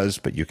what it does,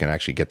 but you can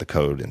actually get the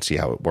code and see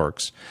how it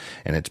works.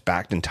 And it's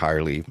backed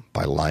entirely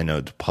by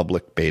Linode's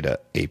public beta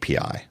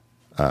API.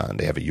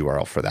 They have a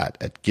URL for that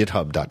at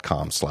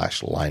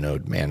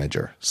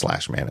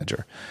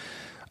github.com/linode-manager/manager.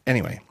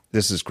 Anyway,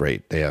 this is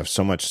great. They have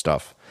so much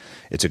stuff.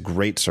 It's a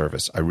great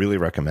service. I really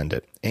recommend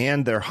it.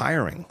 And they're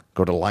hiring.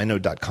 Go to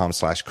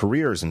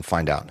linode.com/careers and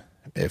find out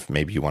if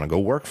maybe you want to go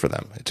work for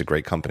them. It's a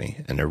great company,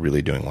 and they're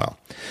really doing well.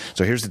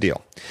 So here's the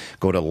deal.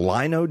 Go to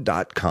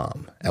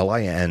linode.com,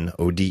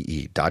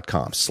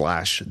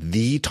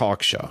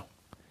 linode.com/thetalkshow.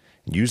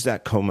 Use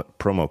that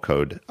promo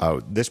code,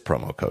 this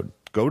promo code.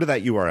 Go to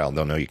that URL.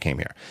 They'll know you came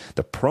here.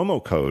 The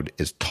promo code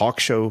is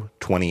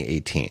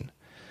TalkShow2018.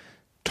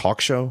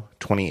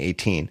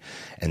 TalkShow2018.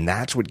 And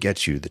that's what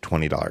gets you the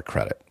 $20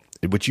 credit,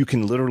 which you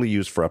can literally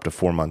use for up to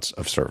 4 months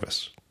of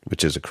service,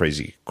 which is a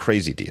crazy,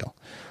 crazy deal.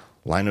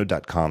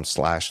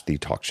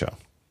 Linode.com/thetalkshow.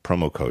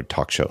 Promo code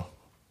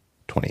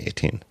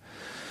TalkShow2018.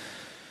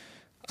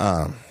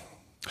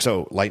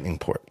 So Lightning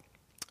port.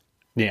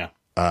 Yeah.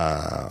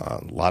 A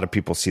lot of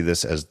people see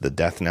this as the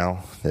death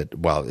knell. That,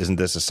 well, isn't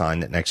this a sign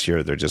that next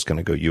year they're just going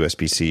to go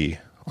USB-C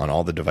on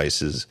all the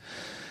devices?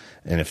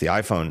 And if the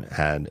iPhone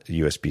had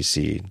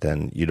USB-C,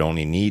 then you'd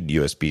only need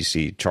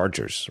USB-C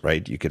chargers,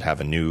 right? You could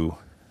have a new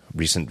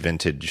recent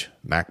vintage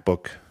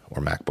MacBook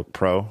or MacBook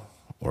Pro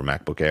or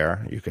MacBook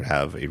Air. You could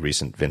have a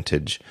recent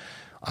vintage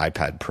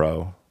iPad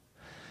Pro,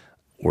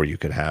 or you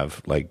could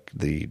have like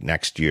the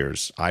next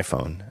year's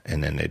iPhone,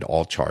 and then they'd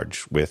all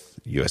charge with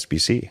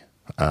USB-C.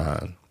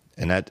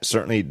 And that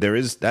certainly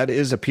that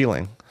is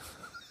appealing,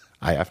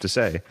 I have to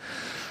say.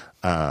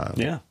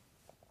 Yeah.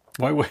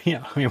 Why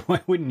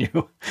wouldn't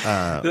you?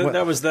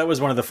 That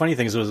was one of the funny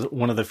things. It was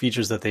one of the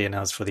features that they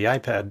announced for the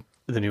iPad,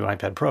 the new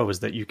iPad Pro,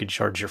 was that you could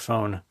charge your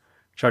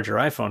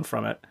iPhone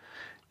from it.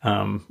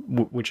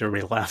 Which I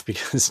really laugh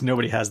because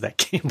nobody has that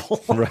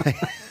cable. Right.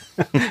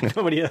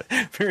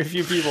 Very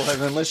few people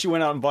have, unless you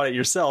went out and bought it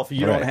yourself.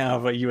 You don't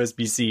have a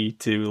USB-C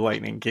to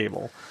Lightning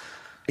cable.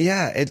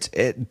 Yeah,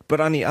 but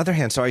on the other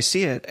hand, so I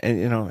see it,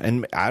 and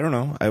and I don't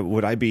know,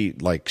 would I be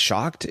like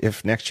shocked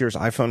if next year's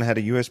iPhone had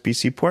a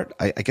USB-C port?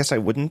 I guess I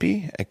wouldn't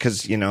be,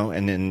 because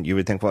and then you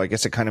would think, well, I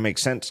guess it kind of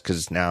makes sense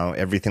because now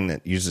everything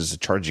that uses a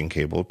charging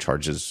cable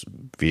charges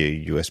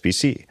via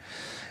USB-C,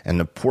 and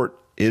the port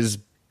is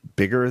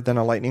bigger than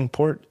a Lightning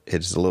port.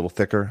 It's a little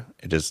thicker.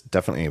 It is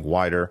definitely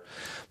wider,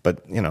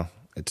 but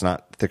it's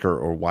not thicker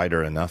or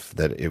wider enough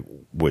that it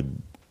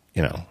would,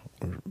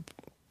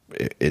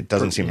 it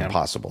doesn't seem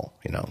impossible,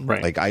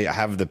 Right. Like I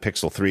have the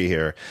Pixel 3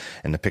 here,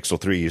 and the Pixel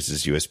 3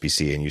 uses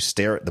USB-C, and you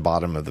stare at the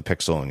bottom of the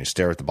Pixel and you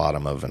stare at the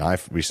bottom of an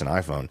recent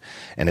iPhone,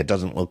 and it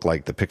doesn't look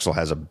like the Pixel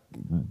has a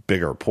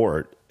bigger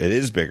port. It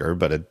is bigger,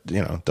 but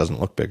it, doesn't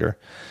look bigger.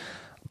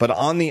 But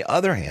on the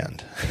other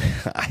hand,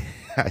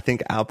 I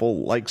think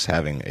Apple likes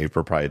having a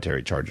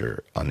proprietary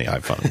charger on the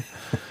iPhone.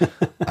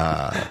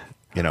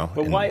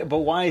 But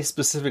why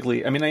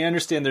specifically? I mean, I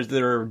understand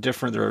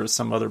there are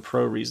some other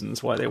pro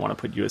reasons why they want to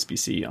put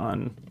USB-C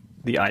on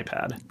the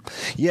iPad.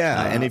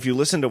 Yeah, and if you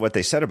listen to what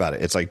they said about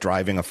it, it's like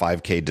driving a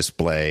 5K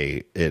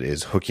display. It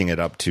is hooking it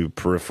up to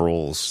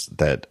peripherals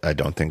that I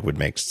don't think would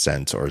make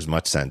sense or as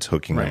much sense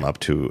hooking them up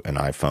to an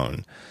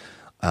iPhone.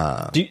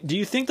 Do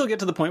you think they'll get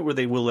to the point where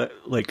they will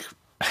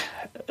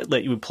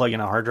let you plug in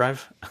a hard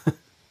drive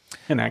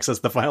and access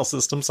the file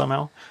system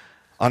somehow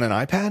on an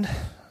iPad?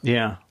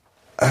 Yeah.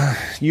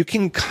 You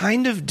can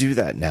kind of do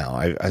that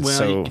now. You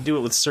can do it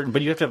with certain,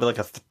 but you have to have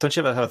don't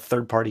you have to have a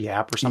third-party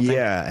app or something?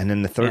 Yeah, and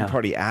then the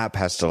third-party app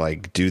has to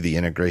do the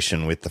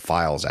integration with the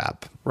Files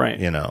app, right?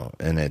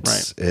 And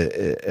it's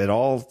it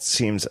all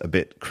seems a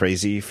bit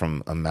crazy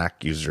from a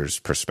Mac user's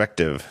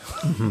perspective,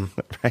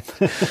 right?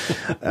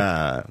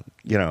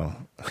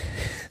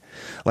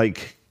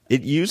 Like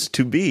it used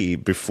to be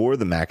before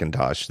the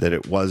Macintosh that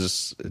it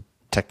was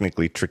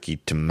technically tricky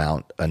to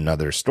mount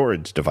another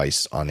storage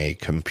device on a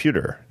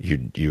computer.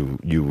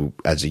 You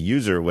as a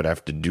user would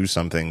have to do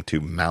something to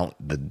mount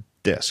the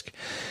disk,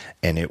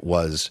 and it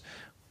was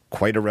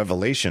quite a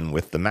revelation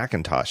with the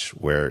Macintosh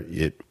where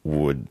it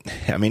would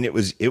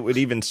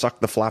even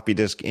suck the floppy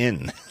disk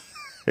in.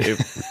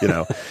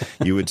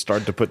 You would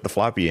start to put the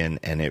floppy in,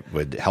 and it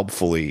would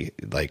helpfully,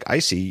 I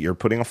see you're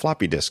putting a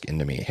floppy disk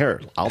into me.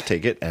 Here, I'll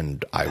take it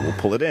and I will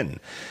pull it in.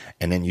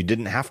 And then you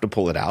didn't have to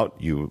pull it out.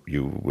 You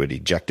would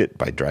eject it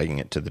by dragging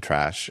it to the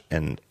trash,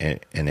 and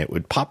it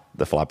would pop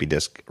the floppy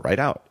disk right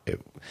out.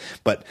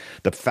 But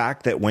the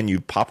fact that when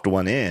you popped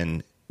one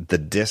in, the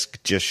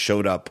disk just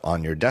showed up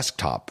on your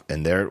desktop,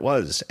 and there it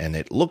was, and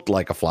it looked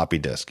like a floppy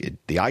disk.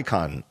 The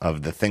icon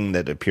of the thing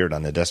that appeared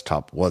on the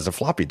desktop was a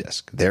floppy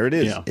disk. There it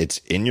is. Yeah. It's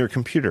in your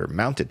computer,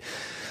 mounted.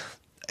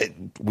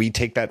 We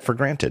take that for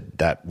granted.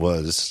 That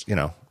was,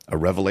 a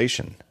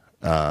revelation.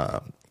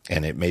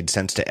 And it made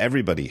sense to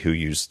everybody who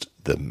used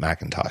the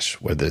Macintosh,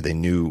 whether they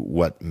knew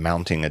what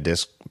mounting a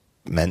disk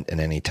meant in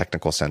any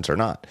technical sense or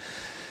not.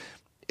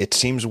 It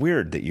seems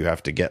weird that you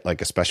have to get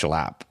a special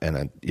app,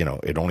 and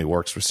it only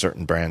works with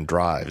certain brand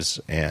drives,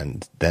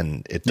 and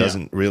then it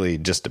doesn't really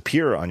just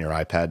appear on your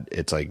iPad.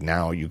 It's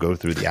now you go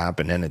through the app,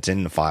 and then it's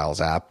in the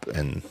Files app,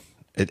 and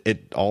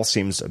it all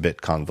seems a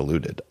bit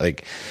convoluted.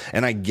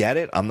 And I get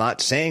it. I'm not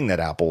saying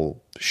that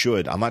Apple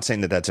should. I'm not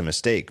saying that that's a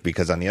mistake,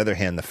 because on the other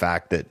hand, the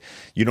fact that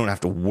you don't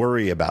have to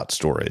worry about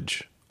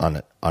storage on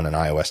an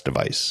iOS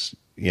device,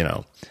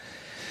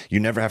 you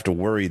never have to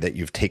worry that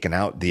you've taken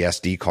out the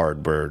SD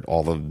card where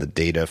all of the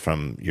data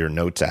from your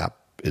Notes app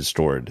is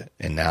stored,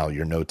 and now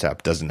your Notes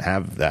app doesn't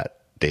have that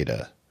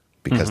data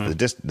because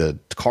the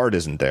card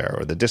isn't there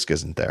or the disk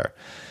isn't there.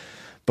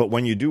 But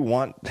when you do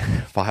want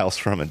files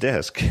from a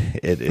disk,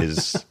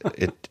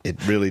 it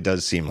really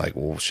does seem like,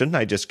 well, shouldn't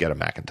I just get a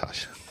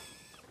Macintosh?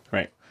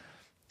 Right.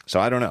 So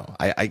I don't know.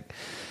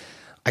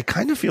 I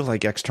kind of feel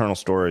like external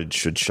storage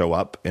should show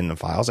up in the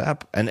Files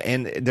app,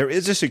 and there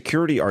is a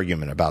security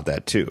argument about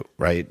that too,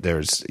 right?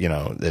 There's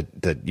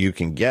that you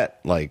can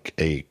get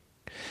there's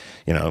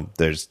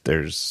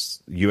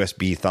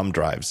USB thumb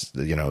drives,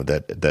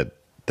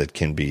 that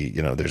can be,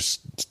 there's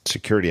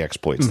security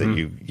exploits that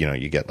you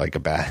get a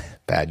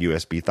bad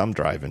USB thumb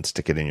drive and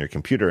stick it in your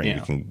computer,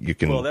 and you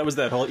can. Well, that was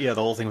the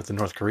whole thing with the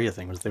North Korea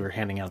thing was they were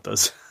handing out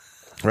those.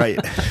 Right.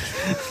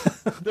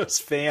 Those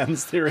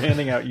fans, they were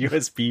handing out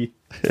USB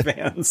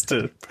fans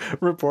to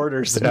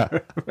reporters. Yeah.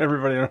 And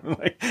everybody,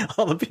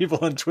 all the people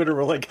on Twitter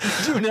were like,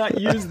 do not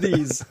use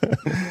these.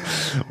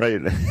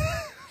 Right.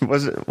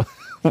 Was it?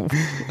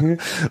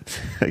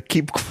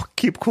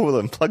 keep cool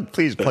and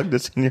please plug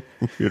this in your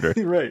computer.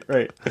 Right.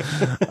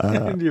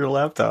 Into your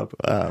laptop.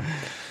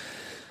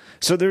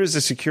 So there is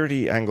a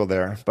security angle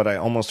there, but I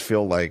almost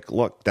feel like,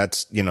 look,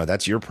 that's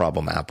your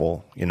problem,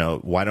 Apple.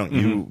 Why don't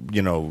you,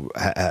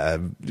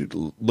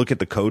 look at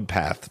the code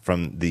path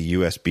from the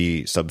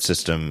USB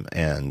subsystem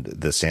and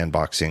the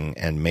sandboxing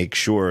and make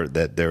sure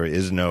that there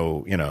is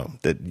no,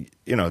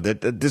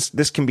 that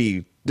this can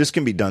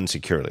be done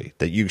securely,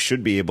 that you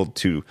should be able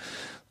to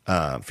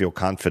feel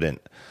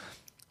confident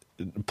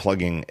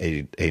plugging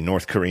a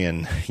North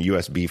Korean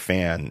USB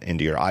fan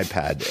into your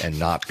iPad and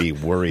not be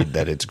worried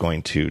that it's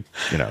going to,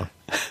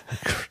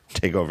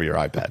 take over your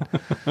iPad.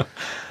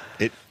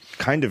 It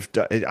kind of,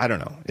 I don't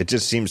know. It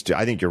just seems to,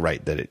 I think you're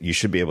right that you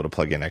should be able to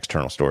plug in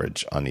external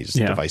storage on these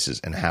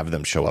devices and have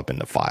them show up in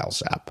the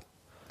Files app.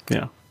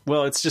 Yeah.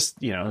 Well, it's just,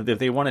 if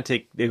they want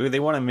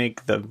to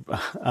make the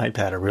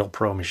iPad a real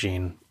pro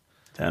machine,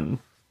 then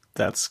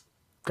that's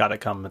got to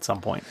come at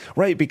some point.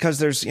 Right, because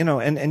there's,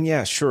 and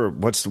yeah, sure.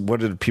 What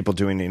are people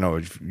doing?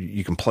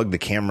 You can plug the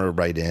camera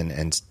right in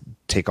and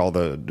take all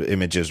the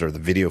images or the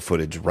video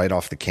footage right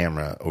off the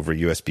camera over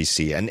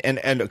USB-C. And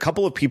a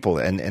couple of people,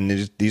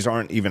 and these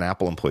aren't even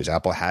Apple employees.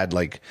 Apple had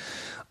like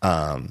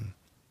some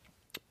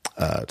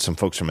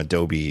folks from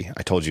Adobe.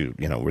 I told you,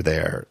 were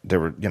there. There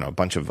were, a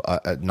bunch of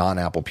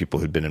non-Apple people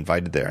who'd been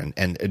invited there,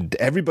 and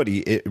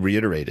everybody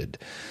reiterated.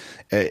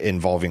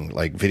 Involving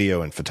like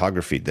video and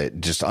photography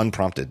that just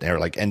unprompted. They're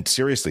like, and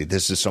seriously,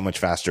 this is so much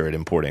faster at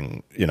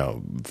importing,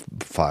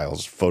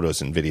 files,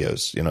 photos and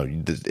videos.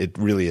 It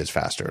really is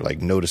faster,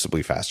 like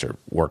noticeably faster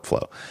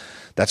workflow.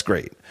 That's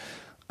great.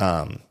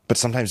 But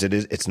sometimes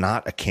it's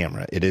not a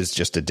camera. It is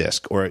just a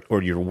disc, or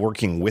you're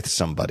working with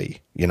somebody,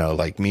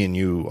 like me and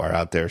you are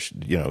out there,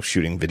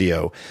 shooting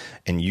video,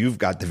 and you've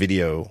got the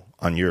video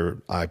on your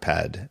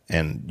iPad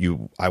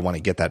and I want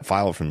to get that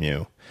file from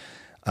you.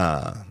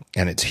 And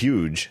it's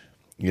huge.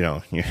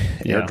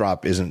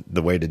 AirDrop isn't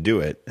the way to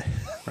do it.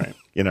 Right.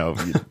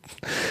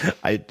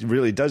 It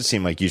really does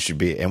seem like you should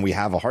be, and we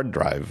have a hard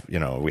drive,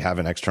 we have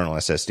an external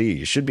SSD.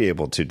 You should be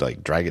able to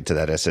like drag it to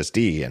that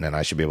SSD, and then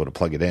I should be able to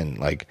plug it in.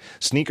 Like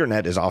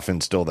SneakerNet is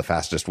often still the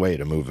fastest way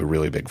to move a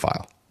really big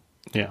file.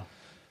 Yeah.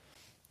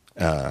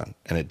 And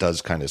it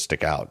does kind of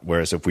stick out.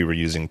 Whereas if we were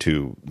using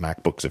two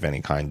MacBooks of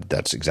any kind,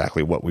 that's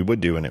exactly what we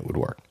would do, and it would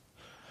work.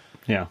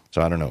 Yeah.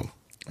 So I don't know.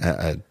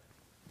 I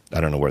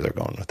don't know where they're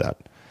going with that.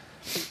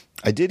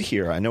 I did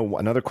hear, I know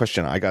another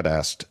question I got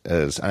asked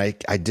is, and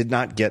I did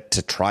not get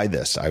to try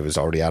this. I was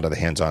already out of the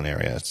hands-on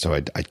area, so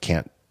I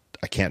can't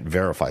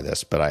verify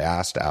this, but I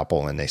asked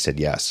Apple and they said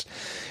yes.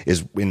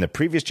 Is in the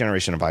previous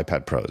generation of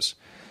iPad Pros,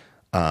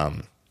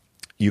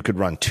 you could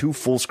run two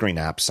full-screen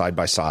apps side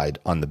by side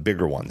on the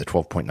bigger one, the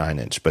 12.9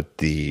 inch, but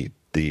the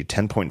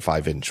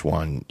 10.5 inch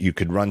one, you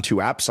could run two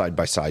apps side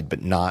by side,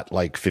 but not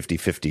like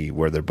 50-50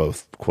 where they're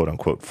both quote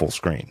unquote full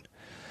screen.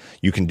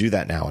 You can do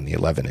that now on the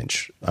 11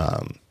 inch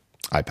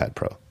iPad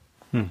Pro,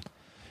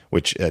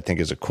 which I think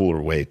is a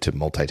cooler way to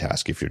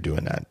multitask if you're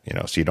doing that,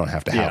 so you don't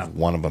have to have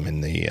one of them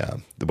in the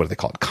what do they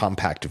call it?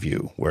 Compact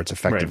view, where it's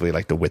effectively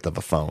like the width of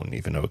a phone,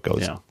 even though it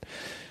goes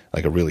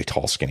like a really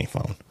tall, skinny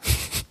phone.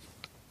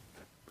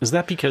 Is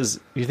that because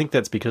you think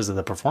that's because of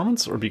the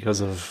performance or because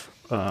of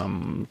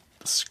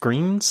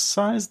screen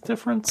size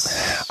difference?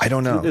 I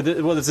don't know.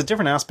 Well, it's a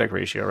different aspect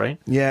ratio, right?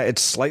 Yeah,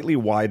 it's slightly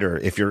wider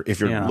if you're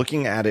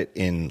looking at it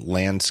in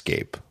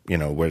landscape,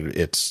 where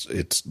it's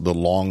the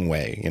long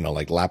way,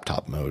 like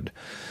laptop mode.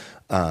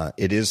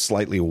 It is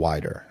slightly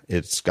wider.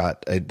 It's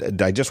got.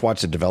 I just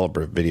watched a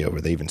developer video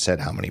where they even said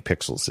how many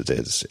pixels it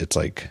is. It's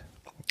like,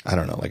 I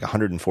don't know, like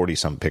 140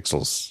 some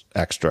pixels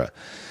extra,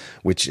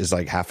 which is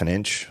like half an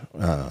inch.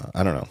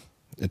 I don't know.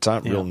 It's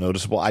not real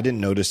noticeable. I didn't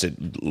notice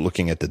it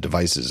looking at the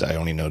devices. I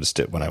only noticed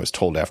it when I was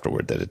told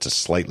afterward that it's a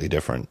slightly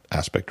different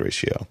aspect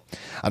ratio.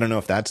 I don't know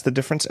if that's the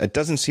difference. It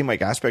doesn't seem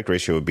like aspect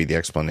ratio would be the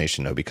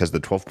explanation, though, because the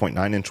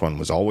 12.9 inch one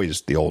was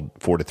always the old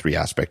 4:3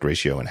 aspect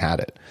ratio and had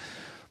it.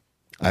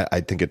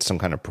 I think it's some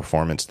kind of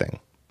performance thing.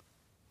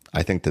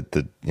 I think that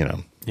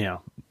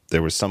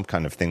there was some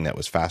kind of thing that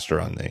was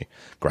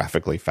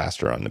graphically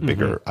faster on the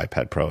bigger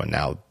iPad Pro, and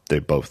now they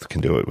both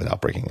can do it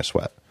without breaking a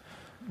sweat.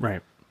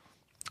 Right.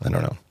 I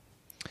don't know.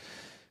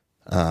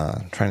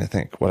 I'm trying to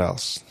think what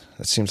else.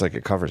 It seems like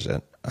it covers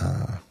it.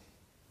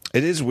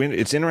 It is weird.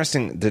 It's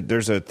interesting that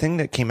there's a thing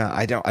that came out.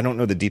 I don't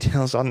know the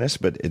details on this,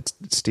 but it's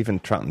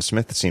Stephen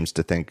Troughton-Smith seems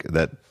to think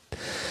that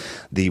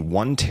the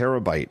 1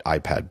 terabyte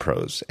iPad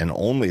Pros and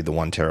only the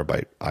 1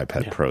 terabyte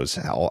iPad Pros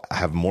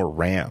have more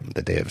RAM.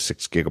 That they have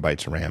 6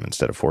 gigabytes of RAM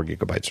instead of 4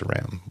 gigabytes of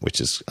RAM, which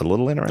is a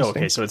little interesting.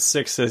 Okay, so it's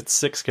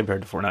six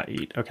compared to 4, not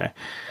 8. Okay,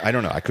 I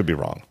don't know. I could be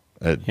wrong.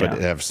 But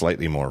they have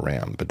slightly more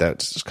RAM. But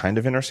that's kind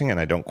of interesting, and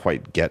I don't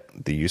quite get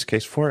the use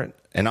case for it.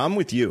 And I'm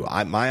with you.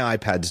 My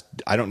iPads,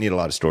 I don't need a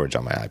lot of storage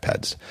on my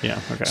iPads. Yeah,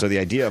 okay. So the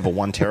idea of a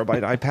 1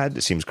 terabyte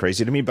iPad seems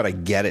crazy to me, but I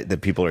get it that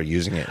people are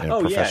using it in a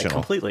professional. Yeah,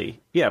 completely.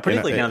 Yeah,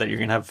 particularly now that you're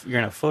gonna have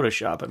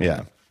Photoshop. I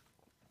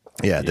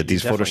mean, that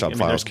these Photoshop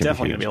files can be there's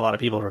definitely gonna be a lot of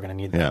people who are gonna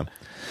need that. Yeah.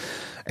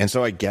 And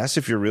so I guess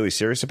if you're really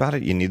serious about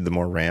it, you need the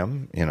more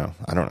RAM.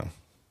 I don't know.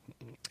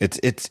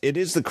 It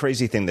is the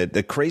crazy thing that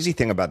the crazy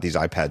thing about these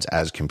iPads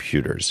as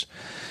computers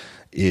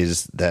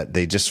is that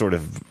they just sort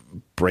of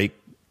break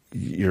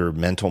your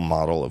mental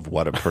model of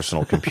what a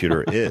personal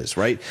computer is,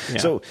 right? Yeah.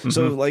 So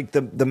like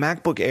the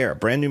MacBook Air,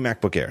 brand new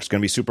MacBook Air, is going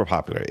to be super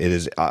popular. It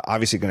is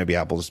obviously going to be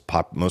Apple's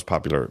most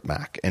popular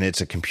Mac, and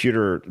it's a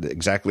computer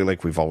exactly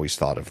like we've always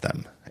thought of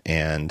them.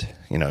 And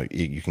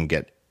you can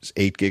get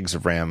 8 gigs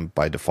of RAM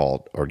by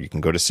default, or you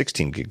can go to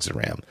 16 gigs of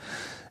RAM,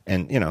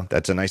 and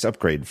that's a nice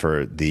upgrade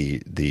for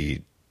the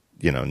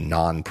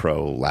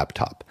non-pro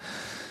laptop.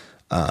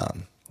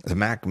 The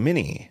Mac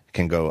Mini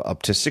can go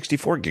up to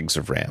 64 gigs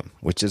of RAM,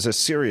 which is a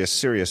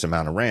serious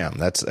amount of RAM.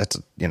 That's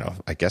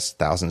I guess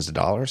thousands of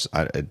dollars.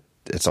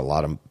 It's a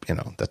lot of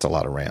that's a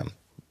lot of RAM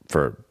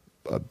for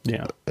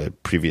a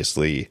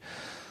previously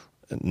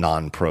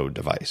non-pro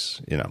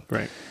device.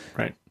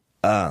 Right.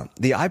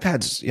 The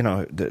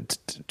iPads,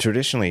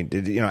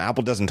 traditionally,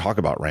 Apple doesn't talk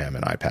about RAM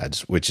in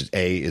iPads, which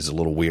is a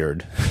little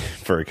weird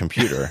for a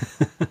computer,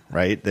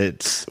 right?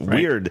 It's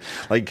weird.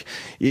 Like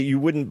you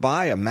wouldn't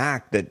buy a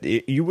Mac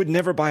you would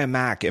never buy a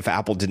Mac if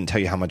Apple didn't tell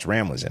you how much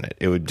RAM was in it.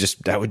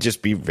 That would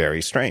just be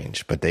very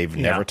strange. But they've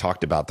never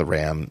talked about the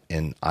RAM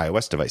in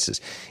iOS devices,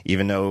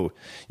 even though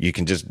you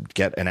can just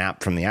get an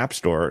app from the App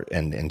Store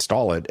and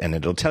install it, and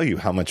it'll tell you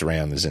how much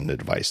RAM is in the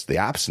device. The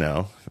apps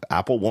know.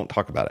 Apple won't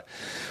talk about it.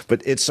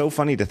 But it's so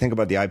funny to think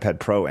about the iPad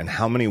Pro and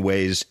how many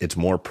ways it's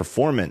more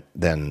performant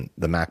than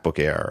the MacBook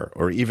Air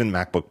or even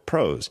MacBook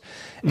Pros.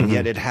 And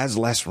yet it has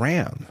less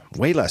RAM,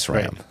 way less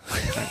RAM,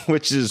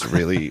 which is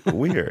really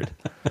weird.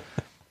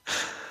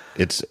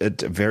 It's a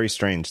very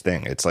strange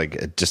thing. It's like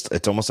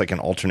it's almost like an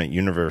alternate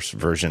universe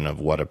version of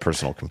what a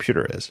personal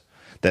computer is.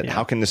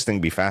 How can this thing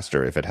be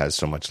faster if it has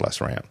so much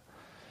less RAM?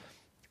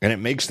 And it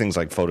makes things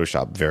like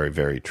Photoshop very,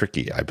 very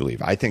tricky, I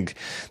believe. I think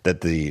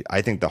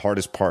the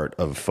hardest part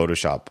of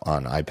Photoshop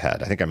on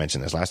iPad, I think I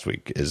mentioned this last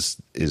week, is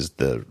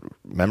the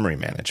memory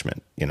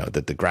management.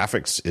 That the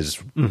graphics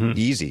is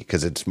easy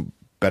because it's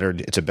better.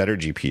 It's a better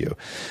GPU.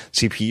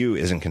 CPU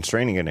isn't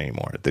constraining it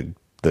anymore.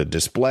 The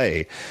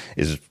display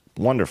is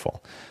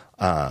wonderful.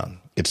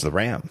 It's the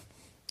RAM.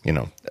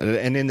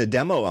 And in the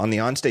demo, on the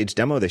onstage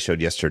demo they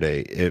showed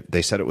yesterday,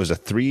 they said it was a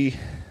 3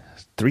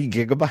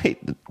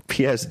 gigabyte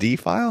PSD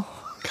file.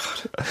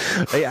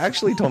 God. They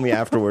actually told me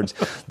afterwards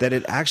that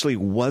it actually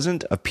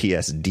wasn't a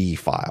PSD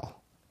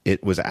file.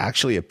 It was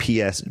actually a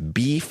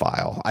PSB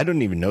file. I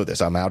don't even know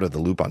this. I'm out of the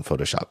loop on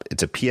Photoshop.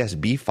 It's a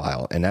PSB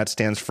file, and that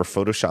stands for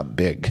Photoshop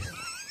Big.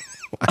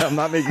 I'm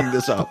not making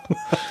this up.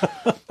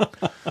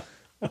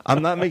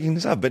 I'm not making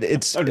this up, but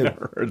I've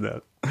never heard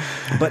that.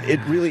 But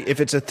it really, if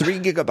it's a 3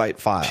 gigabyte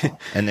file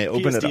and they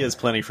open it up. PSD is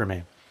plenty for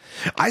me.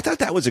 I thought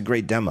that was a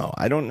great demo.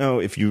 I don't know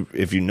if you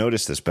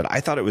noticed this, but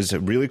I thought it was a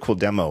really cool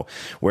demo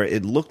where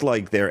it looked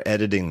like they're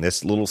editing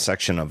this little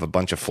section of a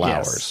bunch of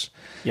flowers.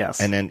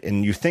 Yes.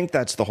 And you think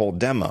that's the whole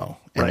demo.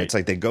 And it's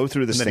like they go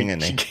through this thing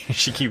and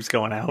she keeps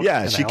going out.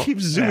 Yeah, she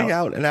keeps zooming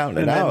out and out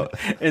and out.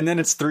 And then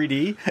it's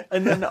 3D.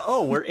 And then,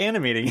 we're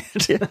animating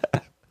it. Yeah.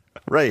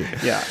 Right.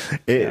 Yeah.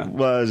 It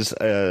was,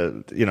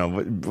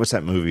 what's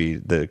that movie?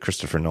 The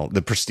Christopher Nolan,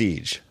 The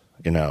Prestige.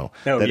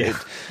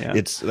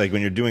 It's like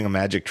when you're doing a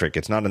magic trick,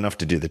 it's not enough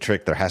to do the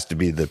trick. There has to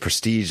be the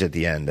prestige at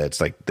the end.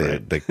 That's like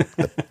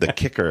the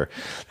kicker.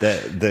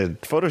 The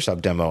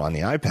Photoshop demo on the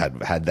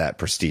iPad had that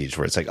prestige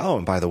where it's like, oh,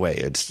 and by the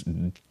way,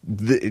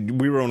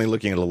 we were only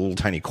looking at a little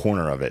tiny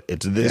corner of it.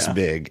 It's this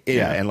big.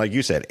 Yeah. And like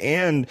you said,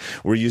 and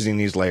we're using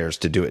these layers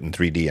to do it in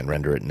 3D and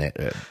render it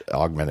in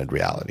augmented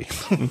reality.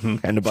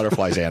 And the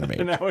butterflies animate.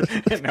 and now we're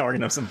going to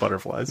have some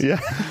butterflies.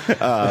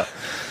 Yeah.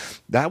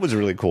 That was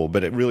really cool,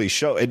 but it really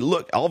showed. It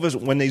looked all of us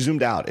when they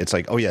zoomed out. It's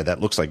like, oh yeah,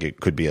 that looks like it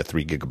could be a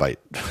 3 gigabyte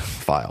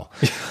file.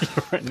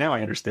 Right, now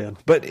I understand.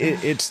 But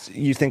it's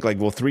you think like,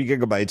 well, 3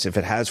 gigabytes. If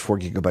it has 4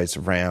 gigabytes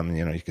of RAM,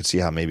 you could see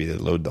how maybe they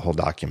load the whole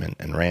document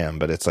in RAM.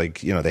 But it's like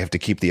they have to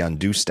keep the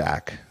undo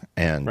stack,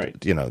 and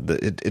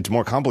it's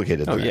more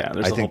complicated. Oh yeah,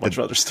 there's a whole bunch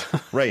of other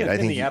stuff. Right, I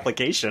think the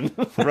application.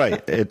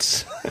 Right,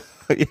 it's.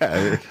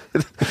 Yeah,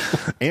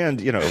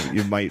 and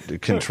you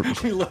might control.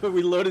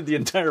 We loaded the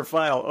entire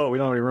file. Oh, we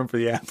don't have any room for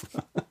the app.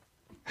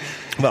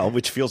 Well,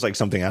 which feels like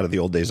something out of the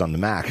old days on the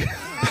Mac.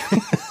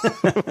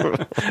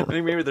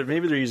 maybe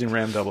they're using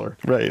RAM doubler.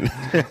 Right.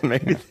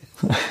 Maybe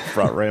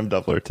brought RAM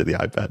doubler to the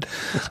iPad.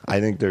 I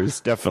think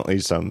there's definitely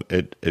some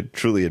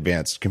truly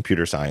advanced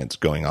computer science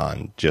going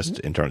on just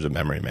in terms of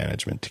memory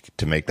management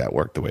to make that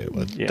work the way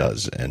it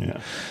does. And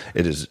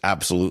it is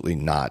absolutely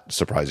not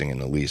surprising in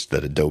the least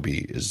that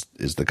Adobe is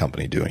the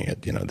company doing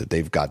it. That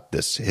they've got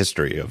this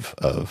history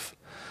of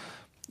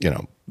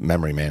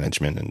memory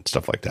management and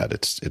stuff like that.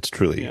 It's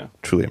truly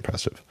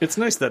impressive. It's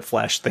nice that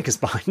Flash thing is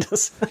behind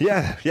us.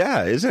 Yeah.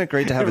 Isn't it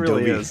great to have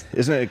Adobe? Really is.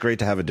 Isn't it great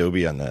to have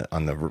Adobe on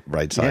the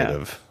right side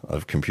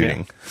of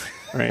computing?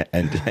 Yeah. Right.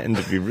 and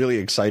to be really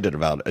excited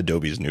about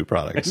Adobe's new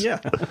products. Yeah.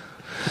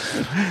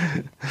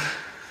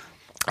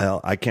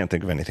 Well, I can't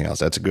think of anything else.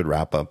 That's a good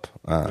wrap up.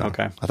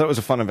 Okay. I thought it was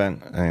a fun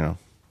event.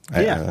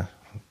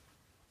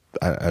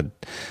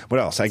 What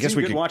else? I guess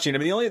we could watching. I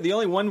mean, the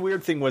only one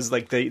weird thing was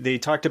like they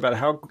talked about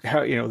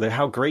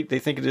how great they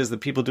think it is that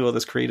people do all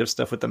this creative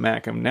stuff with the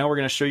Mac, and now we're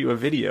going to show you a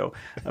video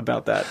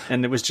about that,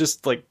 and it was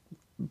just like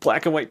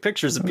black and white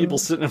pictures of people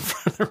sitting in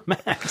front of their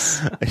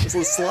Macs. It's a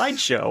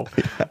slideshow.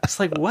 Yeah. It's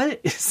like, what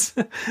is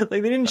like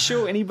they didn't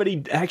show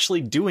anybody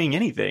actually doing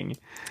anything.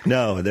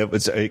 No, that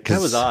was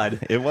odd.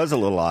 It was a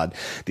little odd.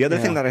 The other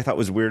thing that I thought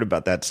was weird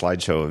about that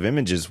slideshow of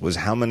images was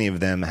how many of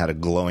them had a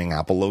glowing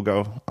Apple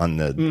logo on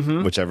the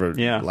whichever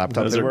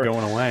laptop those they were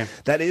going away.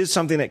 That is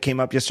something that came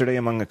up yesterday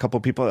among a couple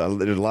of people.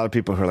 There's a lot of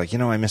people who are like,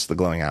 I miss the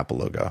glowing Apple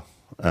logo.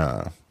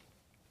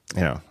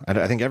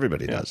 I think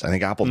everybody does. I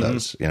think Apple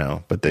does.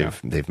 But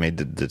they've made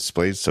the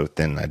displays so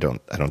thin. I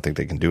don't think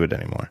they can do it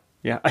anymore.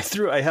 Yeah, I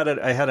had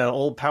an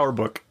old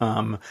PowerBook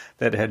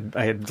that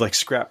I had like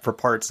scrapped for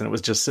parts, and it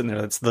was just sitting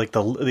there. It's like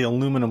the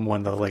aluminum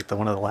one,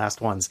 one of the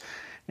last ones,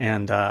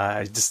 And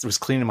I just was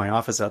cleaning my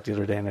office out the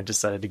other day, and I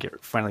decided to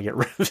finally get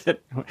rid of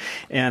it.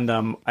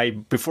 And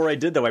before I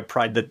did though, I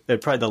pried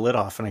the lid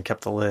off, and I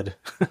kept the lid.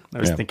 I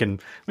was thinking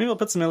maybe I'll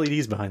put some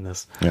LEDs behind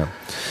this. Yeah.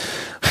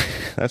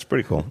 That's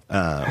pretty cool.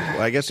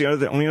 Well, I guess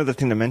the only other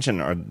thing to mention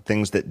are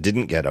things that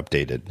didn't get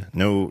updated.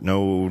 No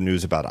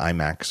news about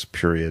iMacs,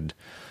 period,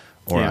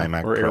 or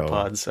iMac or Pro.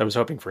 AirPods. I was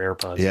hoping for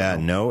AirPods. Yeah,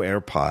 no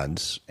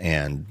AirPods,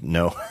 and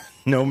no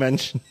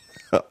mention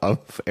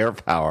of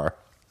AirPower.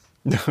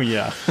 Oh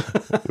yeah,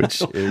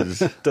 which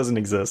doesn't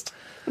exist.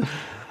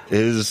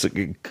 Is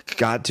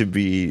got to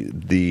be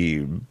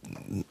the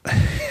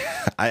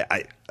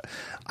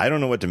I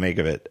don't know what to make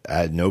of it.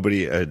 I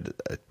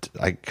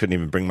couldn't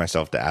even bring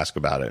myself to ask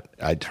about it.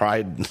 I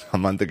tried a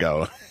month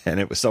ago, and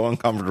it was so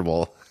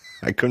uncomfortable.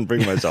 I couldn't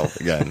bring myself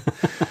again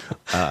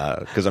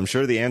because I'm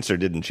sure the answer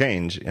didn't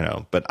change,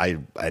 But I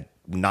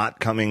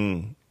not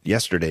coming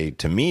yesterday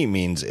to me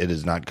means it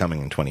is not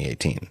coming in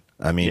 2018.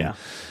 I mean,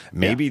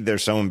 maybe they're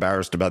so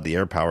embarrassed about the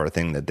AirPower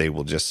thing that they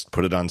will just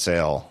put it on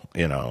sale,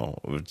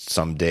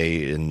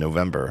 someday in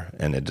November,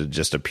 and it'll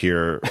just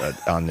appear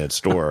on the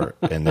store,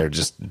 and they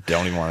just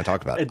don't even want to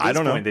talk about it. At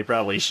this point, they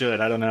probably should.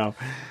 I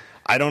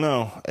don't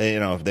know.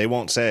 They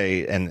won't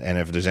say, and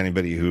if there's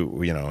anybody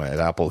who, at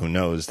Apple who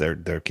knows,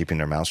 they're keeping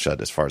their mouth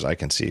shut as far as I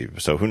can see.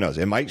 So who knows?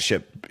 It might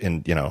ship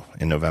in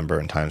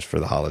November in times for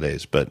the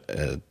holidays, but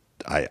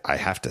I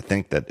have to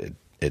think that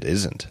it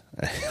isn't.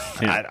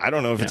 I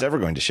don't know if it's ever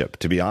going to ship,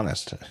 to be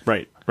honest.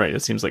 Right.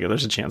 It seems like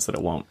there's a chance that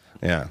it won't.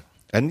 Yeah.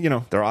 And,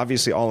 they're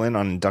obviously all in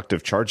on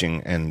inductive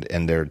charging, and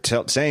they're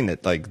saying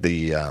that, like,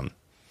 the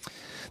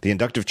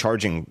inductive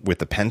charging with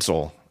the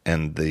pencil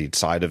and the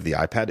side of the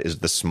iPad is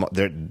the small.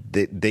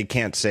 They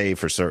can't say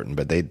for certain,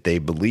 but they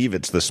believe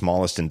it's the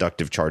smallest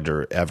inductive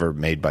charger ever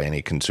made by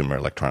any consumer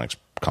electronics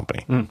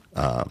company.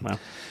 Wow.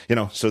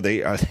 So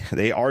they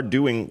are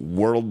doing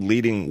world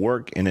leading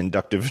work in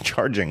inductive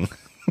charging.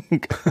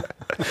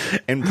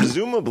 And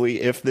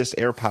presumably, if this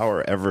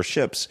AirPower ever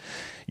ships,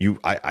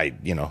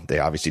 they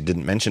obviously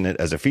didn't mention it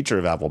as a feature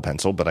of Apple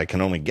Pencil, but I can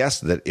only guess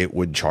that it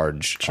would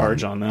charge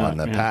on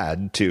the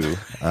pad too.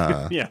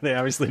 Yeah, they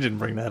obviously didn't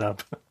bring that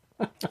up.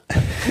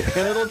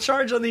 And it'll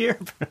charge on the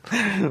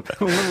AirPower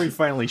when we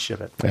finally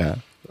ship it. Yeah.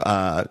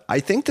 I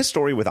think the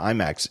story with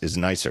iMacs is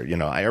nicer.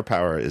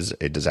 AirPower is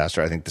a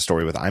disaster. I think the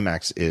story with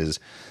iMacs is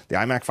the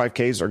iMac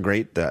 5Ks are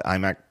great. The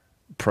iMac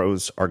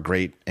Pros are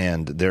great,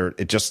 and they're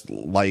just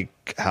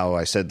like how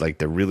I said, like,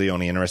 they're really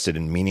only interested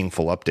in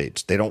meaningful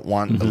updates. They don't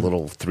want a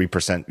little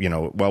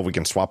 3%, we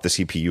can swap the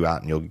CPU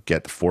out and you'll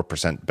get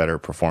 4% better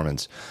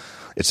performance.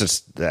 It's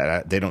just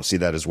that they don't see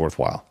that as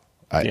worthwhile.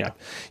 They'll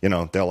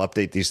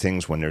update these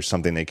things when there's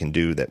something they can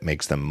do that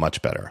makes them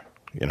much better,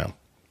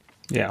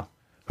 Yeah.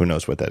 Who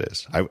knows what that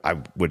is? I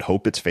would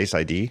hope it's Face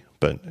ID,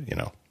 but,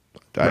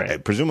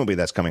 presumably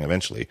that's coming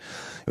eventually.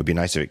 It would be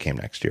nice if it came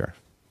next year.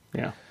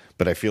 Yeah.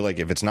 But I feel like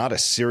if it's not a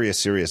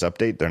serious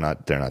update, they're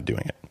not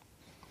doing it.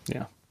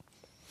 Yeah.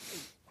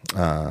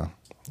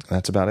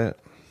 That's about it.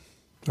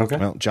 Okay.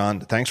 Well, John,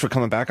 thanks for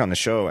coming back on the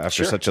show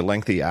after such a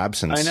lengthy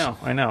absence.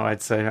 I know.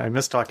 I'd say I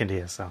miss talking to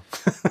you, so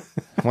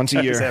once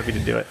a year. I was happy to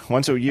do it.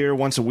 Once a year,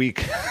 once a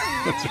week.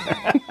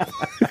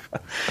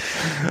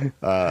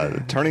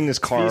 Turning this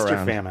car Feast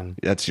around. Or famine.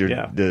 That's your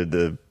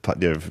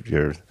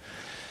your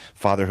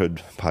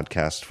fatherhood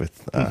podcast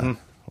with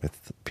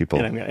people.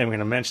 And I'm going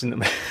to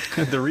mention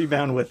the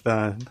rebound with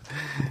Dan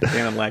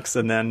and Lex,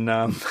 and then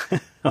I'm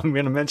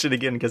going to mention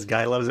again because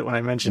Guy loves it when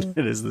I mention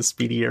it, is the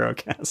Speedy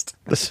Arrowcast.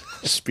 The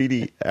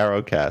Speedy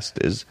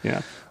Arrowcast is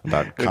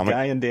about comic.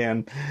 Guy and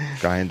Dan,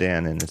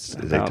 and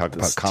they talk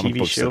about comic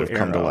books that have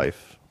come to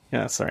life.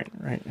 Yeah, sorry,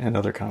 right, and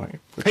other comic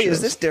book Hey, shows.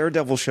 Is this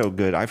Daredevil show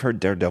good? I've heard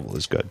Daredevil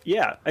is good.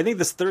 Yeah, I think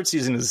this third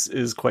season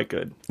is quite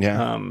good.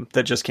 Yeah.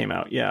 That just came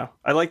out. Yeah,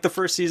 I liked the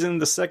first season.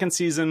 The second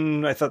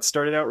season I thought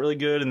started out really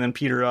good and then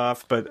petered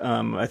off. But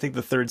I think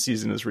the third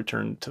season has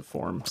returned to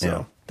form.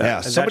 So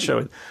that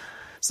show.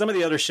 Some of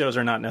the other shows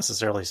are not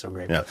necessarily so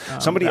great. Yeah.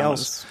 But, Somebody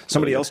else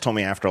told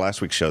me after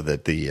last week's show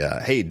that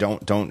hey,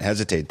 don't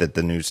hesitate, that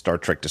the new Star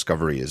Trek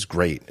Discovery is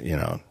great.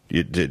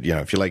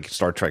 If you like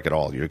Star Trek at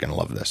all, you're going to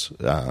love this.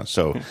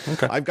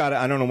 Okay. I've got it.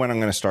 I don't know when I'm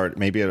going to start.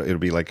 Maybe it'll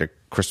be like a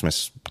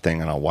Christmas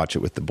thing, and I'll watch it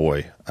with the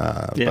boy.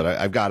 But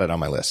I've got it on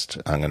my list.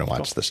 I'm going to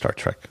watch the Star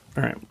Trek.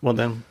 All right. Well,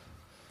 then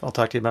I'll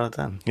talk to you about it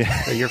then.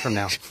 A year from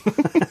now.